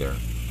they would be there.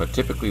 But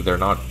typically, they're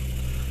not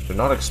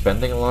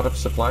expending a lot of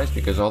supplies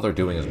because all they're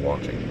doing is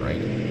watching,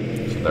 right?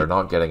 So they're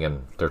not getting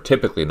in. They're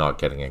typically not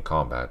getting in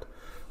combat,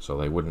 so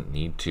they wouldn't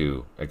need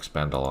to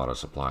expend a lot of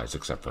supplies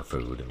except for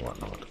food and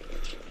whatnot.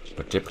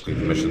 But typically,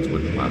 the missions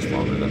wouldn't last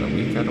longer than a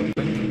week, I don't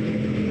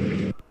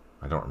think.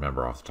 I don't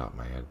remember off the top of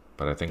my head,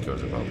 but I think it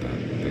was about that.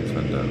 They'd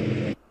spend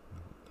a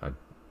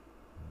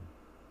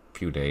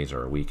few days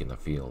or a week in the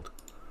field.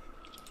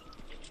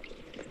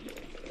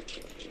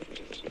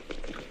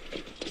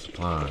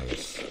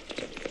 Supplies.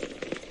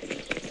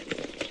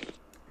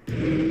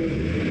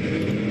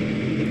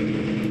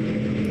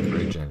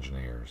 Bridge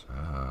engineers.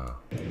 Ah.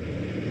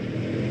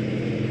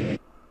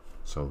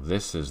 So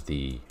this is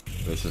the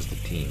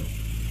team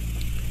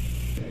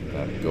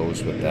that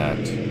goes with that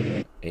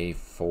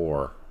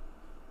A4,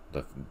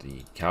 the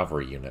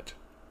cavalry unit.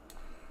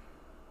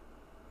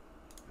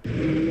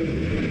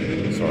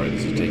 Sorry,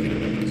 this is taking a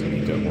minute because I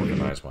need to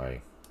organize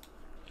my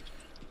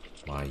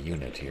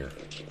unit here.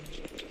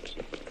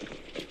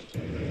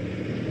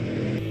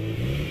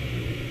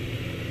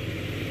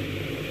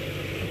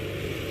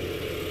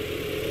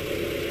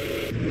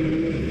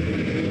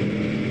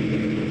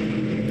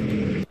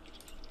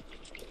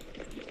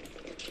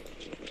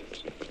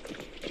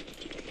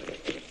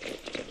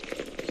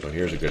 So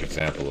here's a good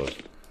example of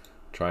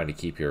trying to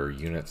keep your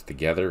units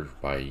together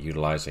by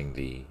utilizing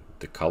the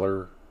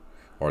color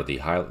or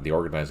the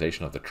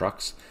organization of the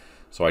trucks.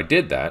 So I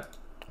did that.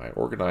 I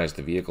organized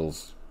the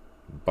vehicles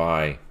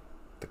by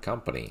the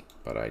company,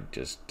 but I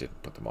just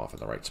didn't put them off in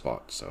the right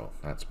spot. So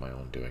that's my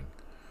own doing.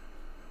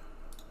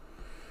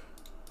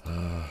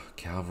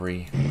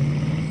 Cavalry.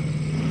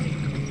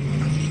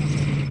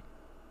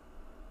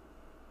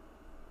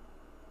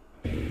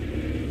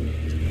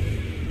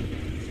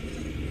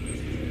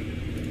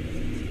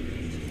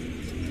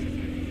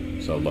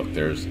 So look,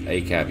 there's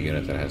a cav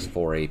unit that has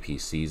 4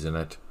 APCs in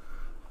it.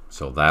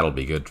 So that'll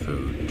be good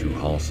to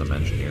haul some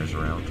engineers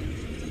around.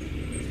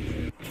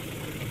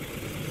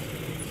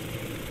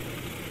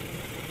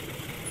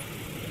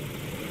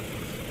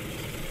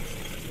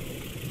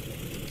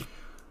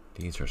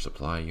 These are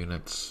supply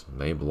units.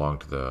 They belong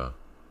to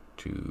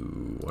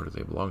what do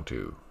they belong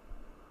to?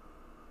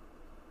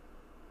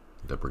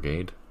 The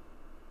brigade.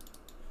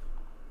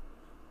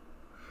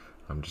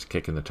 I'm just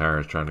kicking the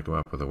tires trying to come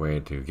up with a way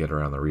to get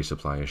around the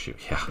resupply issue.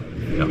 Yeah,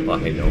 no,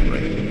 I know,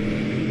 right?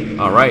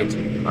 Alright,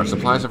 our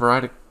supplies have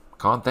arrived at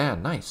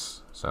Conthan.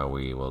 Nice. So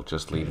we will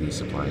just leave these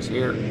supplies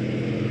here.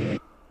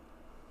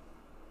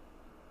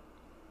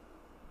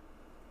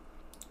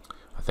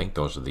 I think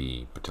those are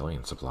the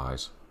battalion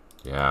supplies.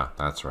 Yeah,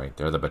 that's right.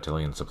 They're the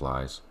battalion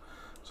supplies.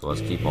 So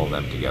let's keep all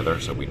them together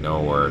so we know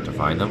where to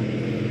find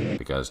them.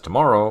 Because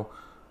tomorrow,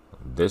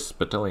 this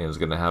battalion is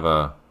going to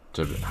have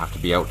to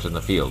be out in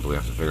the field. We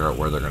have to figure out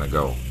where they're going to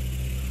go.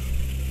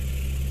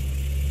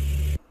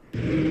 So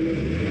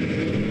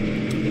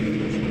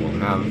we'll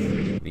have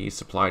these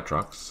supply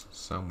trucks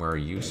somewhere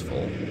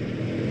useful.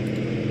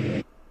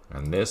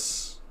 And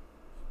this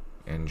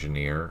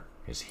engineer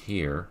is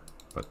here,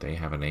 but they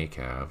have an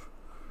ACAV.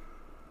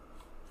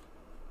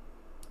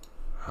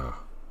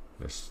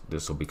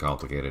 This will be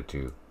complicated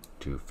to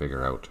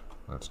figure out.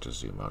 Let's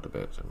just zoom out a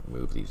bit and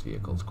move these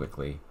vehicles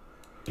quickly.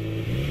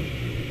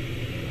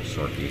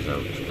 Sort these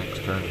out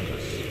next turn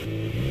because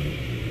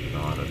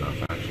not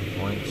enough action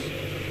points.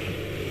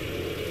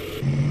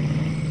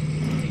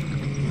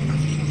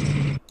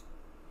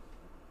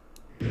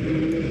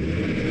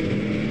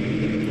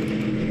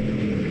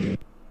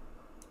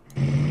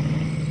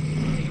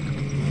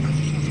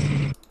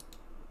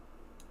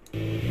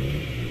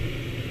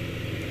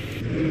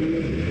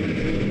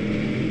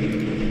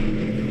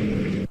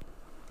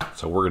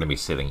 So we're going to be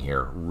sitting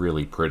here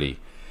really pretty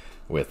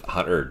with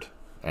 100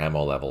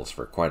 ammo levels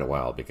for quite a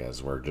while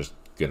because we're just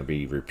going to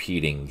be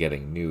repeating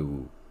getting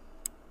new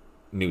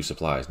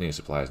supplies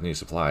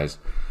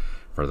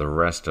for the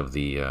rest of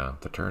the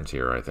turns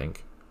here, I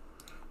think,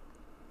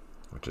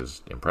 which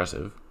is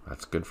impressive.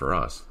 That's good for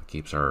us. It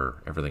keeps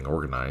everything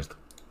organized.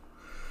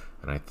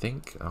 And I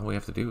think all we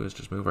have to do is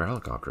just move our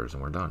helicopters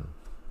and we're done.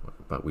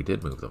 But we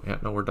did move them. Yeah,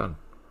 no, we're done.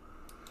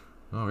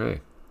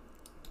 Okay.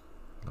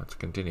 Let's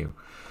continue.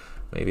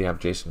 Maybe have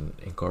Jason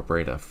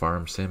incorporate a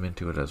farm sim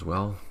into it as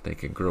well. They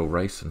can grow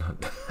rice and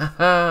hunt.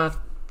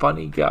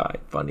 Funny guy.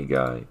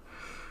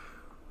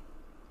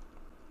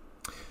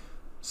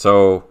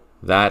 So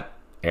that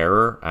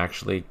error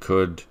actually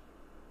could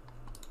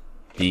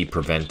be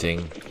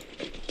preventing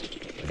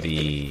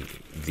the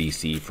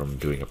VC from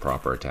doing a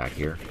proper attack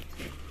here.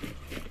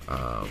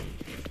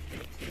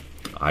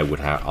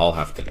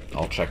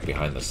 I'll check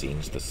behind the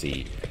scenes to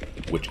see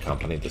which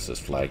company this is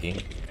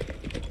flagging,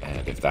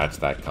 and if that's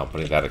that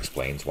company, that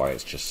explains why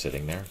it's just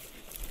sitting there,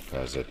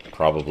 because it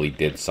probably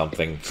did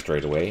something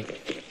straight away,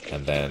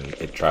 and then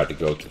it tried to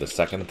go to the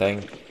second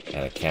thing,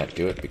 and it can't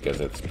do it because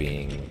it's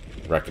being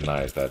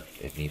recognized that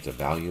it needs a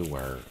value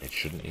where it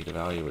shouldn't need a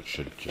value. It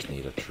should just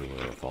need a true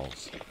or a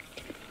false.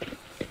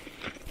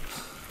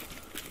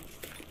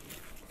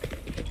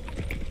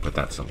 But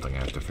that's something I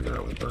have to figure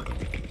out with Birdo.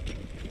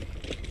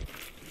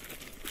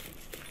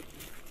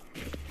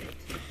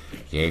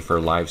 Yay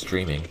for live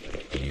streaming.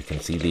 You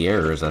can see the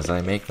errors as I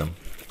make them.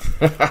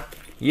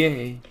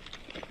 Yay!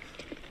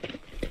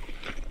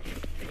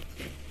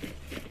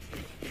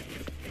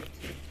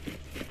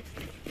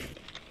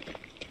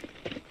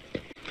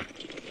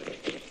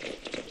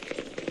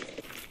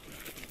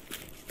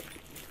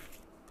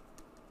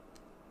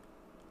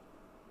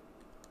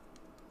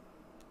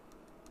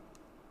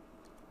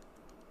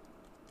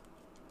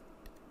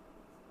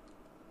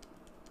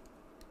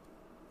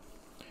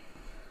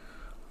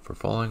 For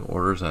following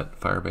orders at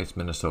Firebase,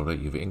 Minnesota,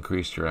 you've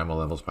increased your ammo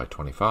levels by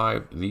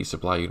 25. These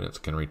supply units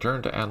can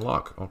return to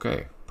unlock.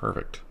 Okay,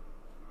 perfect.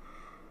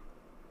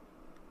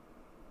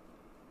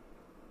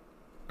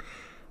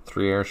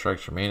 3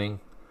 airstrikes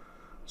remaining.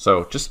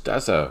 So, just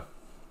as a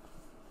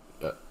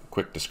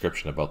quick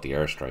description about the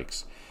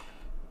airstrikes.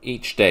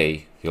 Each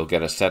day, you'll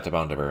get a set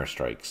amount of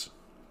airstrikes.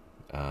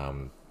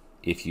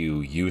 If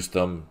you use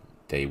them,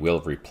 they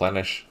will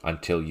replenish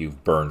until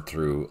you've burned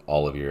through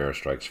all of your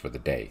airstrikes for the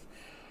day.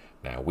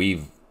 Now,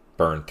 we've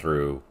burned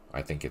through,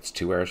 I think it's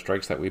 2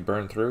 airstrikes that we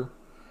burned through.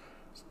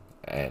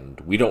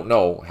 And we don't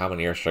know how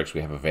many airstrikes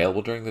we have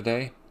available during the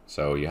day.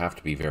 So you have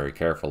to be very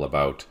careful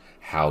about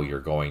how you're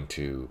going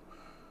to,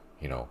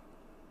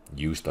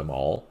 use them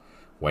all,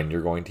 when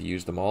you're going to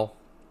use them all.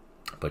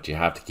 But you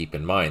have to keep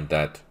in mind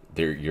that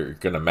you're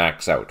going to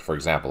max out. For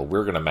example,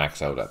 we're going to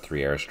max out at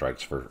 3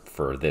 airstrikes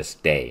for this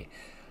day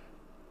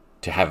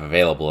to have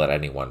available at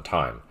any one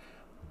time.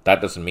 That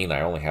doesn't mean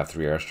I only have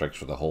 3 airstrikes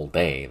for the whole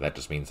day. That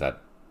just means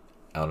that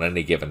on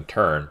any given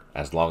turn,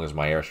 as long as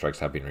my airstrikes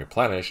have been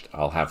replenished,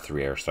 I'll have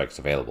 3 airstrikes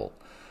available.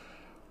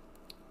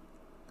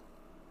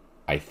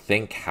 I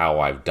think how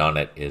I've done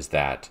it is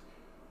that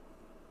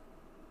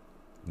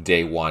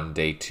day 1,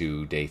 day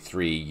 2, day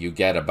 3, you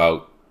get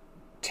about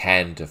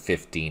 10 to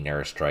 15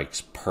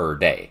 airstrikes per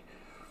day.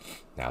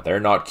 Now,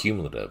 they're not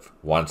cumulative.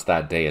 Once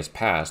that day is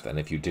passed, and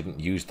if you didn't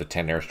use the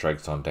 10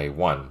 airstrikes on day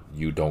 1,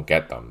 you don't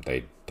get them.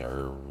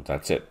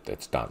 That's it.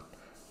 It's done.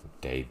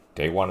 Day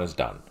 1 is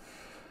done.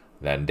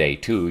 Then day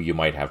 2, you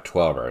might have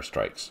 12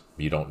 airstrikes.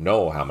 You don't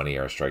know how many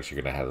airstrikes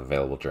you're going to have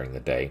available during the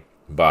day,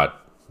 but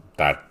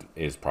that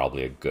is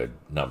probably a good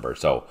number.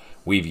 So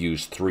we've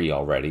used 3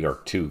 already,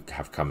 or 2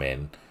 have come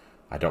in.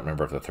 I don't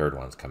remember if the third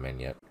one's come in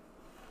yet.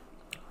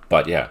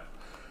 But yeah,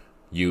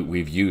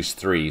 we've used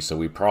 3, so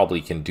we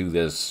probably can do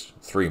this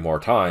 3 more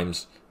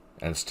times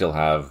and still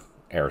have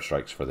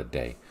airstrikes for the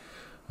day.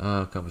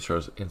 Company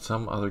shows, in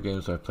some other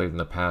games I've played in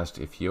the past,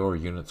 if your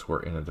units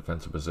were in a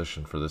defensive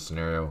position for this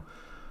scenario,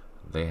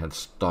 they had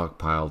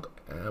stockpiled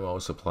ammo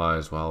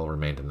supplies while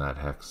remained in that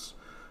hex.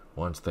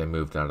 Once they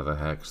moved out of the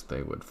hex,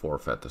 they would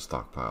forfeit the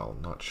stockpile.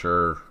 Not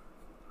sure.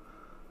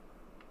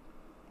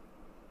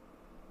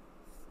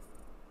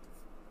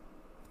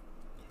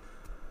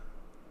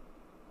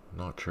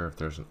 Not sure if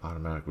there's an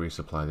automatic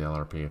resupply of the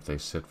LRP if they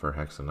sit for a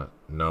hex and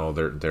no,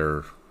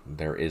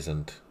 there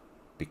isn't.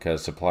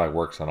 Because supply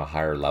works on a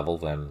higher level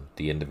than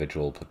the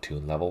individual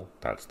platoon level.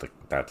 That's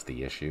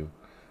the issue.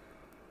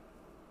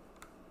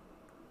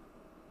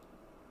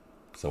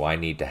 So I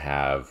need to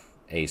have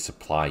a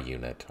supply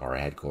unit or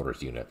a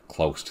headquarters unit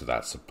close to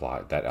that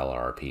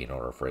LRP in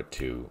order for it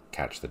to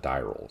catch the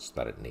die rolls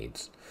that it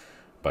needs.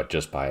 But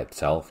just by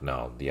itself,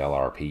 no, the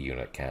LRP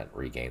unit can't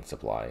regain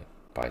supply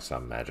by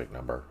some magic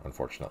number,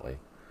 unfortunately.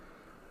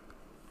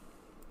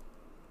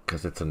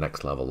 Because it's a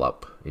next level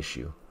up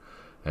issue.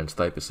 And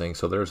Stipe is saying,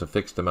 so there's a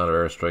fixed amount of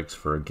airstrikes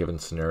for a given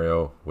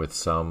scenario with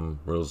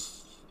some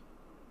rules.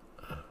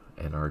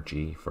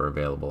 NRG for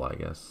available, I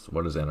guess.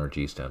 What does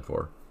NRG stand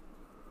for?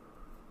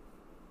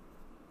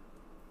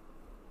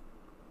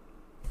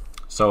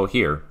 So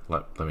here,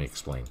 let me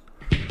explain.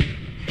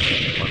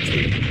 Once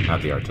we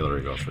have the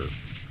artillery go through.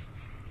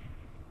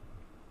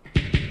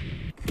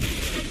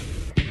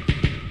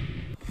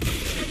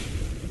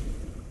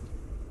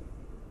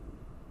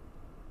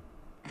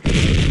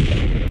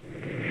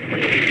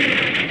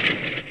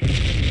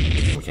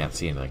 Can't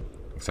see anything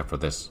except for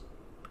this.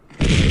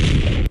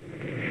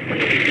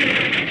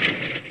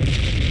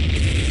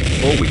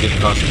 Oh, we did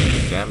cause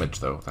some damage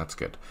though. That's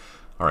good.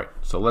 All right,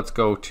 so let's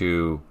go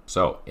to,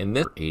 so in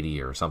this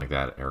 80 or something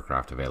like that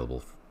aircraft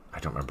available. I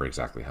don't remember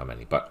exactly how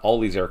many, but all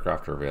these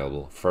aircraft are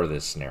available for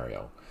this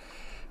scenario.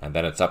 And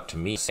then it's up to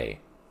me to say,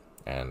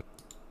 and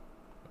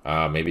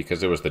maybe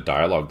because it was the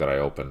dialogue that I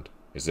opened.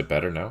 Is it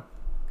better now?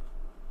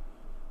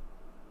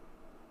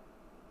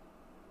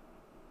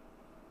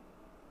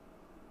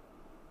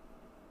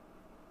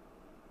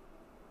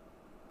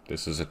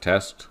 This is a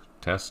test.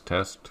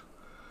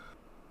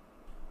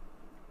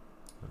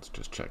 Let's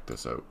just check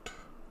this out.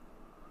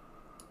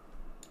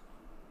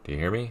 Do you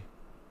hear me?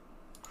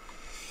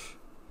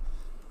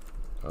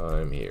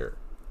 I'm here.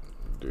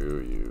 Do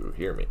you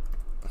hear me?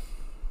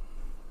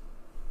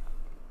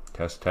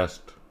 Test,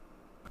 test.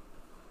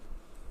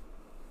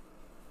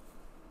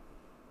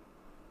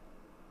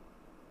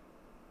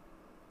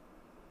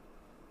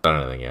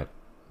 Done anything yet?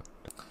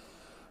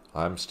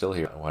 I'm still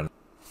here.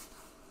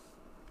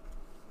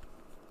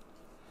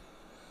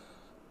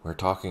 We're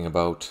talking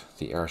about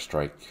the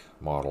airstrike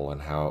model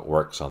and how it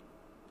works on.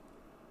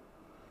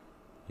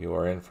 You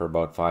are in for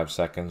about 5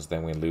 seconds,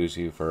 then we lose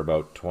you for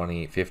about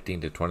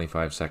 15 to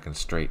 25 seconds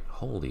straight.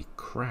 Holy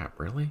crap,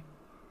 really?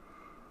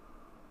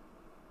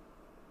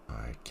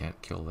 I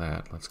can't kill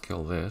that. Let's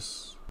kill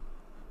this.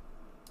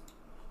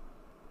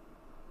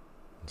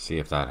 Let's see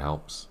if that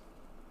helps.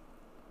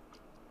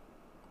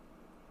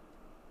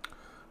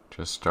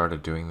 Just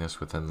started doing this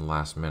within the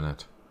last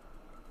minute.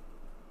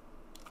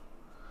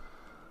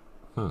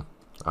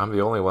 I'm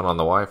the only one on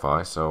the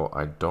Wi-Fi, so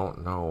I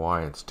don't know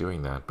why it's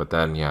doing that. But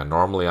then, yeah,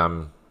 normally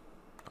I'm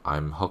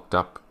hooked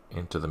up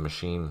into the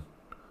machine,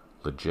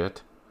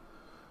 legit,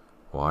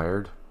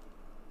 wired.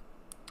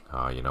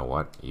 You know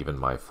what? Even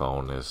my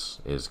phone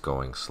is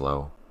going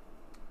slow.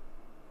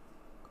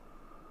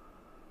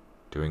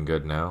 Doing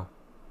good now.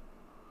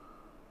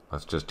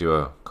 Let's just do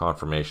a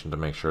confirmation to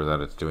make sure that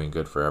it's doing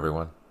good for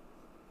everyone.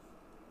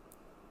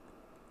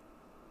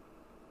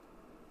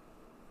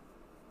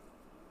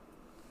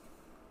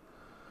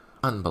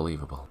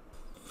 Unbelievable.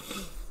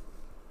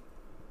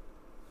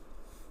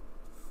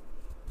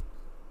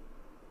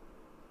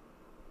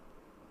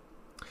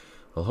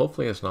 Well,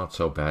 hopefully it's not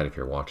so bad if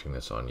you're watching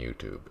this on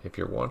YouTube. If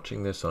you're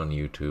watching this on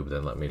YouTube,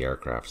 then let me the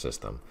aircraft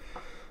system.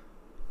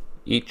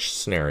 Each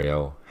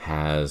scenario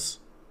has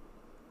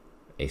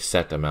a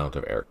set amount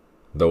of air.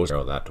 Those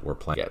that we're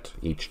playing at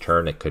each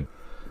turn, it could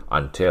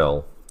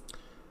until,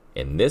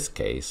 in this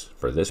case,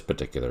 for this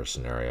particular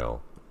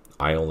scenario,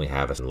 I only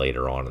have a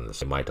later on in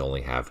this. I might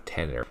only have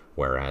 10 air,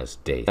 whereas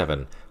day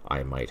 7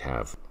 I might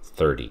have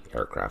 30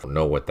 aircraft. I don't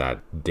know what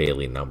that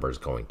daily number is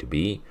going to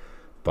be,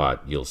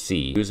 but you'll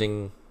see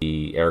using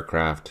the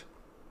aircraft,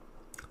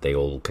 they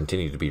will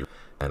continue to be,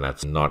 and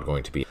that's not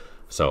going to be.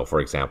 So, for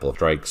example,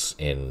 strikes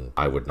in,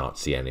 I would not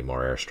see any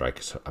more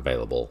airstrikes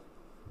available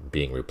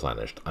being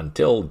replenished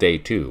until day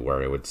 2,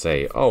 where it would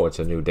say, oh, it's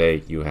a new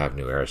day, you have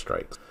new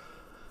airstrikes.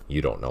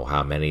 You don't know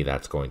how many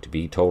that's going to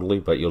be totally,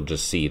 but you'll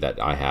just see that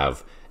I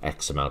have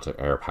X amount of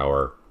air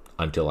power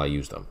until I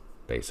use them,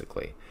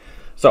 basically.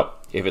 So,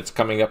 if it's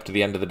coming up to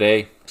the end of the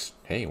day,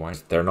 hey, why?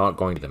 They're not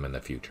going to them in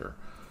the future.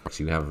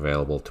 So you have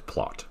available to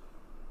plot.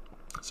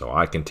 So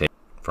I can take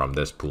from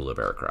this pool of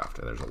aircraft,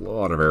 and there's a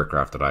lot of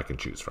aircraft that I can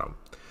choose from.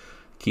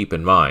 Keep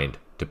in mind,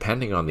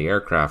 depending on the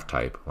aircraft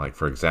type, like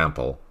for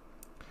example,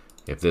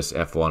 if this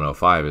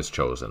F-105 is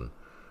chosen,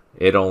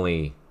 it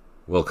only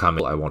will come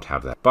in, I won't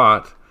have that.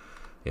 But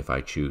if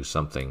I choose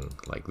something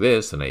like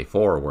this, an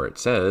A4, where it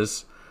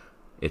says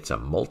it's a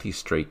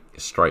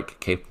multi-strike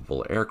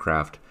capable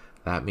aircraft,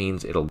 that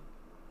means it'll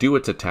do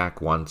its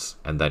attack once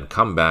and then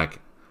come back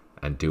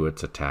and do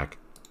its attack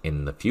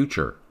in the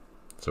future.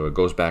 So it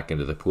goes back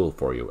into the pool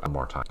for you one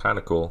more time. Kind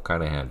of cool,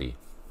 kind of handy.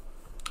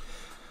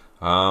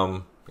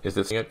 Is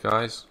this it,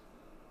 guys?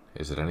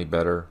 Is it any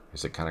better?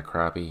 Is it kind of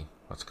crappy?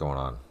 What's going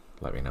on?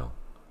 Let me know.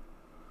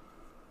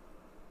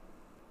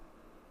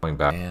 Going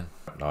back, man,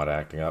 not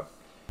acting up.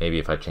 Maybe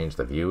if I change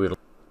the view, it'll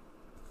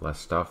less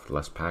stuff,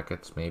 less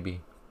packets,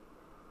 maybe.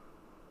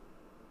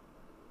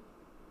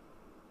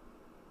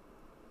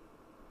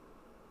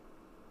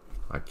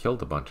 I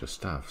killed a bunch of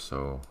stuff,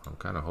 so I'm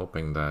kind of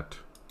hoping that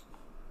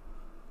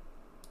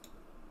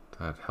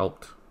that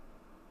helped.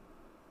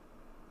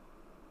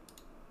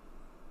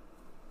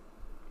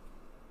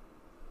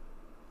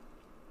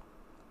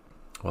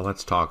 Well,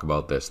 let's talk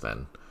about this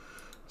then.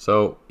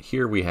 So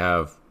here we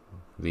have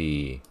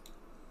the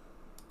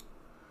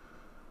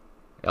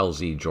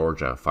LZ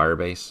Georgia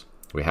Firebase.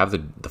 We have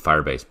the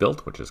Firebase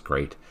built, which is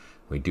great.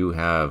 We do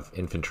have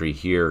infantry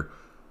here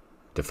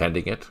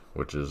defending it,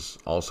 which is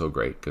also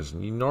great, because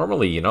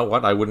normally, you know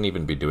what, I wouldn't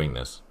even be doing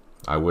this.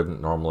 I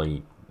wouldn't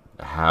normally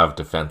have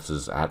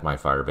defenses at my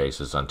fire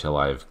bases until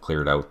I've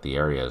cleared out the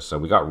areas. So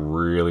we got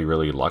really,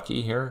 really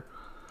lucky here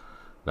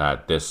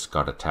that this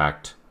got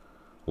attacked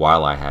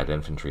while I had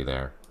infantry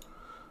there.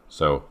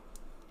 So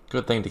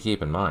good thing to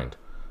keep in mind,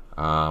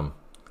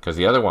 because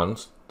the other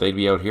ones, they'd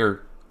be out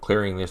here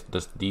clearing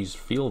these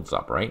fields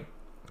up, right?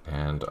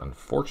 And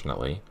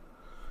unfortunately,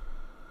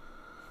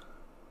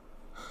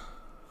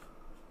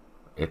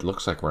 it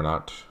looks like we're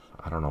not,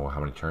 I don't know how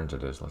many turns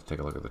it is. Let's take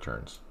a look at the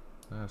turns.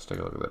 Let's take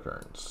a look at the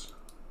turns.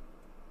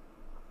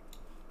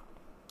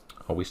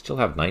 Oh, we still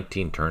have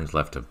 19 turns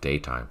left of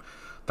daytime.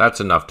 That's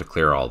enough to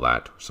clear all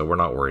that, so we're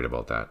not worried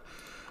about that.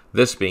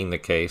 This being the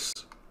case,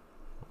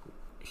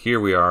 here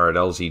we are at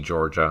LZ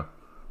Georgia,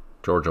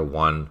 Georgia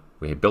 1.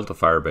 We have built a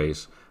fire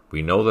base.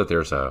 We know that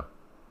there's a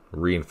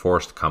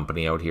reinforced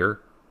company out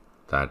here.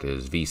 That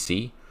is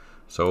VC.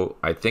 So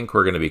I think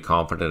we're going to be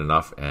confident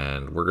enough,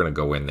 and we're going to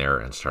go in there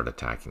and start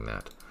attacking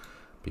that.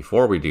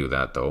 Before we do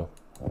that, though,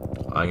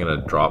 I'm going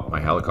to drop my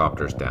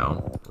helicopters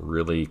down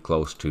really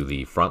close to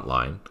the front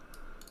line,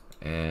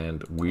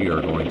 and we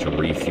are going to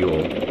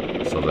refuel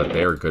so that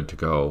they're good to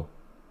go,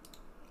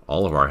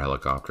 all of our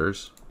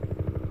helicopters,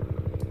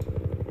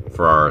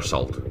 for our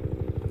assault.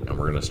 And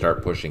we're going to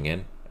start pushing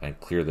in and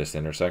clear this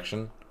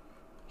intersection.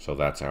 So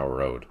that's our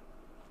road.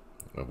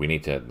 We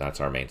need to, that's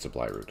our main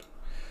supply route.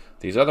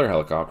 These other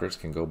helicopters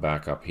can go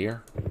back up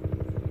here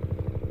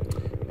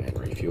and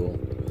refuel.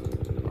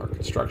 Our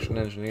construction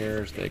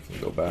engineers, they can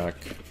go back.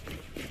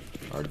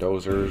 Our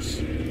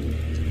dozers,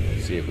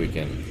 let's see if we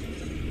can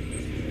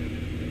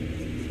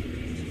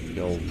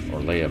build or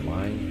lay a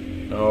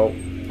mine. No,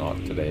 not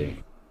today.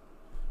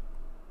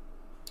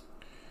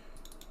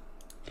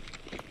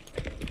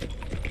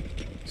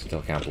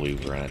 Still can't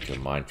believe we ran into a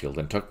minefield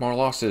and took more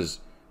losses.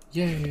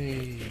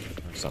 Yay!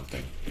 Or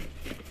something.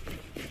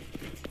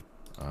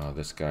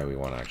 This guy we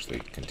want to actually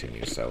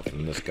continue south,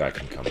 and this guy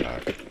can come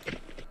back.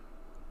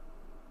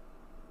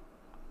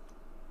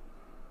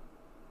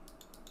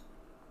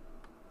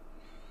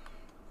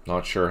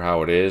 Not sure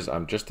how it is.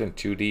 I'm just in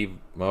 2D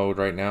mode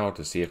right now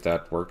to see if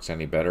that works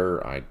any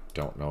better. I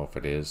don't know if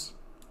it is.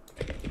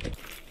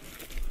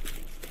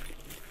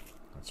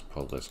 Let's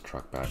pull this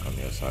truck back on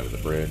the other side of the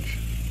bridge.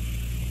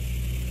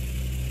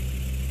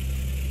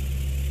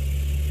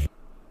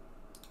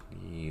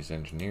 These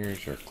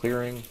engineers are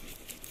clearing.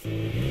 We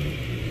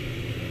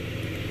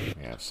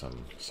have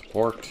some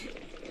support.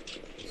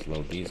 Let's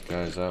load these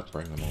guys up,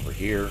 bring them over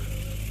here.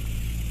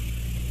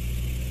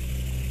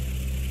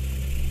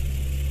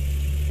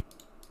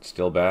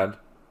 Still bad?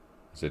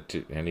 Is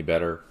it any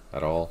better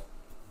at all?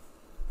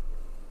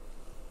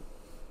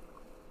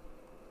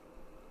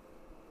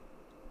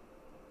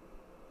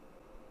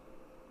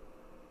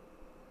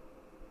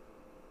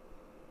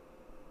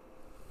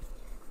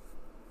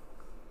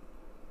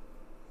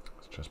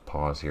 Just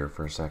pause here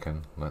for a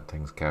second, let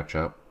things catch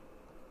up.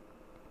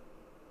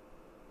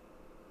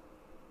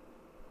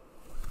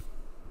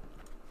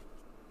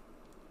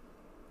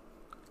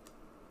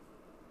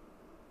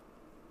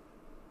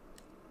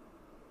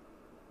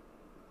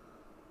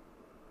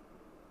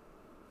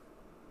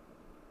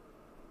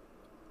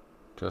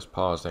 Just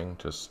pausing,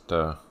 just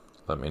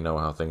let me know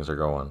how things are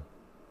going.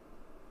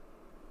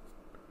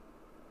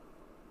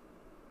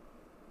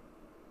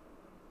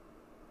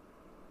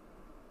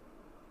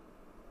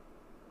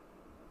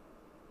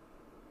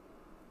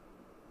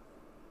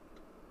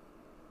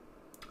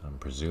 I'm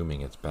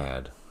presuming it's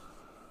bad.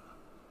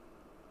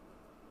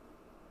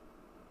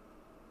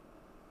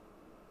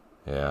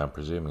 Yeah, I'm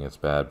presuming it's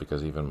bad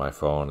because even my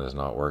phone is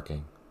not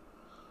working.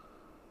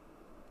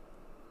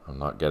 I'm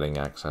not getting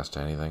access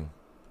to anything.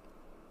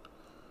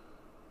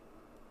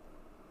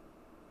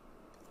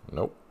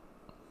 Nope.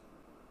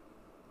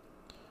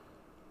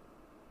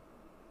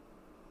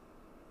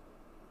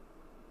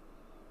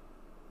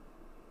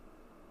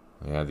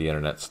 Yeah, the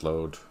internet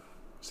slowed.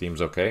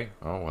 Seems okay.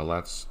 Oh, well,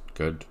 that's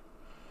good.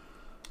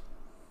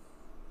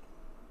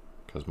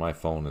 Because my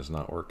phone is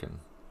not working.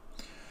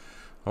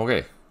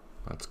 Okay,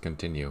 let's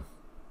continue.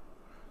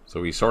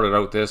 So we sorted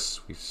out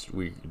this.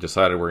 We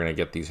decided we're going to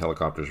get these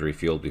helicopters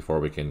refueled before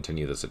we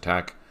continue this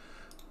attack.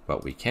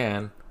 But we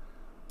can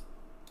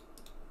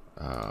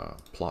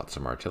plot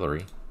some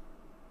artillery.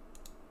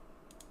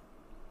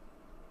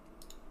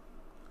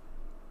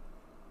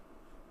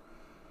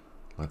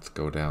 Let's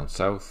go down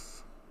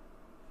south.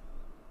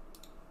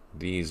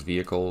 These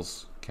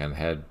vehicles can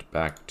head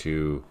back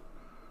to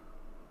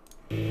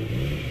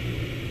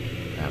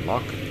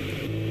Lock.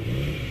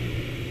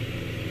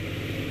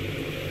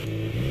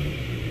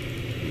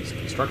 These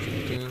construction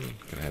platoon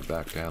can head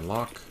back to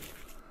Lock.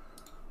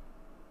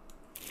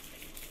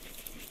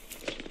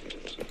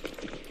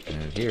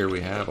 And here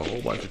we have a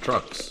whole bunch of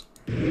trucks.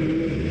 Let's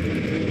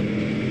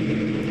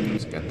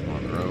get them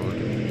on the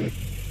road.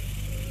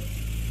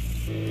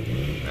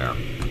 There.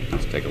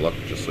 Let's take a look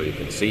just so you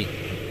can see.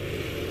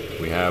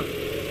 We have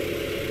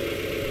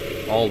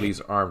all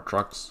these armed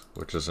trucks,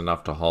 which is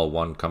enough to haul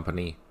one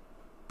company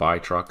by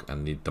truck,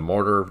 and the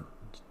mortar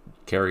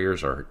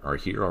carriers are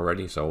here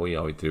already, so all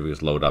we do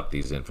is load up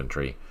these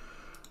infantry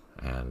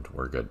and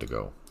we're good to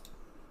go.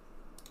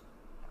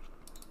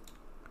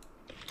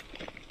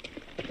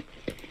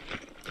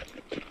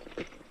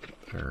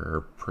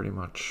 They're pretty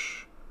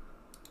much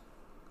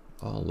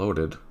all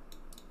loaded.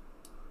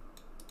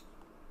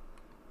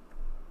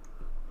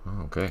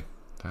 Okay,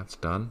 that's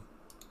done.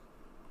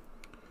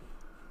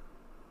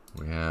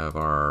 We have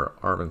our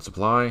Arvin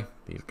supply.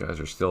 These guys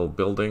are still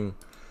building.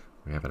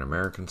 We have an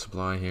American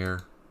supply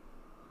here.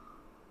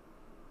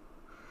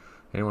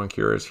 Anyone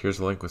curious? Here's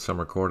a link with some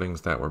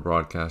recordings that were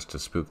broadcast to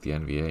spook the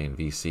NVA and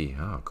VC.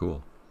 Oh,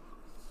 cool.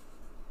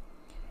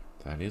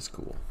 That is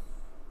cool.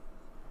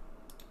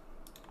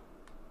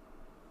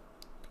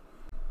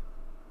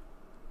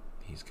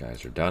 These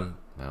guys are done.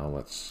 Now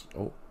let's...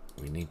 Oh,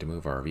 we need to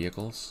move our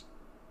vehicles.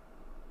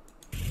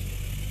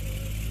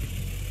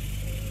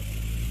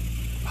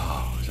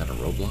 Oh, is that a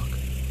roadblock?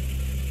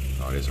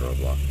 Oh, it is a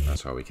roadblock.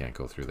 That's why we can't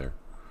go through there.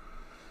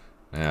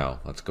 Now,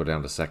 let's go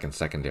down to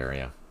second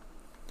area.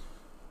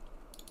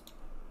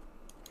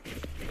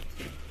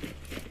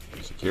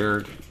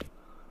 Secured.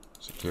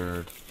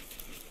 Secured.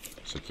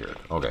 Secured.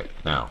 Okay,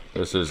 now,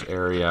 this is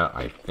area,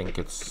 I think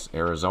it's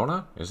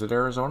Arizona? Is it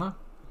Arizona?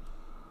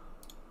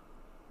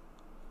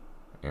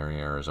 Area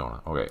Arizona.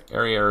 Okay,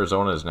 area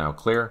Arizona is now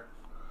clear.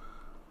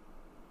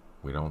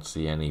 We don't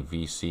see any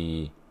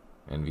VC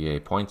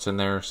NVA points in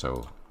there,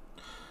 so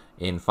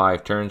in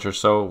 5 turns or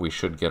so, we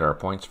should get our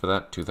points for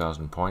that,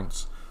 2,000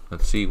 points.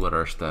 Let's see what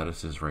our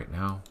status is right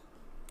now.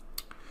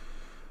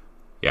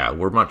 Yeah,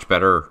 we're much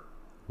better.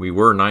 We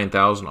were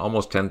 9,000,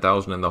 almost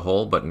 10,000 in the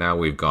hole, but now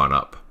we've gone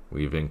up.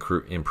 We've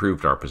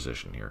improved our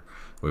position here.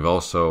 We've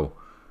also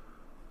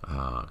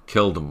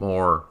killed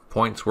more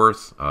points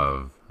worth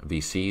of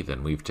VC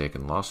than we've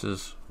taken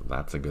losses.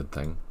 That's a good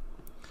thing.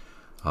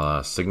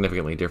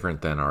 Significantly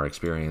different than our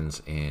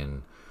experience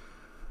in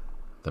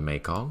the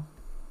Mekong.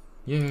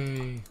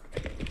 Yay!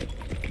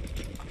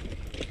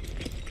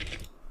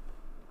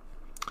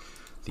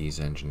 These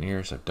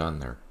engineers have done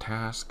their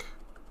task.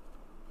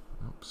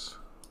 Oops.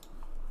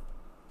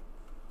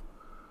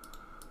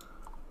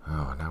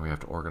 Oh, now we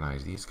have to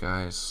organize these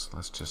guys.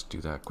 Let's just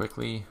do that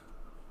quickly.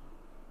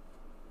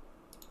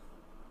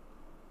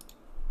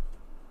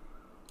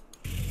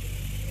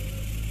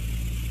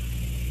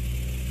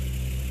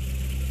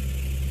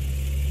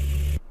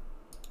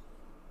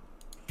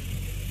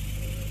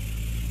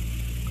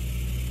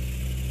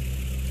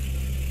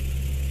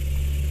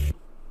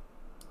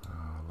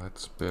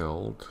 Let's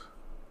build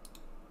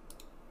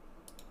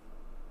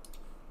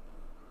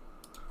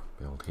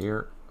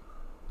here.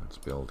 Let's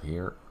build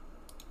here.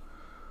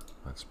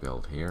 Let's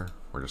build here.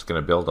 We're just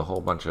going to build a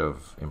whole bunch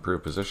of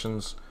improved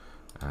positions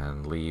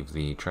and leave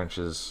the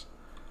trenches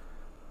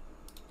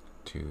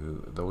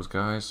to those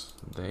guys.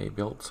 They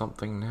built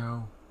something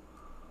now.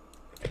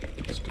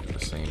 Let's do the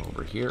same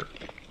over here.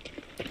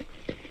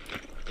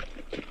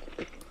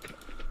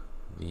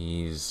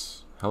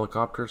 These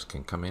helicopters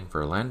can come in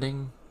for a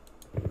landing.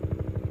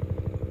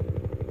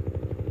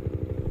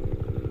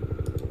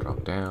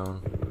 Drop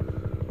down,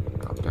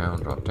 drop down,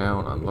 drop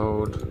down,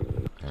 unload.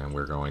 And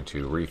we're going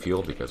to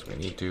refuel because we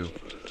need to.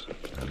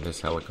 And this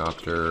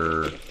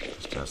helicopter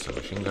just has some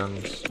machine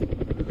guns.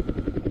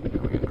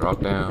 And we can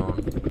drop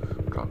down,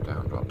 drop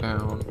down, drop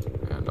down,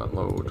 and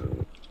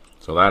unload.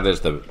 So that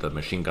is the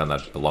machine gun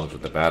that belongs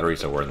with the battery.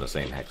 So we're in the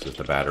same hex as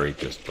the battery,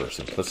 just for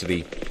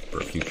simplicity,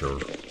 for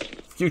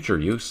future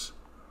use.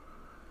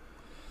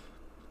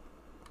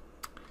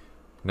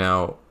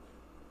 Now,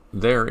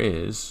 there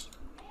is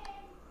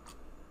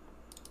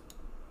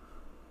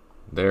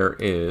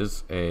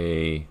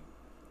a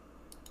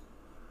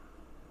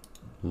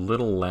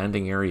little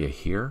landing area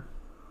here.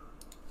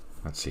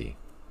 Let's see,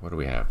 what do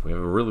we have? We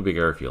have a really big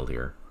airfield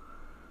here,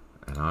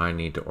 and I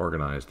need to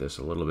organize this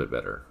a little bit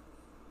better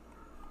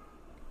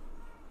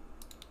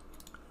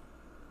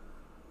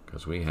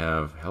because we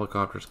have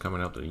helicopters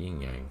coming out to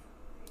Yin Yang.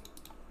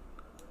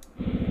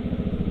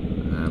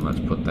 And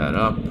let's put that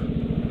up,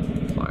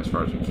 fly as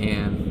far as we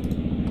can.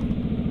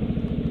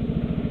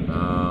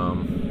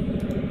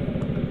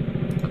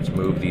 Let's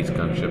move these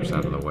gunships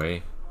out of the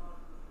way.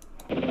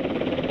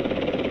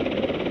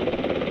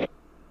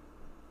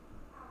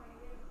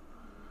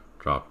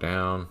 Drop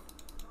down,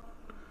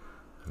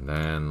 and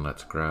then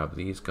let's grab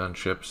these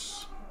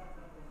gunships,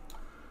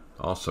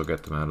 also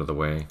get them out of the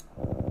way.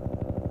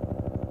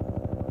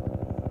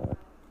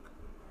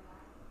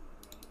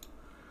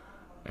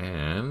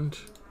 And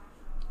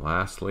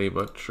lastly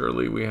but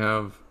surely we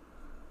have,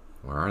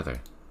 where are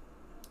they?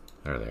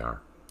 There they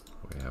are.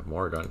 We have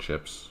more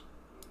gunships.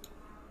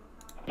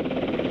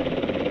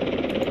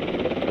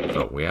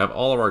 So we have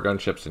all of our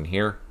gunships in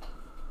here,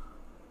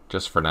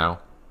 just for now,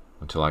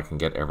 until I can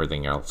get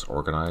everything else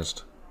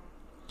organized.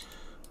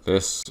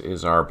 This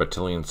is our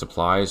battalion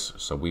supplies,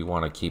 so we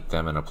want to keep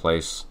them in a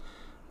place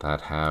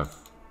that have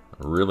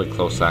really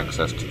close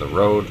access to the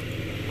road,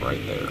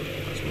 right there.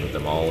 Let's move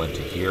them all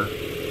into here,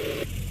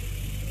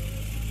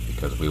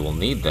 because we will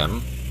need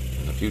them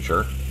in the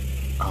future.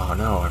 Oh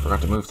no, I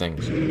forgot to move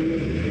things.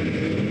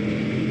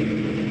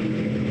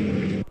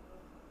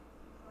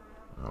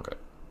 Okay,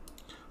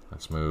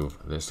 let's move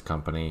this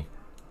company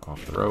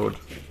off the road.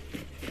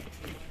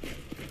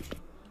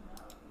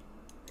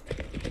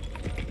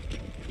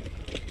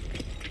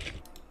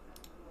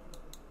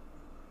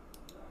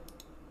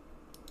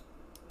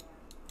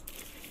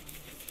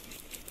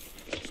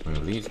 Let's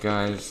move these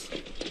guys.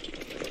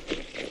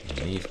 And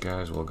these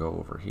guys will go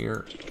over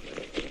here.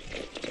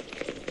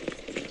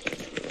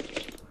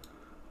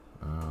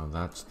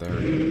 That's their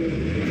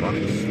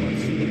trucks.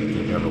 Let's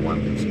keep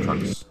everyone's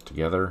trucks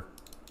together.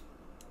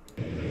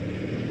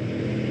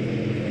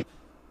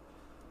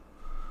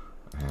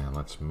 And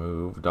let's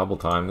move, double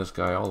time this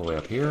guy all the way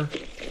up here.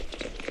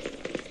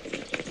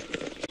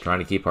 Trying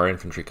to keep our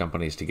infantry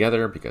companies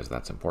together because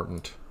that's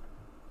important.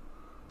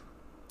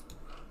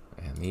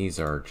 And these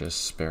are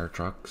just spare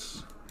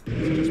trucks.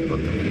 Let's just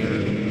put them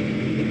here.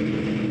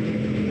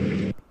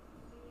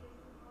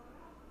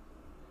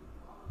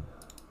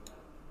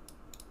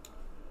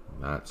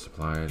 That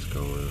supplies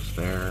goes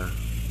there.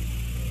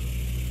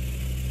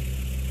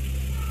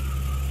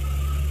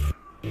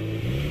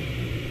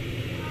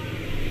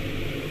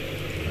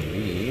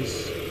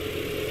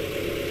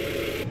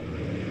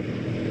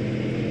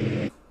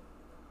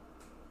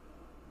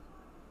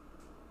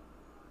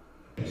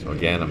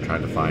 again, I'm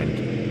trying to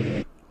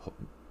find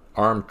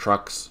armed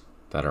trucks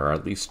that are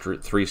at least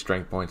 3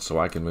 strength points so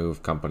I can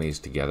move companies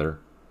together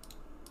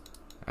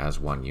as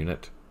one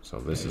unit.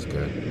 So this is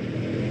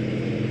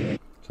good.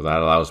 So that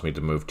allows me to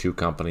move 2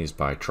 companies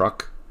by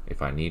truck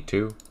if I need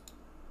to.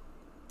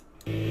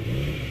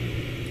 There's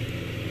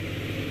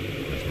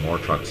more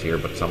trucks here,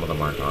 but some of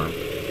them aren't armed.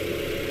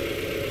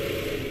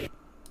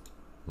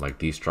 Like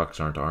these trucks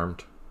aren't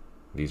armed.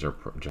 These are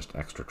just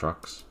extra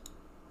trucks.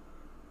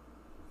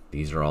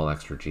 These are all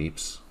extra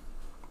jeeps.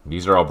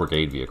 These are all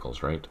brigade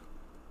vehicles, right?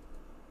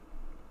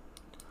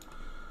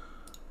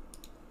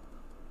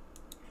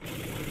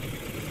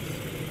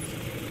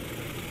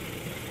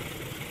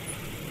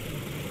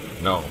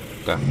 No,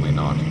 definitely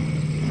not.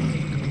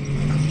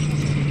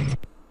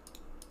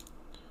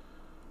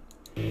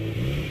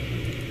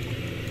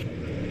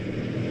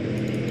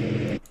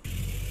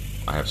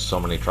 I have so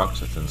many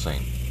trucks, it's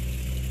insane.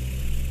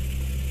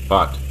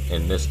 But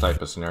in this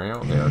type of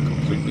scenario, they are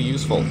completely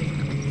useful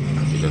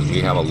because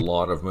we have a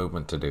lot of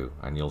movement to do,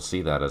 and you'll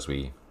see that as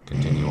we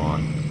continue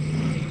on.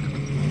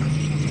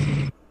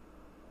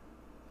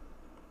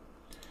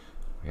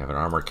 We have an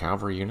armored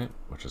cavalry unit,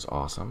 which is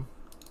awesome.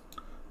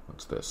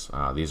 What's this?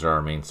 These are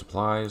our main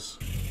supplies.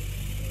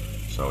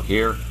 So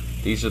here,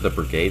 these are the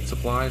brigade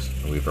supplies.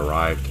 We've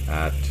arrived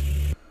at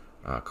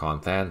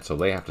Conthan, so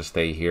they have to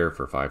stay here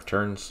for 5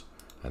 turns.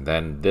 And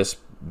then this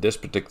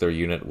particular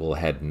unit will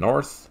head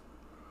north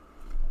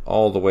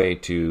all the way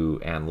to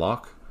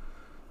Anlock.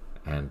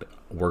 And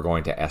we're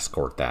going to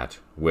escort that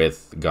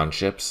with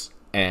gunships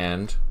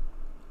and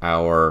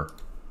our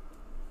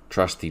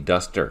trusty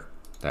duster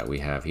that we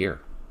have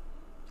here.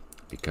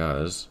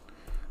 Because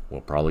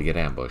we'll probably get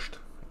ambushed.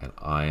 And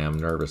I am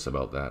nervous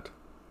about that.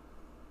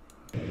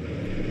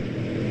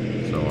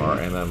 So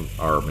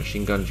our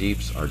machine gun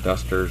jeeps, our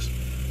dusters,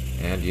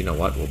 and you know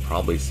what? We'll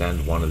probably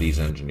send one of these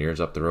engineers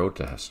up the road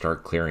to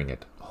start clearing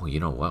it. Oh, you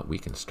know what? We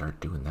can start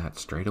doing that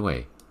straight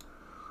away.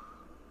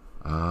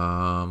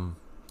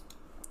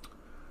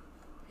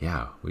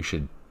 Yeah, we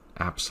should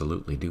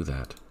absolutely do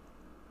that.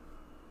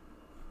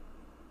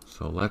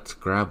 So let's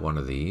grab one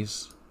of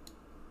these.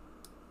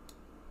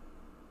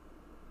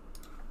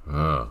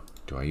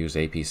 Do I use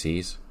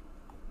APCs?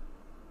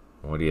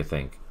 What do you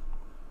think?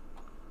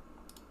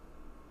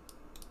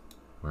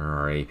 Where are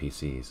our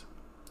APCs?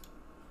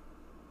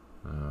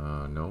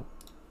 Nope.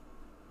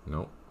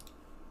 Nope.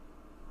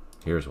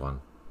 Here's one.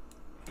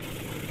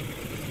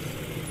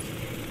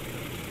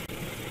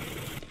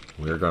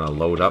 We're going to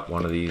load up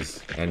one of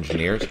these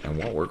engineers, and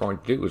what we're going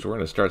to do is we're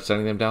going to start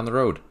sending them down the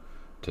road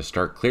to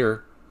start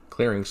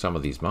clearing some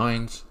of these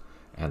mines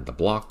and the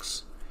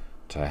blocks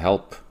to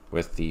help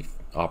with the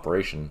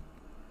operation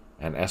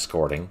and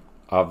escorting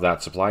of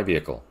that supply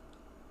vehicle.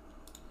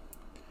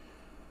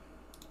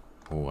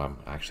 Oh, I'm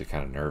actually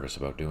kind of nervous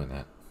about doing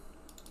that.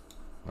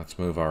 Let's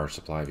move our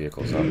supply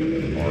vehicles up,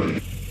 or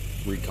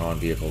recon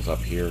vehicles up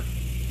here.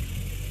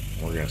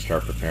 We're going to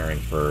start preparing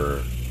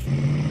for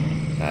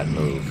that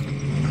move.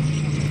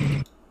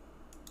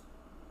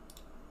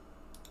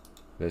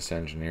 This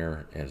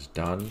engineer is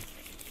done.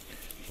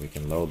 We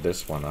can load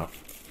this one up.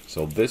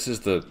 So this is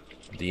the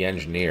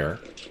engineer.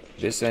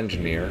 This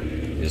engineer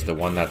is the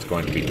one that's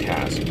going to be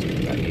tasked,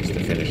 that needs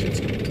to finish its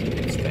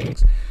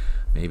things.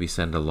 Maybe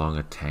send along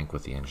a tank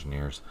with the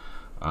engineers.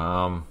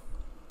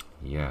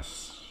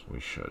 Yes, we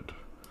should.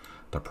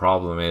 The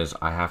problem is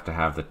I have to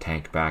have the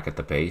tank back at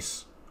the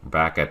base,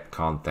 back at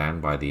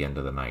Conthan by the end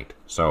of the night.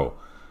 So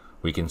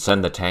we can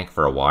send the tank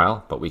for a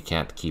while, but we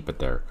can't keep it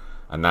there.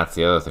 And that's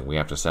the other thing. We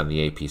have to send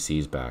the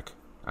APCs back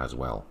as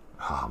well.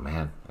 Oh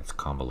man, it's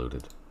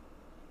convoluted.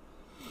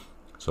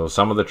 So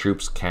some of the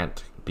troops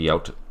can't be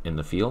out in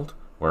the field,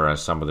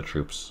 whereas some of the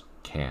troops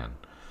can.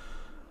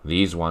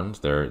 These ones,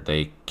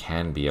 they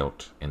can be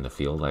out in the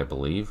field, I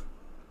believe.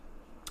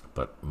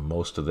 But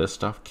most of this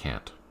stuff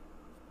can't.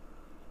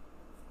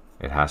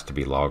 It has to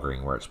be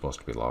loggering where it's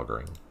supposed to be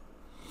loggering.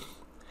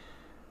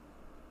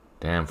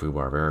 Damn,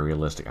 Fubar, very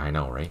realistic. I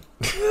know, right?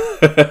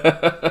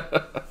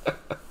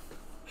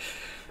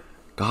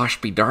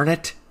 Gosh be darn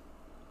it.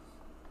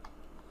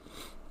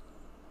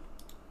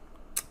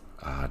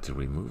 Did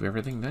we move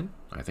everything then?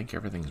 I think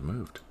everything's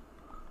moved.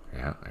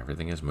 Yeah,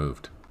 everything is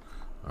moved.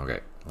 Okay,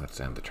 let's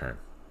end the turn.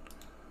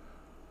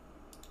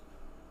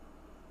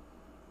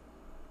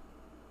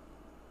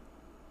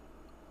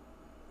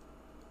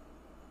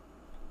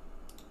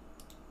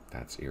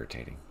 That's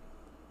irritating.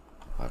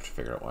 I'll have to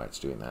figure out why it's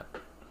doing that.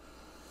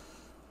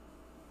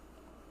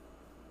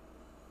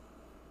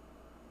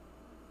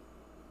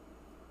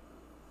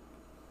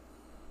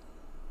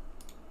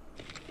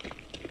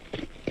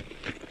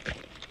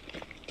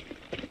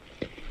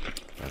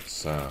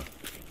 Let's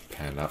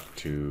pan up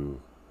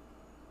to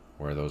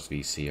where those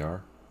VC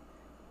are.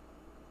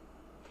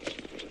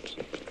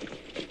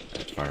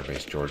 At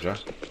Firebase, Georgia.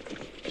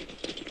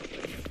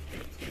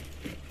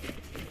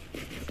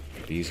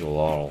 These will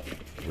all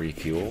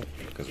refuel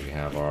because we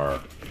have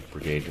our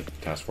brigade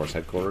task force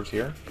headquarters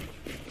here.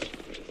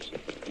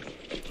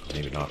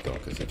 Maybe not though,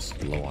 because it's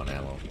low on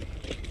ammo.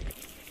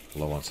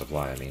 Low on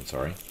supply, I mean,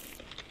 sorry.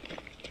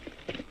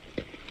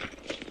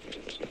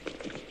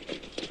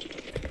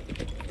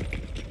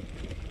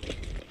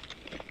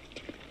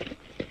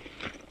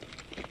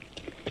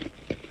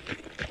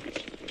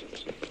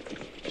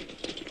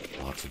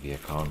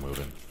 Viet Cong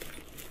moving.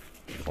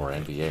 Or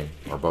NBA,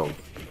 or both.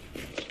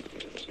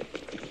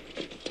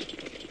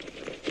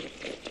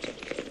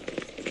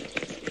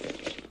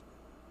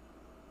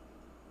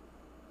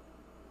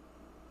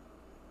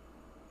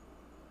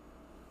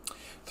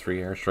 Three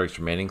airstrikes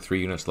remaining,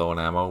 3 units low on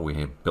ammo. We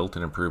have built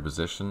an improved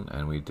position,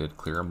 and we did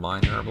clear a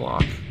mine in our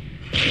block.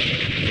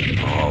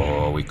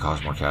 Oh, we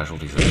caused more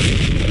casualties there.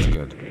 That's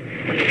good.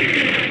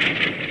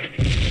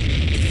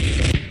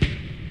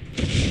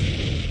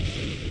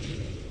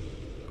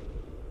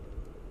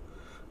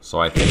 So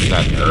I think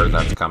that error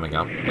that's coming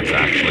up is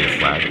actually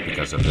flagged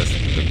because of this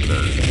particular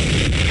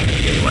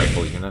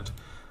rifle unit,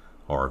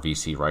 or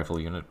VC rifle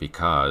unit,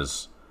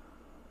 because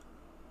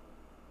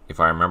if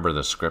I remember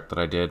the script that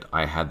I did,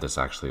 I had this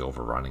actually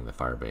overrunning the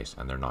Firebase,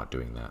 and they're not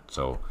doing that.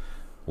 So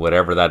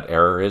whatever that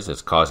error is,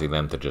 it's causing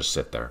them to just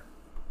sit there,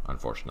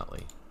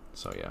 unfortunately.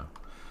 So yeah.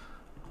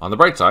 On the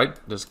bright side,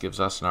 this gives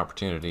us an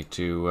opportunity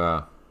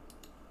to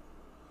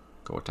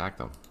go attack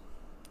them.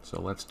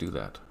 So let's do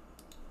that.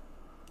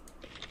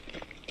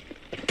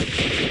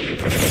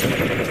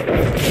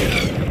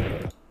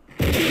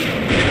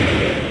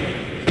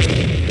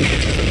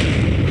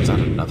 Is that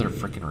another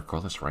freaking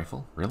recoilless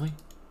rifle? Really?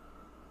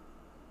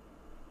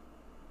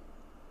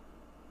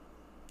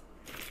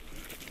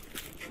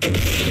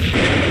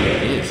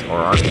 It is, or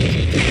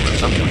RPG, or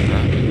something like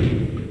that.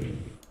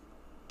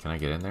 Can I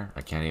get in there?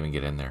 I can't even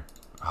get in there.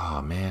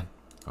 Oh, man.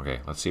 Okay,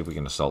 let's see if we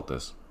can assault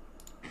this.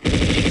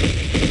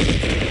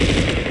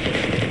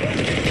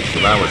 So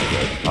that was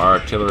good. Our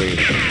artillery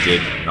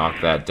did knock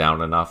that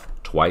down enough,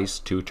 twice,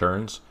 2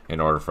 turns, in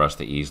order for us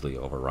to easily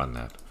overrun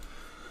that.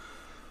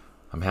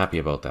 I'm happy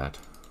about that.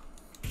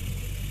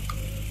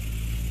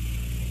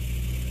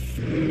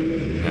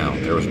 Now,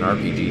 there was an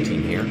RPG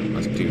team here.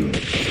 Let's do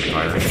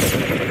fire.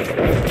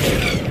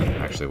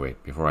 Actually,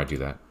 wait, before I do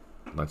that,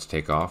 let's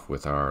take off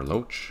with our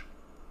Loach.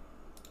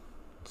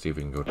 See if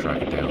we can go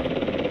track it down.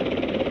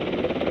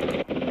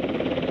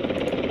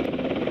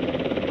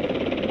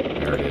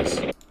 There it is.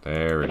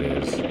 There it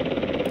is.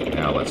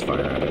 Now let's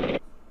fire at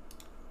it.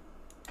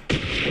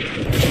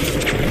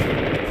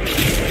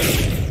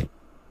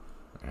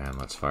 And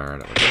let's fire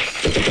at it with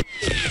this.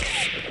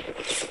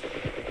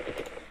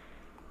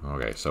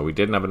 Okay, so we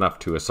didn't have enough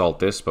to assault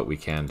this, but we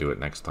can do it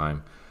next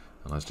time.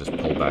 And let's just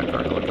pull back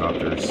our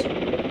helicopters.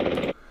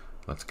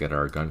 Let's get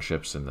our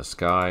gunships in the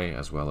sky,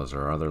 as well as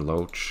our other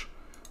Loach,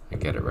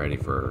 and get it ready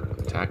for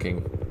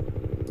attacking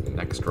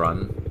next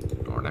run,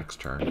 or next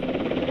turn.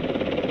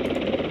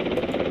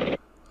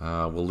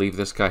 We'll leave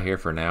this guy here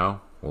for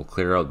now. We'll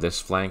clear out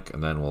this flank,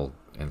 and then we'll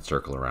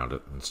encircle around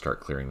it and start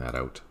clearing that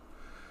out.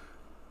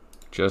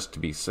 Just to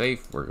be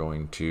safe, we're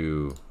going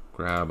to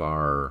grab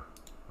our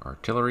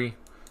artillery,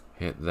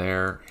 hit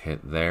there,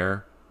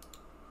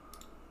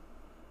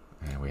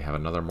 and we have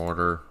another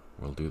mortar.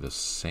 We'll do the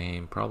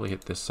same, probably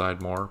hit this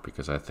side more,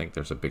 because I think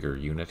there's a bigger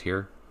unit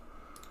here.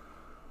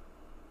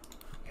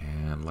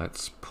 And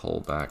let's pull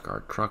back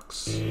our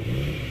trucks,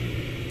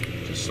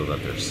 just so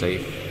that they're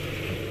safe.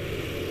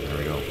 There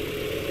we go.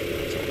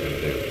 That's what we're going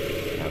to do.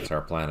 That's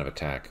our plan of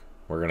attack.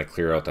 We're going to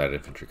clear out that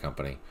infantry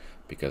company,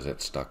 because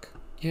it's stuck.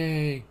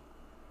 Yay!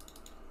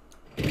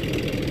 Let's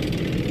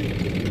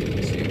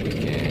see if we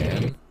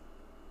can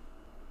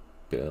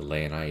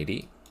lay an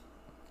IED.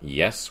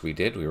 Yes, we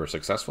did. We were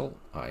successful.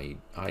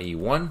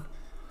 IE1.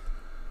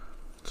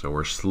 So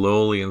we're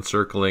slowly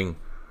encircling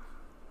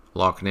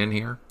Loch Ninh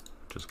here,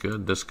 which is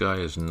good. This guy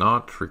is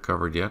not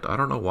recovered yet. I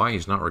don't know why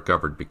he's not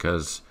recovered,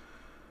 because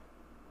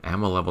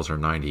ammo levels are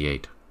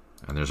 98,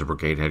 and there's a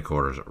brigade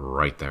headquarters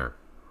right there.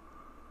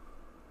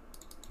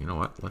 You know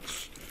what?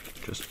 Let's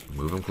just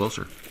move him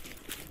closer.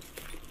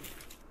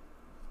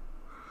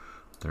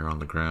 They're on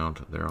the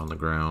ground. They're on the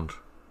ground.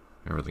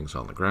 Everything's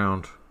on the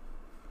ground.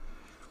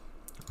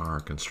 Our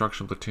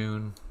construction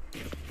platoon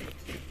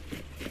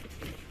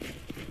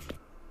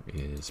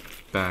is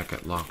back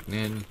at Loch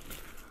Ninh.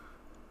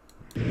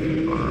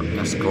 Our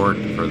escort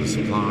for the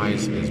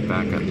supplies is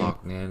back at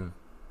Loch Ninh.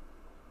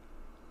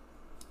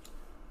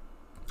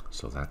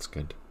 So that's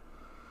good.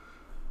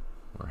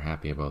 We're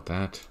happy about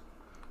that.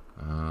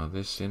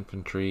 This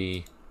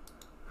infantry,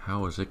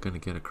 how is it going to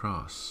get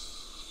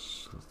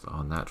across?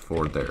 On that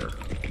ford there.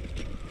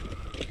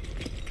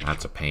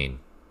 That's a pain.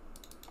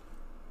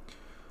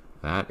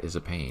 That is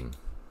a pain.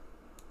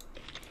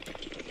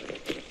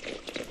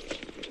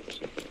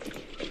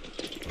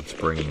 Let's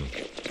bring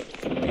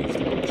these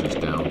Loaches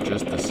down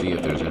just to see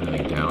if there's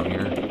anything down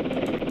here.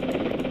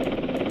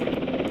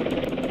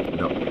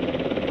 Nope.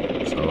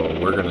 So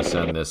we're going to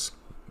send this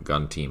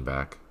gun team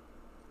back.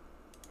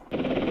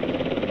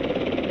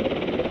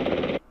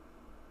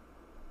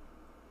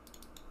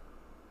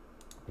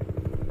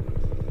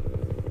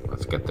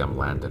 Let's get them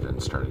landed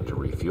and starting to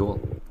refuel.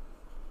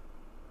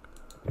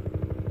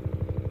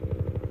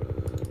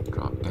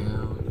 Drop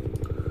down.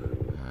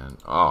 And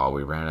oh,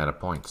 we ran out of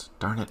points.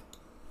 Darn it.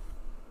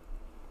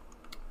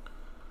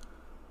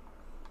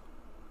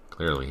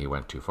 Clearly he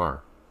went too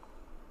far.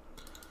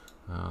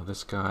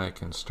 This guy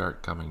can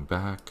start coming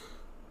back.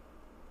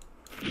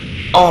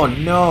 Oh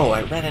no,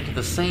 I ran into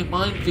the same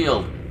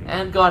minefield.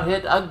 and got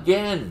hit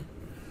again.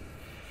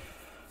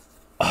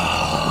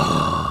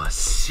 Oh,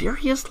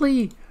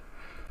 seriously?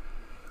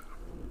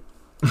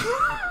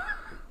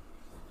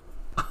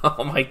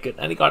 Oh my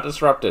goodness, and he got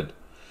disrupted.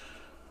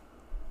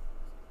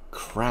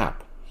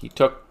 Crap. He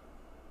took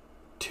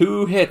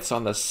 2 hits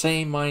on the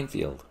same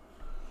minefield.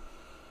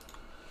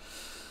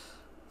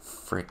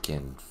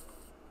 Frickin'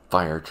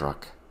 fire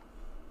truck.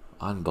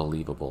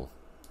 Unbelievable.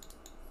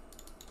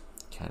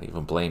 Can't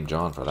even blame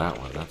John for that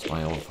one. That's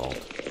my own fault.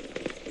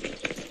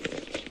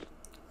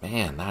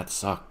 Man, that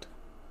sucked.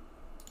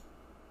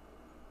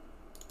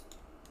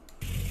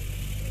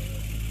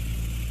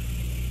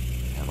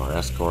 Have our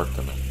escort,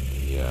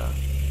 the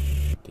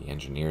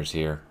engineers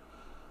here.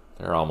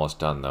 They're almost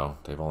done though.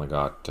 They've only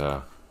got,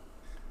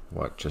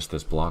 just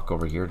this block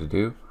over here to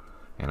do.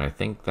 And I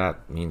think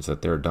that means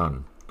that they're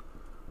done.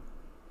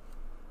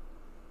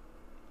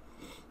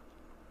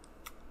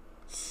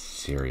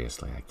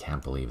 Seriously, I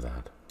can't believe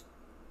that.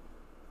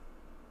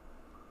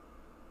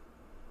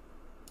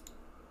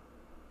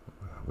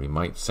 We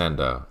might send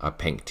a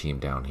pink team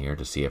down here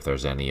to see if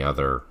there's any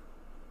other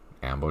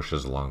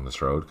ambushes along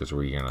this road, because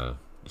we're going to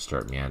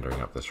start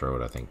meandering up this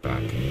road, I think,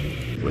 back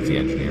with the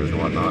engineers and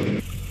whatnot.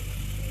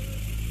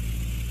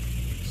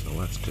 So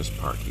let's just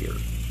park here.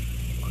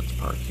 Let's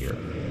park here.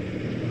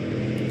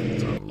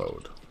 Let's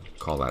unload.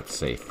 Call that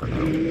safe for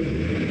now.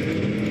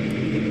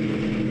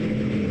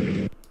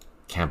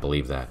 Can't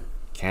believe that.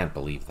 Can't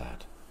believe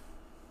that.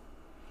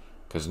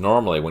 Because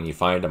normally when you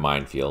find a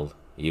minefield,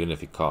 even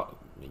if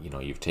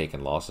you've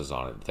taken losses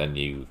on it, then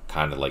you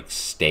kind of like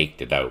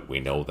staked it out. We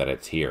know that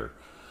it's here.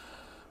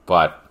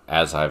 But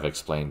as I've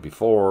explained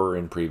before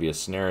in previous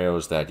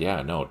scenarios, that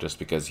just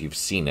because you've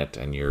seen it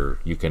and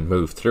you can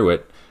move through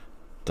it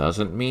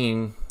doesn't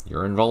mean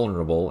you're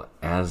invulnerable.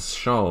 As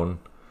shown,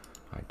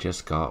 I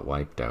just got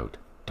wiped out.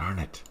 Darn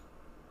it.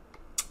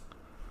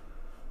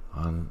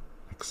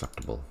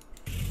 Unacceptable.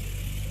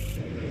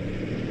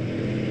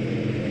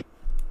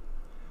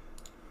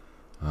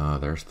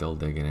 They're still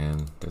digging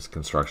in. This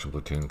construction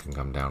platoon can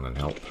come down and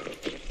help.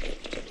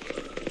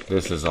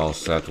 This is all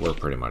set. We're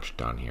pretty much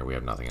done here. We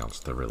have nothing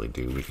else to really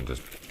do. We can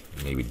just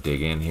maybe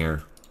dig in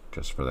here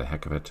just for the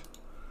heck of it.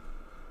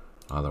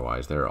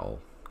 Otherwise, they're all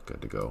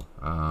good to go.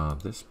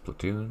 This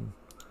platoon,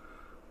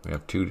 we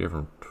have 2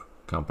 different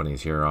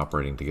companies here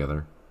operating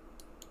together.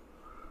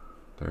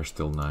 They're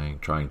still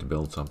trying to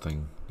build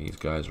something. These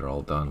guys are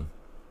all done.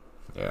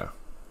 Yeah.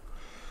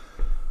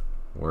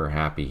 We're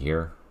happy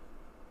here.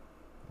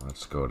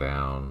 Let's go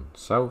down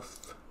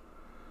south.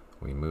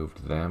 We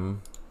moved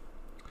them.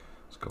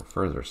 Let's go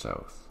further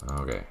south.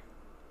 Okay.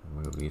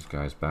 Move these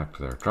guys back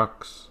to their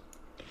trucks.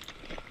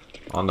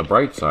 On the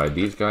bright side,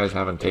 these guys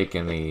haven't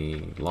taken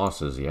any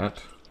losses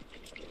yet.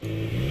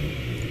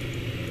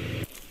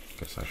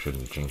 Guess I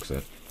shouldn't jinx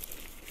it.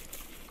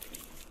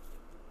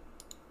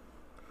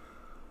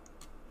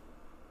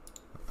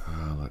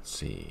 Let's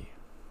see.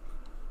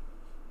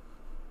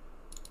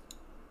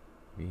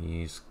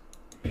 These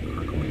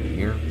are going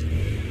here.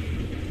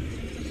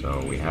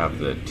 So we have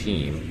the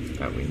team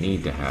that we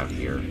need to have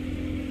here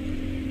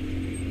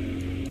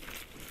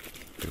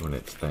doing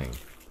its thing.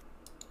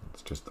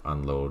 Let's just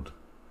unload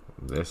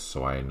this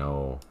so I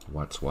know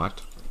what's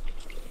what.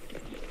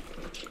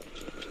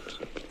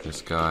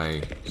 This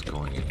guy is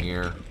going in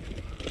here.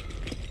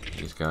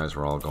 These guys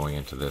are all going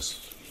into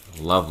this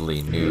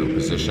lovely new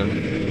position.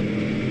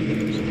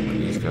 So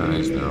these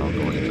guys, they're all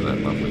going into that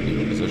lovely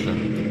new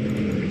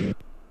position.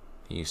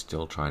 He's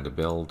still trying to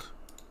build.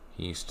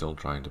 He's still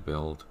trying to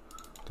build.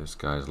 This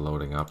guy's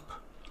loading up.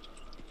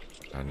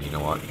 And you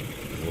know what?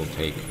 We'll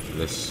take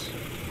this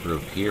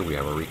group here. We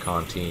have a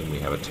recon team, we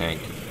have a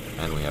tank,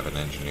 and we have an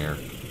engineer.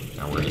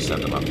 Now we're going to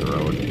send them up the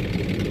road.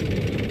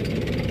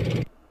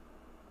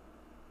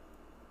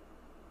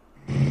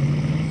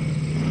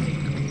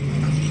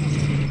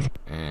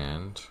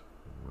 And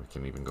we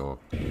can even go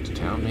up to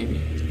town,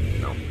 maybe?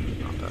 No,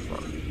 not that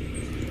far.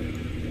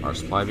 Our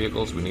supply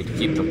vehicles, we need to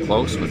keep them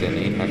close within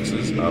 8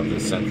 hexes of the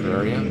center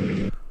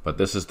area. But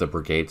this is the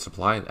brigade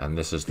supply, and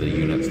this is the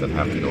units that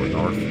have to go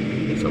north.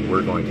 So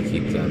we're going to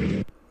keep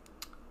them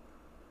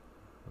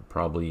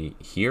probably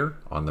here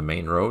on the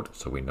main road,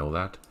 so we know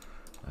that.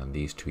 And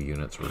these 2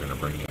 units we're going to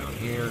bring down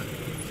here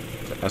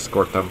to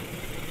escort them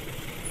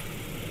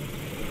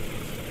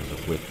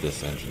with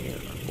this engineer.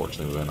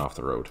 Unfortunately, we went off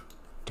the road.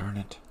 Darn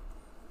it.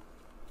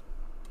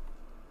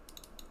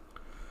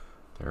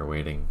 They're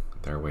waiting.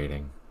 They're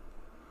waiting.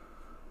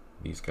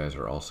 These guys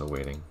are also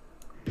waiting.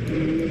 They're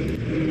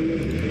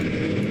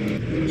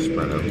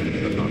spread out,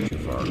 but not too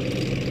far.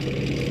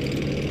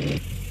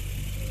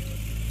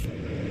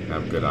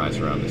 Have good eyes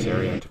around this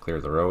area to clear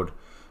the road,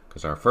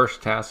 because our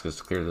first task is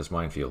to clear this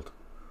minefield,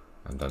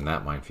 and then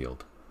that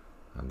minefield,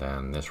 and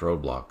then this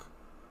roadblock,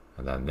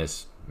 and then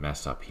this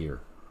mess up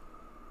here.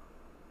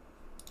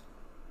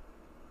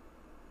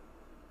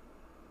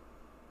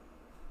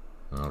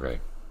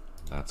 Okay,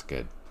 that's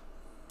good.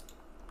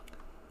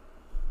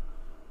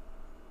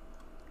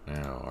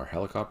 Now our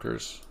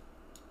helicopters,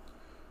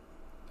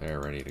 they're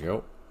ready to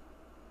go.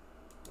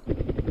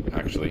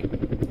 Actually,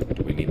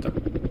 do we need them?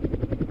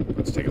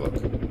 Let's take a look.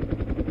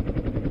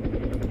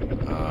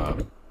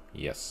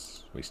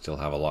 Yes, we still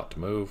have a lot to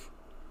move.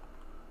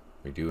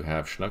 We do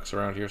have Chinooks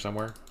around here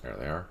somewhere. There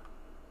they are.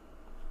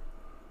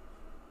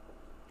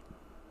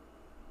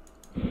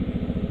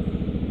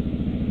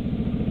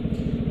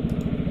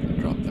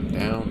 Drop them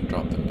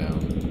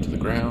down to the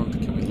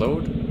ground. Can we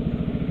load?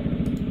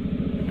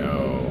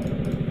 No.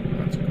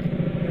 That's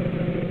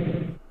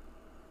okay.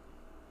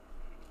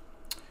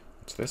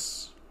 What's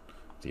this?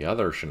 The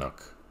other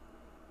Chinook.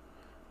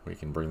 We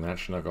can bring that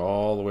Chinook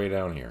all the way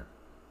down here.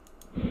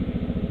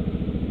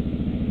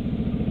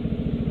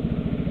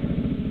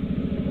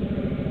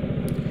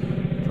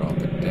 Drop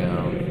it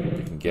down.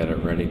 We can get it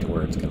ready to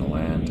where it's going to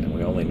land. And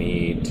we only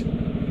need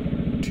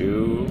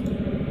two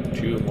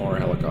more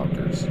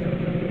helicopters.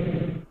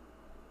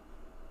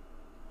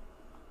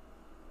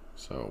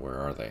 So where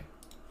are they?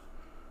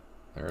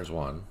 There's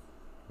one.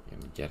 We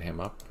can get him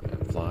up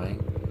and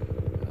flying.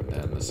 And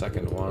then the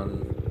second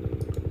one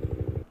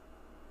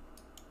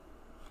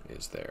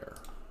is there.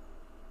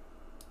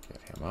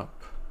 Get him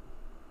up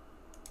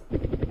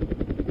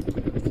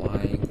and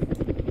flying.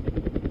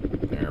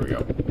 There we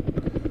go.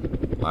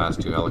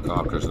 Last two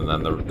helicopters, and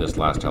then this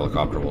last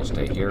helicopter will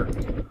stay here.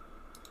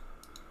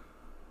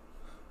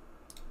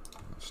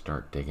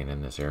 Start digging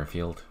in this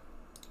airfield.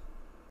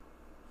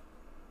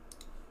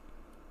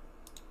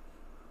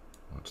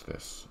 What's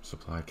this?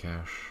 Supply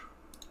cache.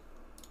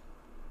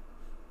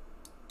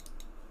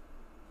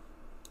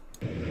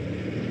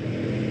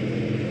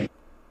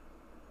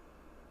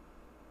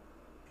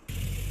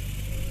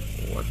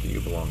 What do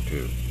you belong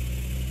to?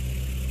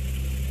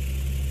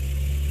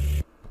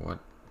 What?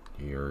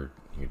 You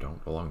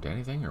don't belong to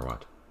anything, or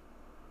what?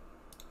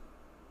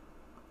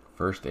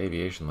 First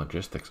Aviation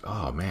Logistics.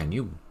 Oh man,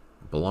 you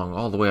belong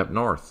all the way up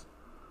north.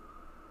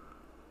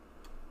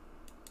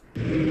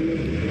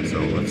 So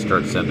let's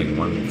start sending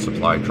one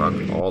supply truck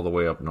all the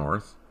way up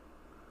north.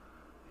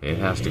 It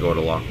has to go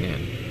to Loch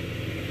Ninh.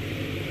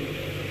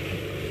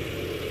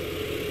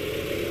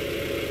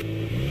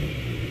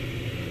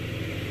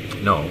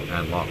 No,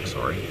 An Loch,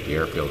 sorry. The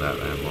airfield at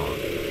An Loch.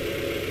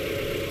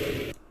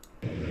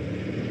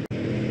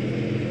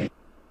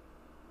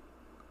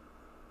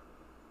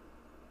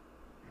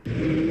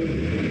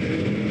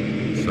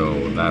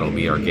 So that'll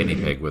be our guinea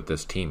pig with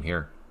this team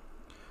here,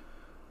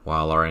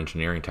 while our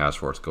engineering task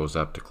force goes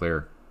up to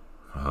clear.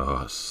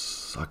 Oh,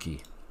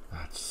 sucky.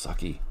 That's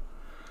sucky.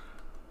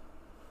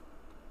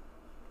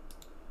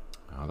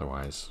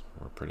 Otherwise,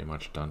 we're pretty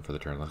much done for the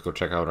turn. Let's go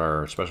check out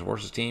our Special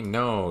Forces team.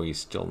 No, he's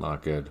still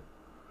not good.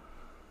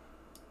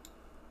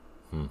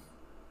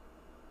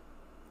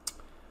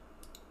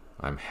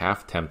 I'm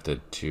half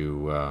tempted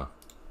to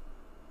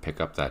pick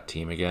up that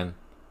team again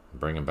and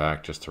bring him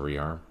back just to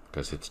rearm,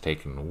 because it's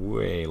taken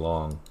way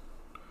long.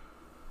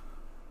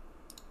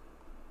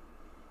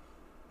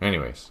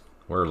 Anyways,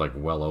 we're like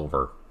well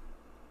over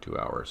 2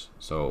 hours,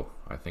 so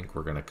I think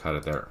we're going to cut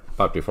it there.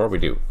 But before we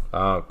do,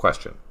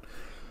 question.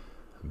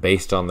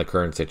 Based on the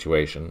current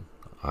situation,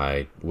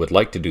 I would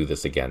like to do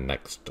this again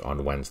next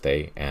on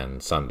Wednesday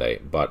and Sunday,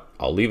 but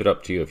I'll leave it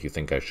up to you if you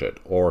think I should.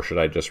 Or should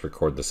I just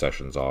record the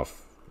sessions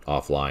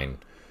offline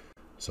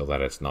so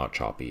that it's not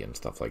choppy and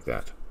stuff like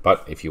that?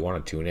 But if you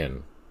want to tune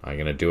in, I'm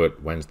going to do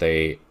it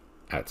Wednesday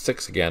at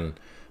 6 again,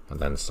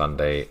 and then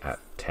Sunday at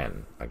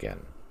 10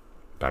 again.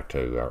 Back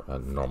to our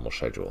normal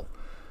schedule.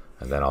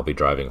 And then I'll be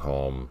driving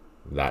home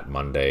that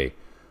Monday,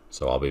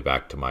 so I'll be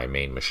back to my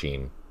main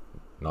machine.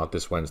 Not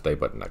this Wednesday,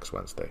 but next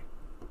Wednesday.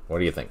 What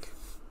do you think?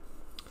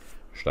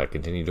 Should I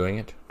continue doing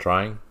it?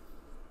 Trying?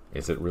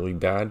 Is it really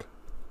bad?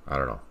 I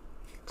don't know.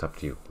 It's up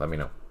to you. Let me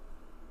know.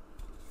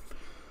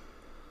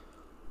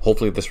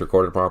 Hopefully this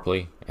recorded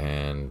properly,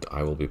 and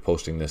I will be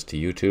posting this to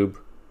YouTube.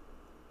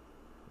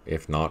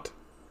 If not,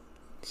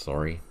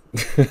 sorry.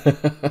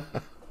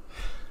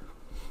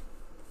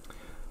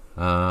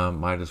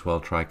 Might as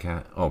well try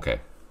cat. Okay.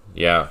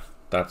 Yeah,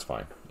 that's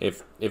fine.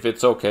 If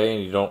it's okay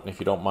and if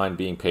you don't mind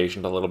being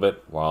patient a little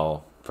bit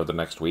while for the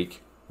next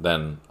week,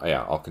 then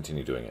yeah, I'll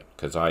continue doing it,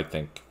 because I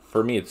think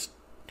for me it's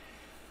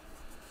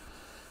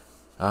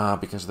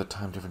because of the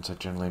time difference I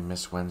generally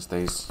miss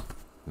Wednesdays.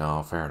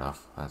 No, fair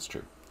enough. That's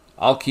true.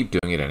 I'll keep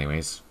doing it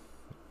anyways.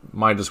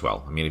 Might as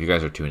well. I mean, if you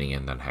guys are tuning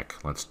in, then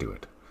heck, let's do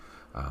it.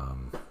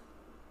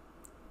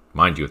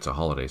 Mind you, it's a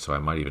holiday, so I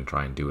might even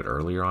try and do it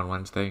earlier on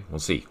Wednesday. We'll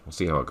see. We'll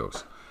see how it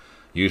goes.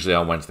 Usually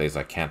on Wednesdays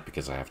I can't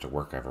because I have to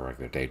work. I have a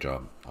regular day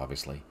job,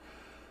 obviously.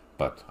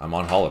 But I'm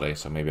on holiday,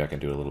 so maybe I can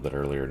do it a little bit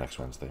earlier next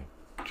Wednesday.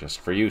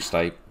 Just for you,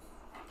 Stipe.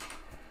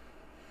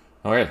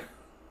 Okay.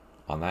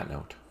 On that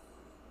note,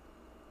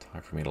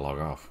 time for me to log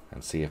off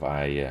and see if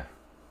I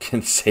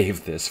can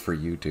save this for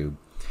YouTube.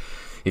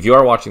 If you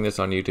are watching this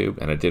on YouTube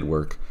and it did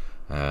work,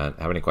 and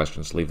have any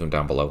questions, leave them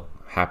down below.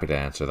 Happy to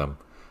answer them.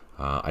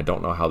 I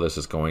don't know how this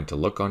is going to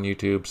look on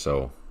YouTube,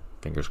 so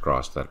fingers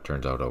crossed that it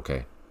turns out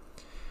okay.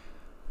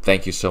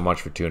 Thank you so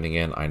much for tuning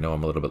in. I know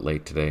I'm a little bit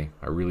late today.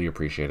 I really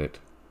appreciate it.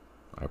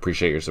 I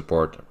appreciate your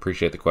support,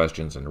 appreciate the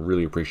questions, and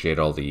really appreciate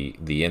all the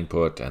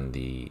input and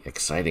the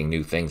exciting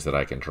new things that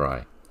I can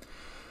try.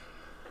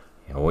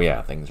 Oh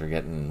yeah, things are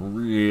getting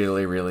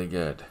really, really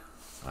good.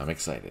 I'm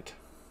excited.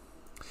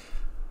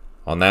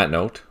 On that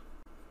note,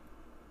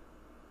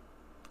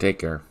 take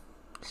care,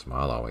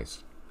 smile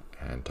always,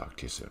 and talk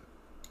to you soon.